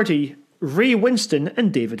Tom Hardy, Ray Winston,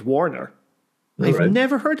 and David Warner. I've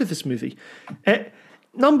never heard of this movie.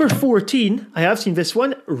 Number 14, I have seen this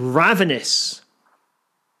one, Ravenous.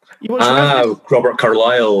 You watched Ravenous? Robert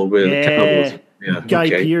Carlyle with cannibals. Guy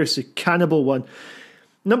Pearce, a cannibal one.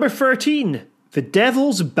 Number 13, The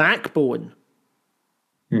Devil's Backbone.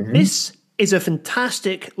 Mm-hmm. This is a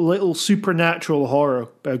fantastic little supernatural horror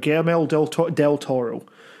by Guillermo del Toro.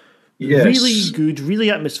 Yes. Really good, really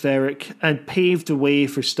atmospheric, and paved the way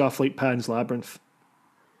for stuff like Pan's Labyrinth.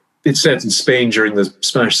 It's set in Spain during the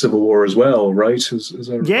Spanish Civil War as well, right? As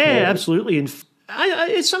I recall. Yeah, absolutely. And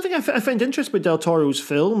It's something I find interesting with Del Toro's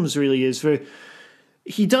films, really, is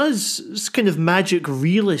he does this kind of magic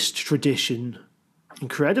realist tradition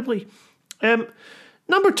incredibly.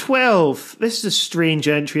 Number 12, this is a strange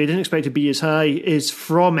entry, I didn't expect it to be as high, is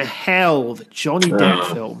From Hell, the Johnny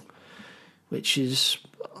Depp film, which is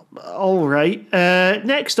all right.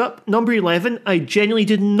 Next up, number 11, I genuinely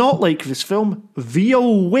did not like this film, The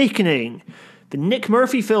Awakening, the Nick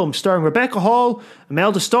Murphy film starring Rebecca Hall,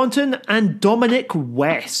 Imelda Staunton, and Dominic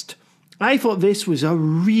West. I thought this was a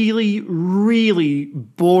really, really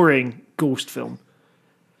boring ghost film.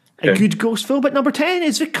 A good ghost film. But number 10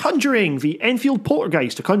 is The Conjuring, the Enfield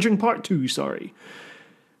Poltergeist, The Conjuring Part 2, sorry.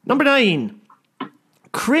 Number 9,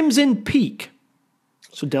 Crimson Peak.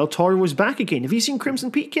 So Del Toro was back again. Have you seen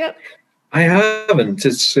Crimson Peak yet? I haven't.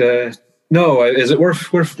 It's no. Is it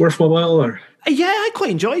worth my while? Or? Yeah, I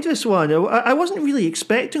quite enjoyed this one. I wasn't really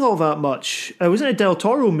expecting all that much. I was in a Del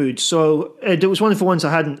Toro mood, so it was one of the ones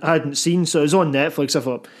I hadn't seen. So it was on Netflix. I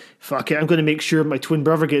thought, fuck it, I'm going to make sure my twin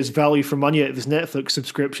brother gets value for money out of his Netflix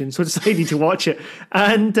subscription. So I decided to watch it,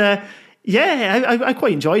 and I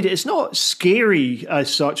quite enjoyed it. It's not scary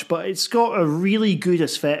as such, but it's got a really good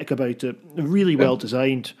aesthetic about it. Really well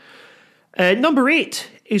designed. Number 8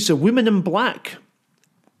 is A Woman in Black.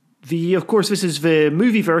 Of course, this is the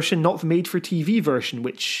movie version, not the made-for-TV version,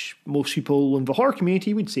 which most people in the horror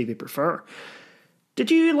community would say they prefer.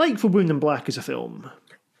 Did you like The Woman in Black as a film?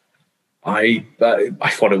 I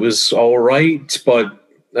thought it was all right, but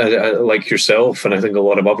like yourself, and I think a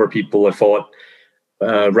lot of other people, I thought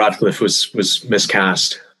Radcliffe was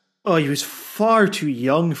miscast. Oh, he was far too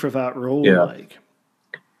young for that role. Yeah.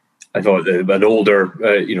 I thought an older,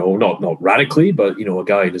 not radically, but, a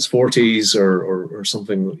guy in his 40s or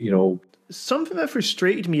something, Something that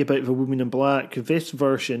frustrated me about The Woman in Black, this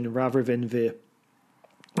version, rather than the...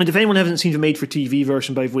 And if anyone hasn't seen the made-for-TV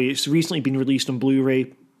version, by the way, it's recently been released on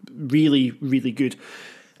Blu-ray. Really, really good.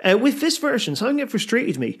 With this version, something that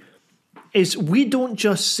frustrated me is we don't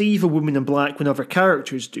just see the Woman in Black when other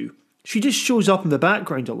characters do. She just shows up in the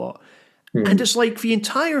background a lot. And it's like the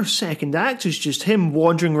entire second act is just him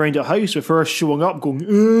wandering around a house with her showing up, going,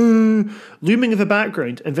 looming in the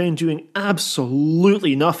background, and then doing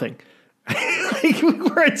absolutely nothing. Like, we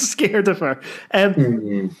weren't scared of her.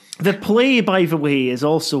 The play, by the way, is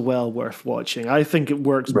also well worth watching. I think it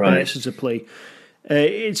works best as a play.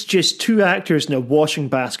 It's just two actors in a washing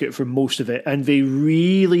basket for most of it, and they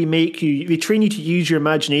really they train you to use your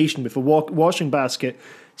imagination with a washing basket,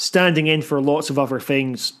 standing in for lots of other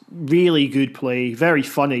things. Really good play, very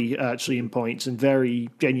funny actually in points, and very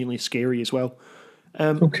genuinely scary as well.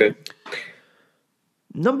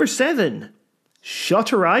 Number 7,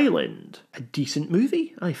 Shutter Island. A decent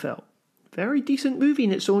movie, I felt. Very decent movie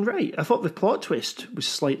in its own right. I thought the plot twist was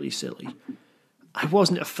slightly silly. I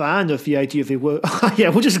wasn't a fan of the idea they were...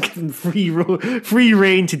 we'll just give him free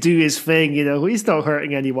reign to do his thing, He's not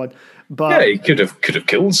hurting anyone. But he could have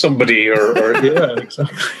killed somebody or yeah,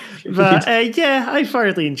 exactly. But I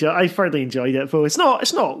thoroughly enjoyed it. Though it's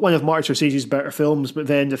not one of Martin Scorsese's better films. But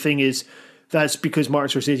then the thing is, that's because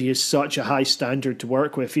Martin Scorsese is such a high standard to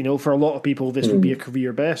work with. For a lot of people, this would be a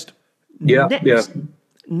career best.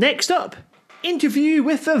 Next up, Interview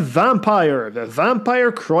with the Vampire, The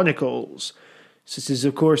Vampire Chronicles. This is,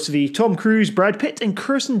 of course, the Tom Cruise, Brad Pitt, and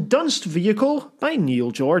Kirsten Dunst vehicle by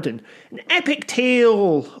Neil Jordan. An epic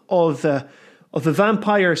tale of the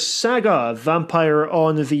vampire saga, vampire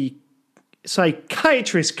on the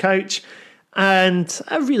psychiatrist's couch, and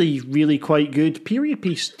a really, really quite good period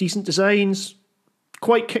piece. Decent designs,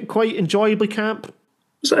 quite enjoyably camp.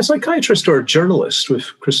 Was that a psychiatrist or a journalist with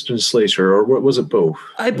Kristen Slater, or was it both?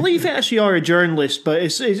 I believe they actually are a journalist, but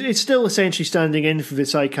it's still essentially standing in for the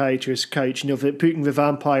psychiatrist's couch, putting the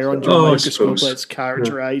vampire under a microscope, let's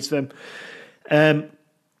characterise them.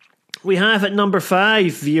 We have at number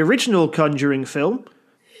 5, the original Conjuring film,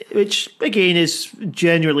 which, again, is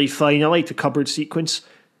generally fine. I like the cupboard sequence.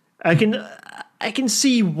 I can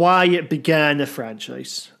see why it began a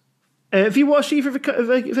franchise. Have you watched either of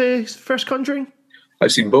the first Conjuring?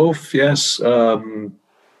 I've seen both, yes. Like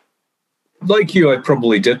you, I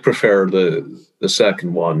probably did prefer the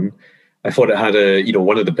second one. I thought it had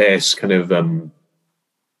one of the best kind of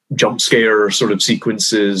jump scare sort of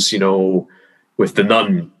sequences, with the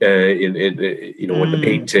nun in the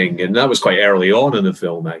painting, and that was quite early on in the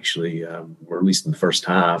film, actually, or at least in the first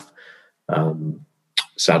half.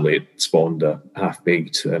 Sadly, it spawned a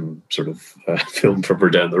half-baked sort of film further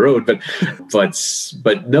down the road, but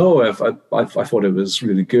no, I thought it was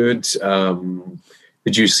really good.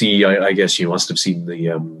 Did you see? I guess you must have seen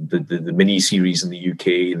the mini series in the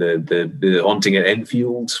UK, the Haunting at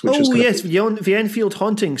Enfield. Which was yes, the Enfield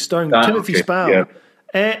Haunting, starring Timothy Spall. Yeah.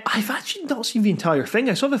 I've actually not seen the entire thing.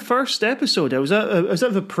 I saw the first episode. I was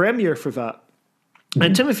at the premiere for that,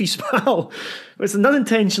 and Timothy Spall was an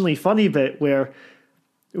unintentionally funny bit where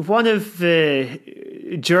one of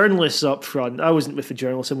the journalists up front. I wasn't with the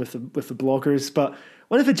journalists, I'm with the bloggers, but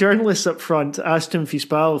one of the journalists up front asked Timothy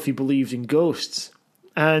Spall if he believed in ghosts.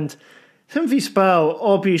 And Timothy Spall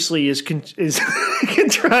obviously is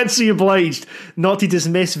contractually obliged not to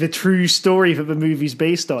dismiss the true story that the movie's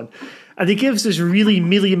based on. And he gives this really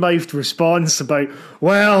mealy-mouthed response about,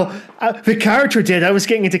 well, the character did. I was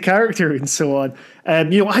getting into character and so on.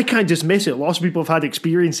 I can't dismiss it. Lots of people have had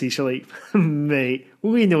experiences. You're like, mate,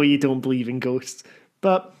 we know you don't believe in ghosts.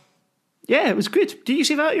 But, yeah, it was good. Did you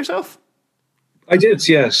see that yourself? I did,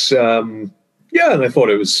 yes. Yeah, and I thought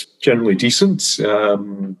it was generally decent. I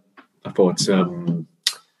thought,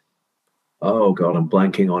 oh God, I'm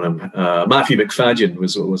blanking on him. Matthew McFadden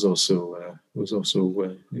was also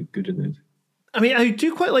good in it. I mean, I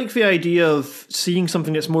do quite like the idea of seeing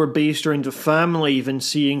something that's more based around the family than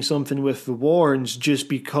seeing something with the Warrens, just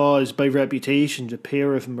because by reputation the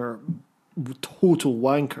pair of them are total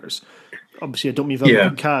wankers. Obviously, I don't mean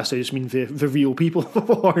the cast, I just mean the real people, the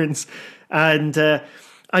Warrens. And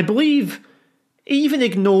I believe even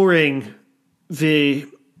ignoring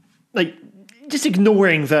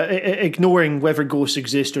ignoring whether ghosts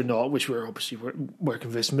exist or not, which we're obviously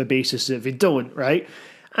working this on the basis that they don't, right?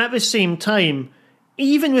 At the same time,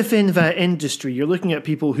 even within that industry, you're looking at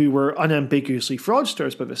people who were unambiguously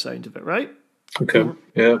fraudsters by the sound of it, right? Okay,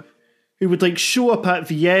 yeah. Who would show up at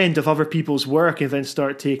the end of other people's work and then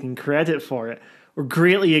start taking credit for it, or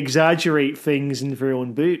greatly exaggerate things in their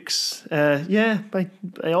own books. By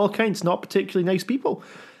all accounts, not particularly nice people.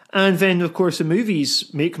 And then, of course, the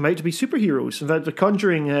movies make them out to be superheroes. In fact, The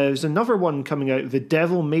Conjuring, there's another one coming out, The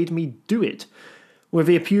Devil Made Me Do It, where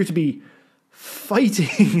they appear to be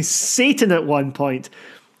fighting Satan at one point,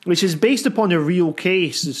 which is based upon a real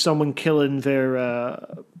case of someone killing their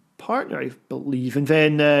partner, I believe, and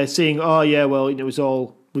then saying, "Oh yeah, well, it was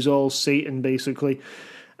all Satan," basically.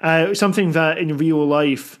 Something that in real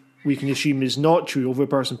life we can assume is not true, although the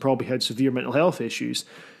person probably had severe mental health issues,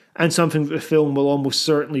 and something that the film will almost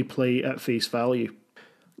certainly play at face value.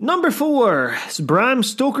 Number 4 is Bram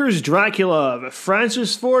Stoker's Dracula, the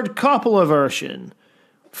Francis Ford Coppola version.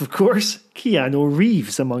 Of course, Keanu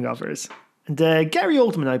Reeves, among others. And Gary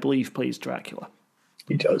Oldman, I believe, plays Dracula.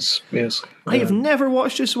 He does, yes. I have never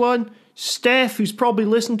watched this one. Steph, who's probably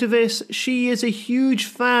listened to this, she is a huge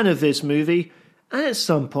fan of this movie. And at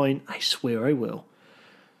some point, I swear I will.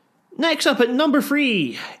 Next up at number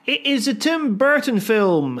 3, it is a Tim Burton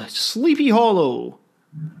film, Sleepy Hollow.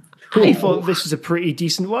 I thought this was a pretty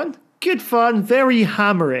decent one. Good fun, very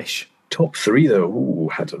hammerish. Top 3, though. Ooh,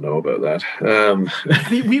 I don't know about that.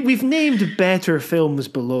 We've named better films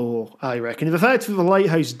below, I reckon. The fact that The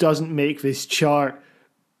Lighthouse doesn't make this chart,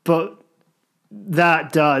 but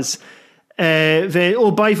that does. By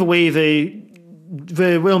the way,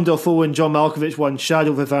 the Willem Dafoe and John Malkovich one,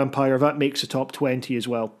 Shadow of the Vampire, that makes the top 20 as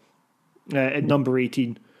well, at number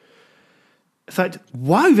 18. In fact,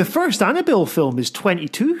 wow, the first Annabelle film is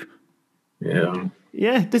 22. Yeah.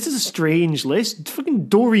 Yeah, this is a strange list. Fucking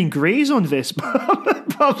Doreen Gray's on this, but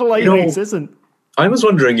The Lighthouse isn't. I was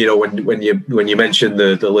wondering, when you mentioned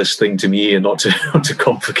the list thing to me, and not to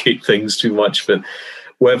complicate things too much, but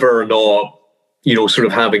whether or not, sort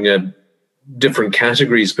of having a different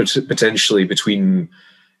categories potentially between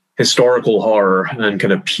historical horror and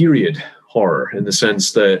kind of period horror, in the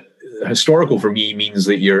sense that historical for me means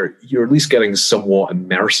that you're at least getting somewhat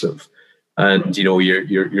immersive, and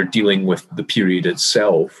you're dealing with the period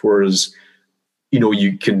itself, whereas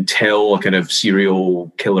you can tell a kind of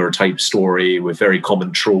serial killer type story with very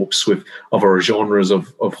common tropes with other genres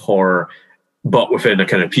of horror, but within a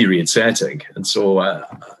kind of period setting. And so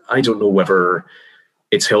I don't know whether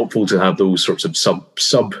it's helpful to have those sorts of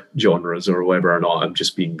sub genres, or whether or not I'm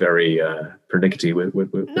just being very pernickety with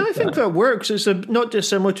No, I think that works. It's not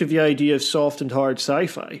dissimilar to the idea of soft and hard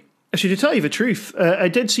sci-fi. Actually, to tell you the truth, I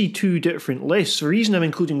did see 2 different lists. The reason I'm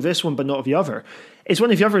including this one but not the other is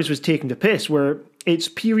one of the others was taking the piss, where it's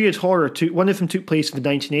period horror. One of them took place in the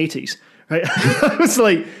 1980s. Right? I was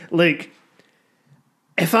like,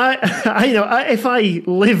 if I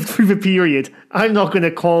lived through the period, I'm not going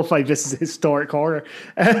to qualify this as historic horror.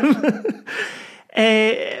 The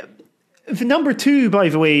number 2, by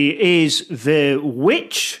the way, is The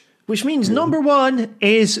Witch, which means number 1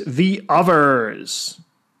 is The Others.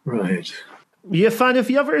 Right. You a fan of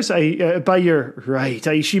the others? By your right,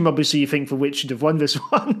 I assume obviously you think The Witch should have won this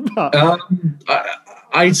one, but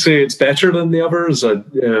I'd say it's better than the others,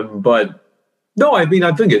 but no, I mean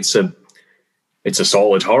I think it's a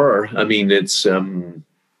solid horror. I mean it's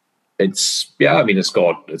yeah, I mean it's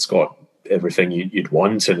got everything you'd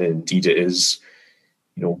want, and indeed it is,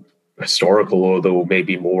 historical, although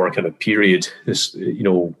maybe more kind of period,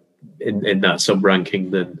 in that sub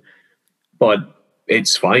ranking than, but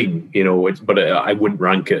it's fine, but I wouldn't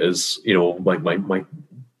rank it as, like my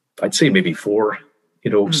I'd say maybe 4,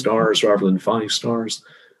 stars rather than 5 stars.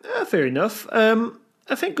 Fair enough.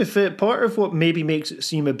 I think with it, part of what maybe makes it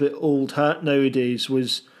seem a bit old hat nowadays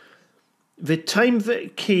was the time that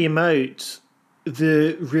it came out,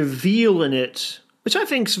 the reveal in it, which I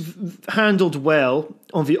think's handled well.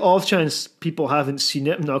 On the off chance people haven't seen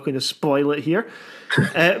it, I'm not going to spoil it here.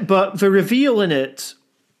 But the reveal in it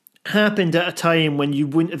happened at a time when you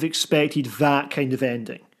wouldn't have expected that kind of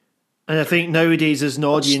ending. And I think nowadays, as an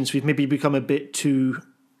audience, we've maybe become a bit too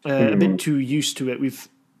used to it. We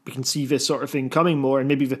can see this sort of thing coming more, and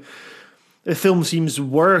maybe the film seems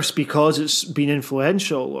worse because it's been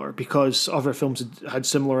influential or because other films had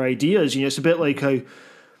similar ideas. It's a bit like how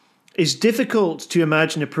it's difficult to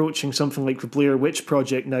imagine approaching something like the Blair Witch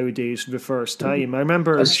Project nowadays for the first time. I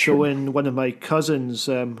remember showing one of my cousins,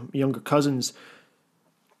 younger cousins,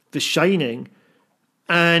 The Shining,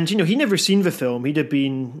 and he'd never seen the film. He'd have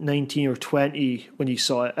been 19 or 20 when he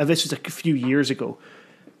saw it. This was a few years ago.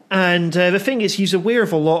 And the thing is, he's aware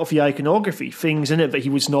of a lot of the iconography, things in it that he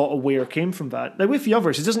was not aware came from that. Now, with the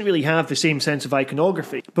others, it doesn't really have the same sense of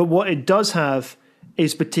iconography, but what it does have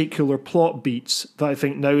is particular plot beats that I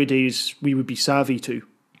think nowadays we would be savvy to.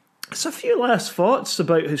 So a few last thoughts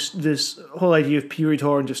about this whole idea of period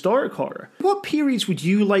horror and historic horror. What periods would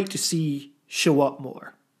you like to see show up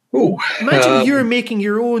more? Imagine you're making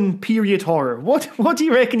your own period horror. What do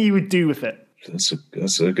you reckon you would do with it?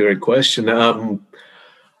 That's a great question.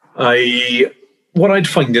 What I'd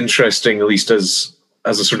find interesting, at least as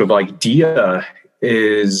a sort of idea,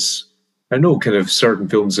 is I know kind of certain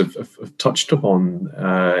films have touched upon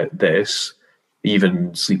this,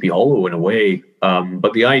 even Sleepy Hollow in a way,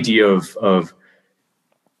 but the idea of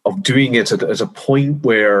doing it at a point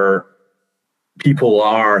where people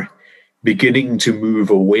are beginning to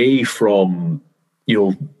move away from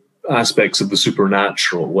aspects of the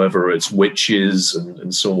supernatural, whether it's witches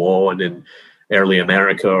and so on in early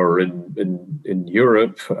America or in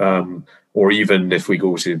Europe, or even if we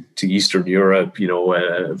go to Eastern Europe,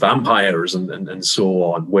 vampires and so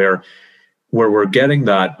on, where we're getting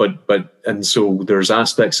that, and so there's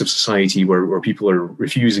aspects of society where people are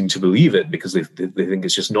refusing to believe it because they think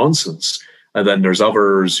it's just nonsense, and then there's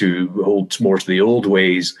others who hold more to the old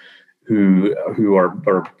ways, who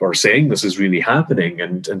are saying this is really happening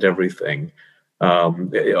and everything. I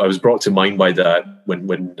was brought to mind by that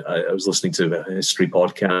when I was listening to a history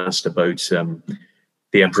podcast about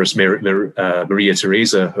the Empress Maria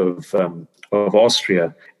Theresa of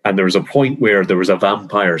Austria, and there was a point where there was a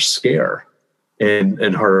vampire scare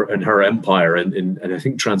in her empire in I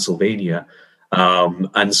think Transylvania,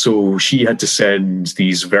 and so she had to send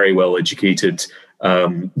these very well educated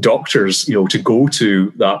doctors, to go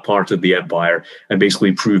to that part of the empire and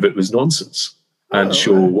basically prove it was nonsense and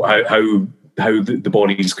show how the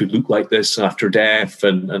bodies could look like this after death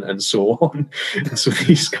and so on. And so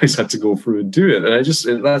these guys had to go through and do it.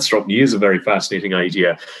 And that struck me as a very fascinating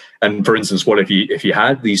idea. And for instance, what if you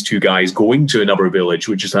had these two guys going to another village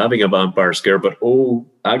which is having a vampire scare, but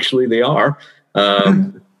actually they are.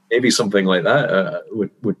 Maybe something like that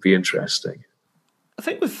would be interesting. I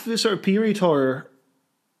think with the sort of period horror,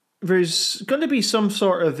 there's going to be some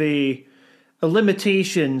sort of a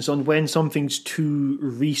limitations on when something's too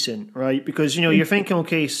recent, right? Because, you're thinking,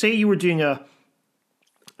 okay, say you were doing a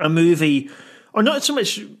movie, or not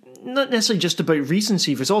necessarily just about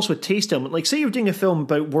recency, there's also a taste element. Like, say you're doing a film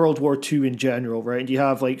about World War II in general, right? And you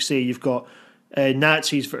have, say you've got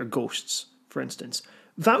Nazis that are ghosts, for instance.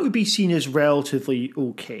 That would be seen as relatively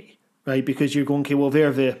okay, right? Because you're going, okay, well,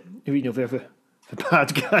 they're the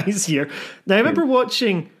bad guys here. Now, I remember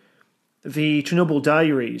watching the Chernobyl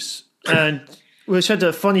Diaries, and which had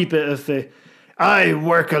a funny bit of I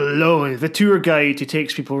work alone. The tour guide who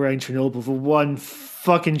takes people around Chernobyl, the one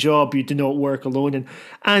fucking job you do not work alone in.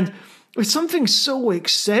 And there's something so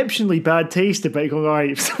exceptionally bad taste about going, all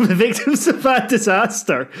right, some of the victims of that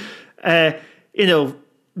disaster, they're now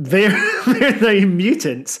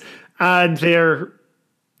mutants, and they're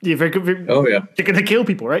going to kill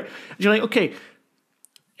people, right? And you're like, okay,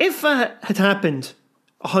 if that had happened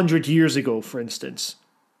 100 years ago, for instance,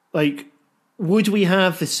 would we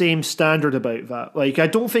have the same standard about that? Like, I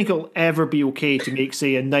don't think it'll ever be okay to make,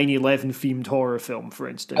 say, a 9/11 themed horror film, for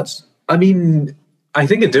instance. I mean, I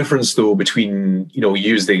think a difference, though, between, we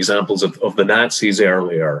used the examples of the Nazis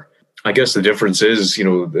earlier. I guess the difference is,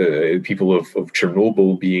 the people of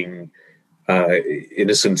Chernobyl being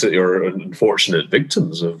innocent or unfortunate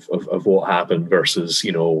victims of what happened versus,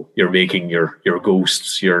 you're making your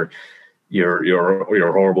ghosts, your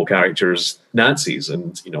horrible characters Nazis.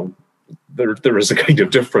 And, there is a kind of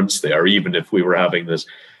difference there, even if we were having this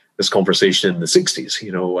conversation in the 60s,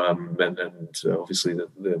 and obviously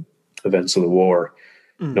the events of the war,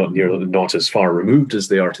 not as far removed as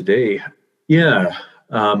they are today. Yeah.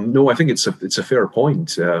 No, I think it's a fair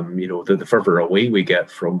point. The further away we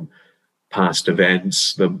get from past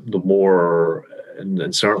events, the more,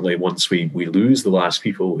 and certainly once we lose the last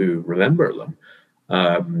people who remember them,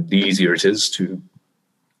 the easier it is to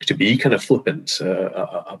be kind of flippant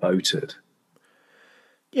about it.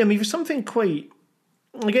 Yeah, I mean, there's something quite,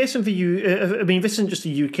 I guess in the I mean, this isn't just a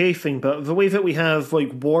UK thing, but the way that we have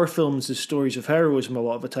like war films as stories of heroism a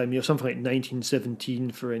lot of the time, something like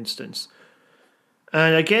 1917, for instance.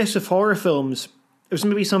 And I guess with horror films, there's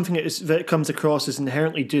maybe something that comes across as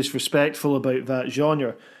inherently disrespectful about that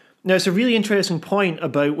genre. Now, it's a really interesting point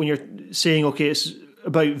about when you're saying, okay, it's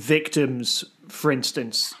about victims, for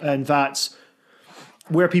instance, and that's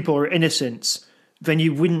where people are innocent, then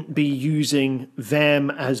you wouldn't be using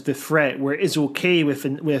them as the threat, where it is okay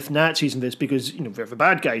with Nazis in this because, they're the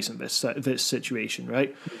bad guys in this situation,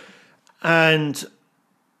 right? And,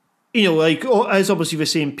 as obviously the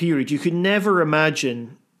same period, you could never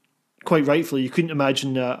imagine, quite rightfully, you couldn't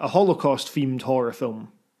imagine a Holocaust-themed horror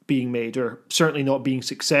film being made, or certainly not being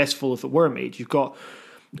successful if it were made. You've got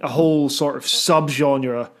a whole sort of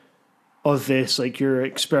subgenre of this, like your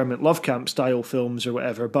experiment love camp style films or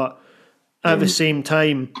whatever, but at the same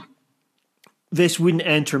time, this wouldn't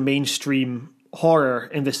enter mainstream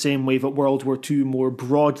horror in the same way that World War II more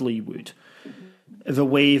broadly would. The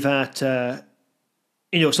way that,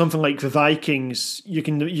 something like the Vikings,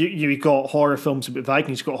 you've got horror films about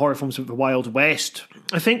Vikings, you've got horror films about the Wild West.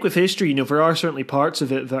 I think with history, there are certainly parts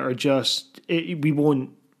of it that are just, we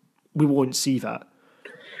won't see that.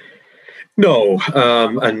 No,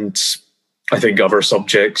 and I think other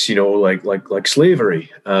subjects, like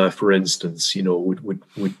slavery, for instance,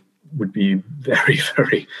 would be very,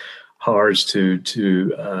 very hard to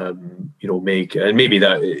make. And maybe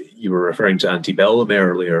that you were referring to antebellum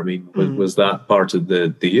earlier. I mean, was that part of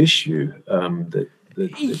the issue?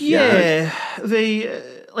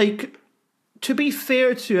 To be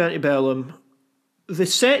fair to antebellum, the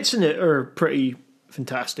sets in it are pretty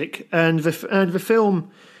fantastic, and the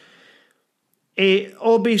film. It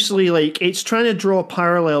obviously, it's trying to draw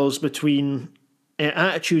parallels between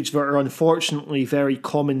attitudes that are unfortunately very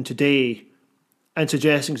common today and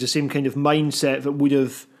suggesting it's the same kind of mindset that would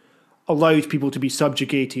have allowed people to be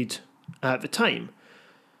subjugated at the time.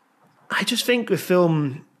 I just think the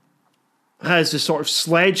film has this sort of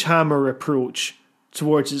sledgehammer approach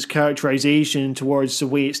towards its characterization, towards the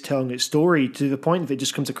way it's telling its story, to the point that it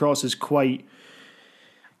just comes across as quite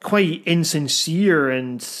insincere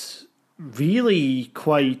and really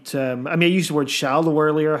quite. I used the word shallow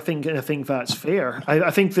earlier. I think that's fair.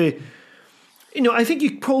 I think I think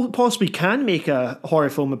you possibly can make a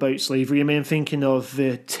horror film about slavery. I'm thinking of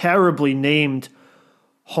the terribly named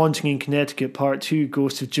Haunting in Connecticut Part 2,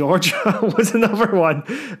 Ghost of Georgia was another one.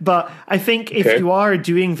 But I think if you are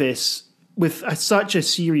doing this with such a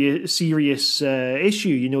serious issue,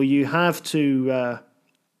 you have to,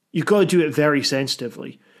 you've got to do it very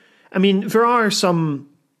sensitively. I mean, there are some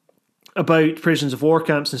about prisons of war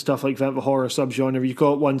camps and stuff like that, the horror subgenre. You've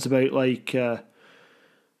got ones about like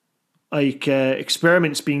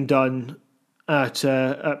experiments being done at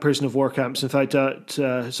prison of war camps. In fact, at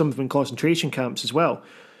some of them in concentration camps as well.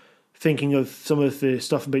 Thinking of some of the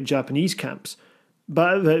stuff about Japanese camps,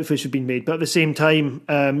 but that fish have been made. But at the same time,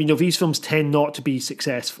 these films tend not to be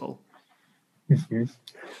successful. Mm-hmm.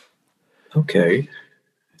 Okay.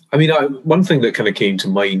 I mean, one thing that kind of came to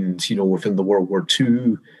mind, within the World War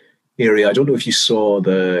II area, I don't know if you saw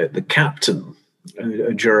the Captain,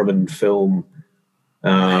 a German film.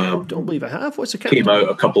 I don't believe I have. What's the Captain? Came out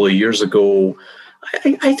a couple of years ago.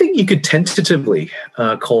 I think you could tentatively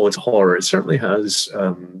call it horror. It certainly has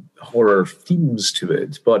horror themes to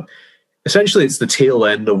it, but essentially it's the tail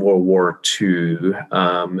end of World War II,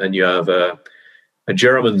 and you have a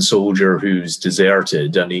German soldier who's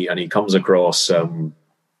deserted, and he comes across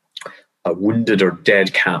a wounded or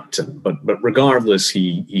dead captain, but regardless,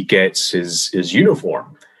 he gets his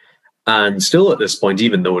uniform, And still at this point,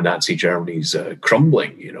 even though Nazi Germany's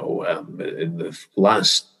crumbling, in the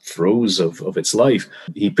last throes of its life,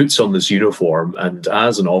 he puts on this uniform, and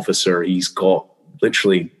as an officer, he's got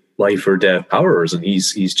literally life or death powers, and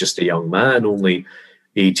he's just a young man, only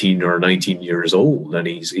 18 or 19 years old, and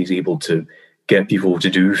he's able to get people to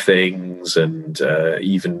do things and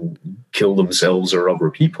even kill themselves or other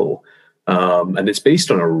people. And it's based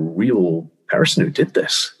on a real person who did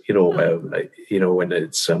this, and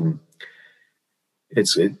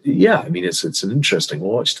it's an interesting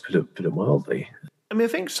watch, to put it mildly. I mean, I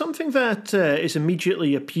think something that is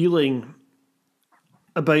immediately appealing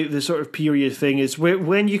about the sort of period thing is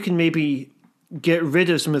when you can maybe get rid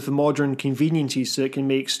of some of the modern conveniences that can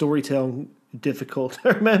make storytelling difficult. I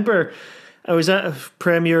remember I was at a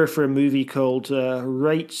premiere for a movie called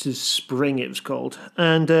Rites of Spring, it was called,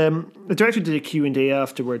 and the director did a Q&A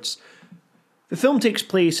afterwards. The film takes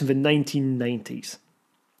place in the 1990s.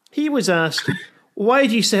 He was asked, why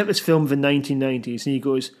do you set this film in the 1990s? And he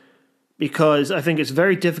goes, because I think it's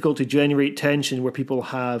very difficult to generate tension where people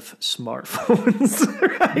have smartphones,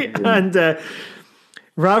 right? And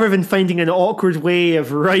rather than finding an awkward way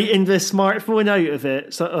of writing the smartphone out of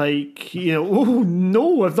it, so like, oh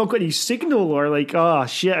no, I've not got any signal, or like,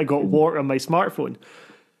 shit, I got water on my smartphone.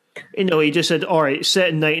 He just said, all right, set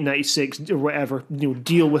in 1996 or whatever,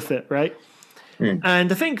 deal with it, right?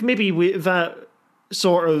 And I think maybe with that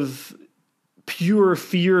sort of pure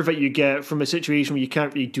fear that you get from a situation where you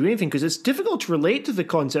can't really do anything, because it's difficult to relate to the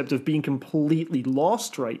concept of being completely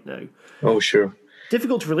lost right now. Oh, sure.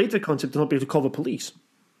 Difficult to relate to the concept of not being able to call the police.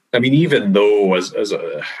 I mean, even though, as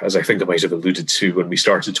I think I might have alluded to when we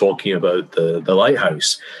started talking about the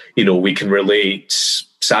Lighthouse, we can relate.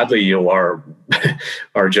 Sadly, our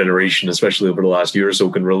generation, especially over the last year or so,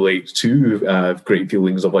 can relate to great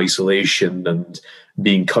feelings of isolation and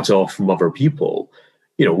being cut off from other people.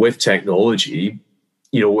 With technology,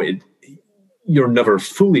 you're never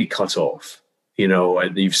fully cut off.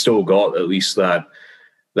 And you've still got at least that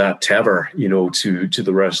tether, to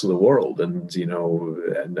the rest of the world, and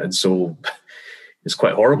and so it's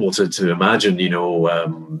quite horrible to imagine,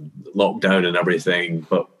 lockdown and everything,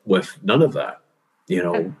 but with none of that,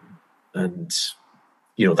 and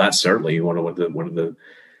that's certainly one of the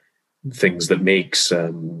things that makes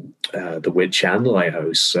The Witch and The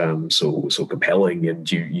Lighthouse so compelling, and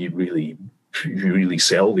you really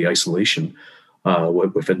sell the isolation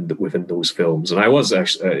within those films. And I was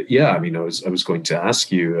actually, I was going to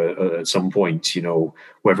ask you at some point,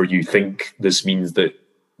 whether you think this means that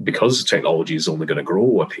because technology is only going to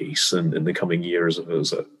grow apace in the coming years,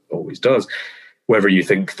 as it always does, whether you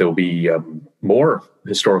think there'll be more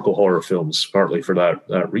historical horror films, partly for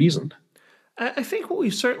that reason. I think what we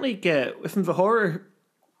certainly get within horror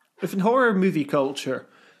movie culture,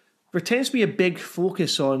 there tends to be a big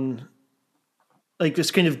focus on like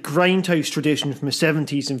this kind of grindhouse tradition from the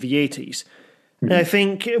 70s and the 80s. And I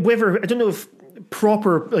think I don't know if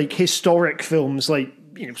proper like historic films, like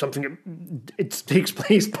something it takes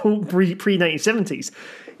place pre-1970s,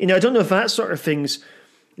 I don't know if that sort of thing's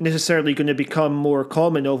necessarily going to become more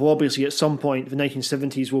common, although obviously at some point the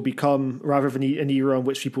 1970s will become, rather than an era in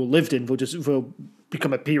which people lived in, will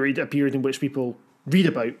become a period in which people read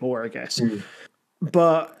about more, I guess.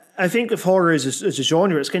 But I think if horror as a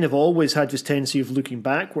genre, it's kind of always had this tendency of looking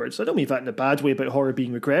backwards. I don't mean that in a bad way about horror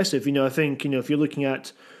being regressive. I think, if you're looking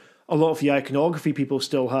at a lot of the iconography people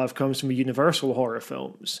still have comes from the Universal horror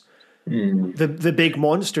films. The big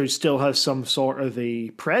monsters still have some sort of a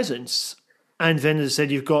presence. And then, as I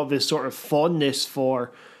said, you've got this sort of fondness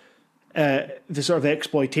for the sort of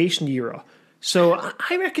exploitation era. So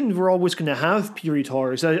I reckon we're always going to have period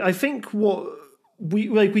horrors. I think what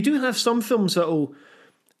we do have some films that will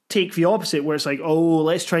take the opposite, where it's like, oh,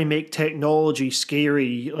 let's try and make technology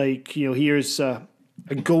scary. Like, here's a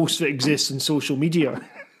ghost that exists in social media.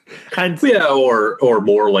 And or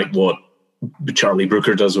more like what Charlie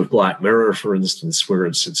Brooker does with Black Mirror, for instance, where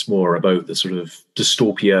it's more about the sort of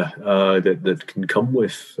dystopia that can come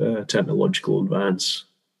with technological advance.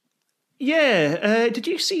 Yeah. Did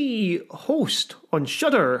you see Host on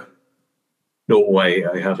Shudder? No,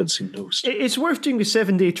 I haven't seen Host. It's worth doing a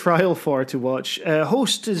 7-day trial to watch.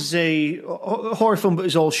 Host is a horror film, but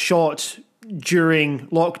it's all shot during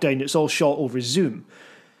lockdown. It's all shot over Zoom.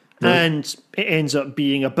 Right. And it ends up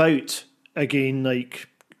being about, again, like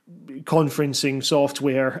conferencing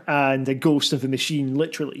software and a ghost of a machine,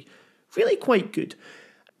 literally. Really quite good.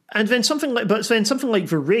 And then something like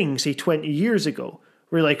The Ring, say 20 years ago,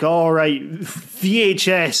 we're like, all right,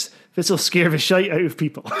 VHS, this will scare the shite out of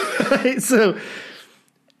people. So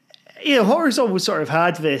Yeah, horror's always sort of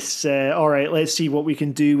had this, all right, let's see what we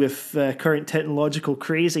can do with current technological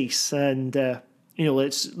crazies. And,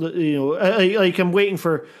 I'm waiting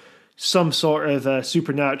for some sort of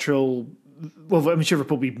supernatural. Well, I'm sure there have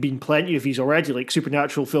probably been plenty of these already, like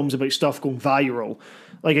supernatural films about stuff going viral,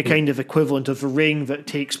 like a kind of equivalent of The Ring that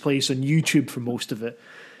takes place on YouTube for most of it.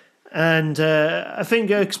 And I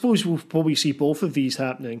suppose we'll probably see both of these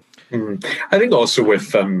happening. I think also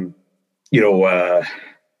with, I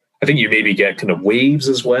think you maybe get kind of waves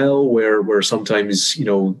as well, where sometimes,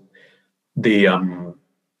 the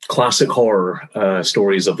classic horror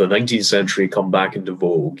stories of the 19th century come back into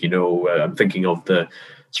vogue. I'm thinking of the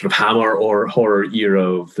sort of Hammer or horror era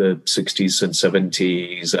of the 60s and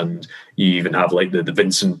 70s, and you even have like the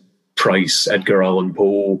Vincent Price, Edgar Allan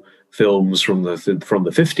Poe films from the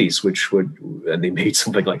 50s, and they made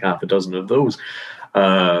something like half a dozen of those.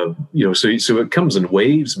 So it comes in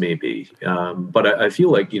waves maybe, but I feel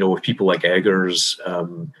like with people like Eggers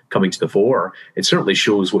coming to the fore, it certainly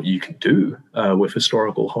shows what you can do with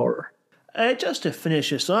historical horror. Just to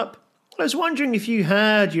finish this up, I was wondering if you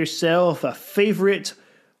had yourself a favourite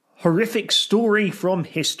horrific story from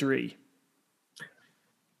history.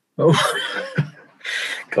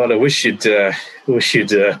 God, I wish you'd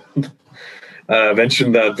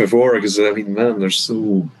mentioned that before, because I mean, man, there's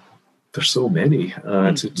so many.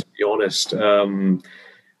 To be honest,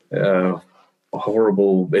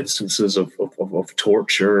 horrible instances of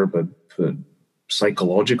torture, but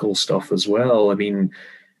psychological stuff as well. I mean,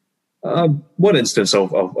 one instance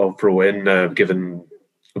I'll throw in, given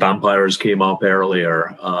vampires came up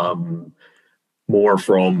earlier, more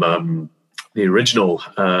from the original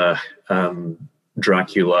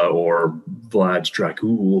Dracula or Vlad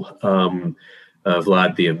Dracul,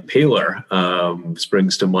 Vlad the Impaler,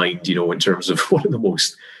 springs to mind, in terms of one of the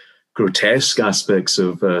most grotesque aspects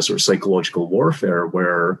of sort of psychological warfare,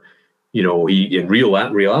 where, he in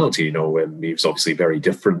reality, he was obviously very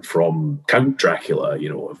different from Count Dracula,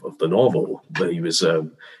 of the novel. But he was a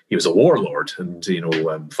warlord, and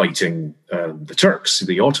fighting the Turks,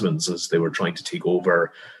 the Ottomans, as they were trying to take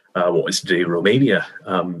over what is today Romania.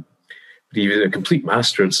 He was a complete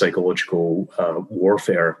master in psychological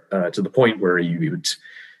warfare, to the point where he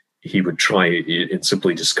would try and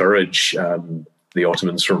simply discourage the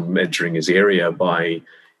Ottomans from entering his area by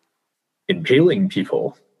impaling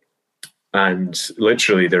people. And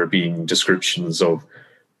literally there being descriptions of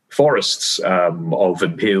forests of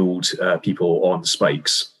impaled people on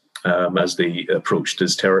spikes as they approached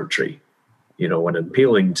his territory. And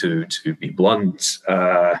impaling, to be blunt,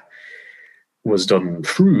 was done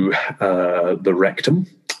through the rectum,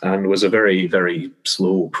 and was a very, very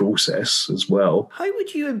slow process as well. How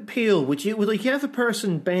would you impale? Would you have a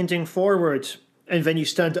person bending forward and then you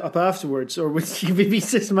stand it up afterwards, or would you maybe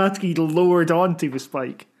systematically lowered onto the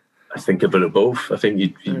spike? I think a bit of both. I think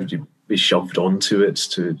you'd be shoved onto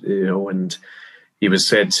it and he was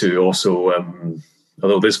said to also,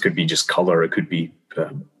 although this could be just colour, it could be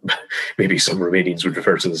maybe some Romanians would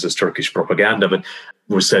refer to this as Turkish propaganda, but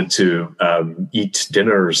was said to eat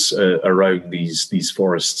dinners around these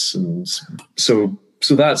forests. And so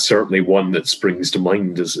that's certainly one that springs to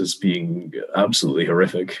mind as being absolutely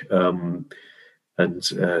horrific.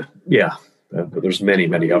 But there's many,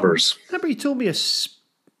 many others. Remember you told me a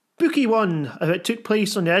spooky one that took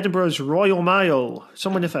place on Edinburgh's Royal Mile.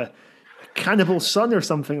 Someone with a cannibal son or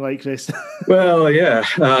something like this. Well, yeah.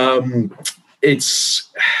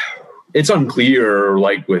 It's unclear,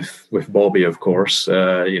 like with Bobby, of course.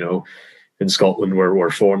 In Scotland,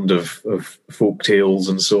 we're fond of folk tales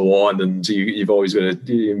and so on, and you've always got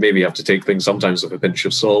to, you maybe have to take things sometimes with a pinch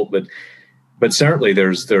of salt, but certainly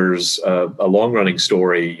there's a long running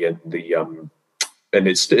story in the and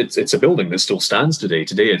it's a building that still stands today.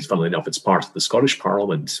 Today, it's funnily enough, it's part of the Scottish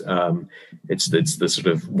Parliament. It's the sort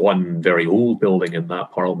of one very old building in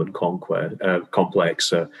that Parliament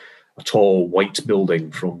complex. A tall white building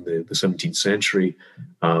from the 17th century,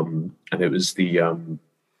 and it was the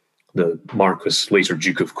Marquis, later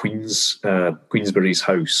Duke of Queensberry's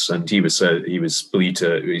house, and he was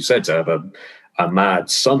said to have a mad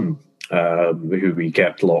son who he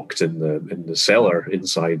kept locked in the cellar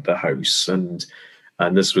inside the house, and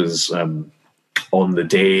this was on the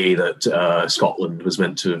day that Scotland was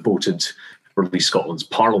meant to have voted, or at least Scotland's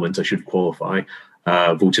Parliament, I should qualify.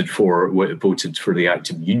 Voted for the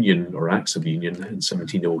Act of Union, or Acts of Union, in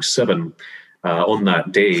 1707. On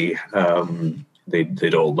that day,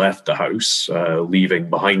 they'd all left the house, leaving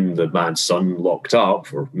behind the mad son locked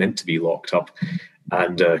up, or meant to be locked up,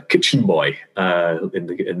 and a kitchen boy in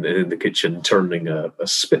the kitchen turning a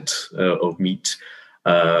spit of meat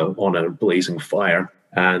on a blazing fire.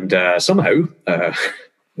 And somehow,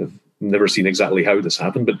 never seen exactly how this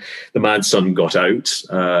happened, but the mad son got out,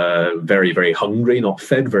 very, very hungry, not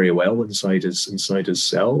fed very well inside his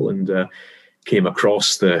cell, and came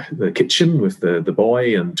across the kitchen with the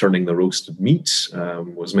boy and turning the roasted meat.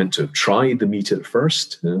 Was meant to have tried the meat at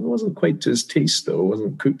first. It wasn't quite to his taste, though. It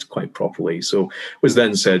wasn't cooked quite properly. So was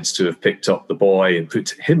then said to have picked up the boy and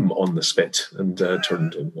put him on the spit and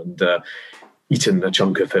turned him and eaten a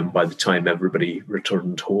chunk of him by the time everybody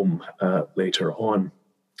returned home later on.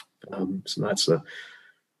 So that's a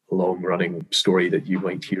long-running story that you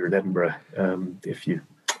might hear in Edinburgh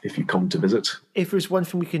if you come to visit. If there's one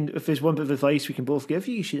bit of advice we can both give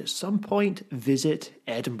you, you should at some point visit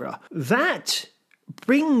Edinburgh. That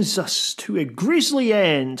brings us to a grisly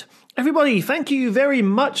end. Everybody, thank you very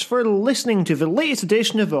much for listening to the latest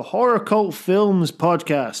edition of the Horror Cult Films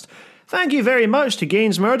podcast. Thank you very much to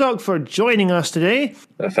Gaines Murdoch for joining us today.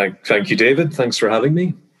 Thank you, David. Thanks for having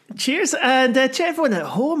me. Cheers, and to everyone at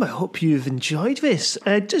home, I hope you've enjoyed this.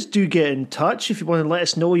 Just do get in touch if you want to let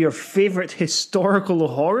us know your favourite historical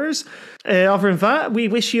horrors. Other than that, we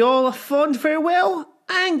wish you all a fond farewell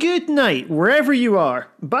and good night, wherever you are.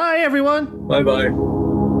 Bye, everyone. Bye-bye.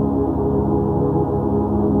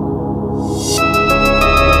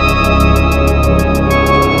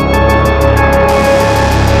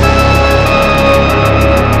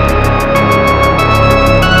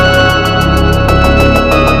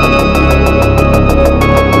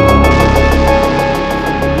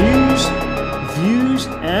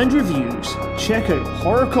 Check out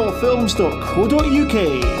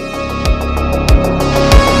horrorcultfilms.co.uk.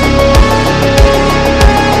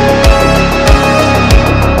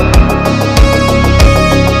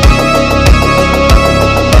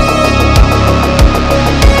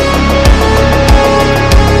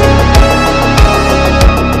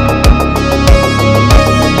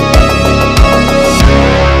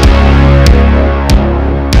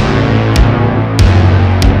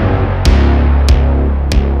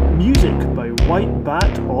 White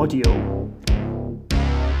Bat Audio.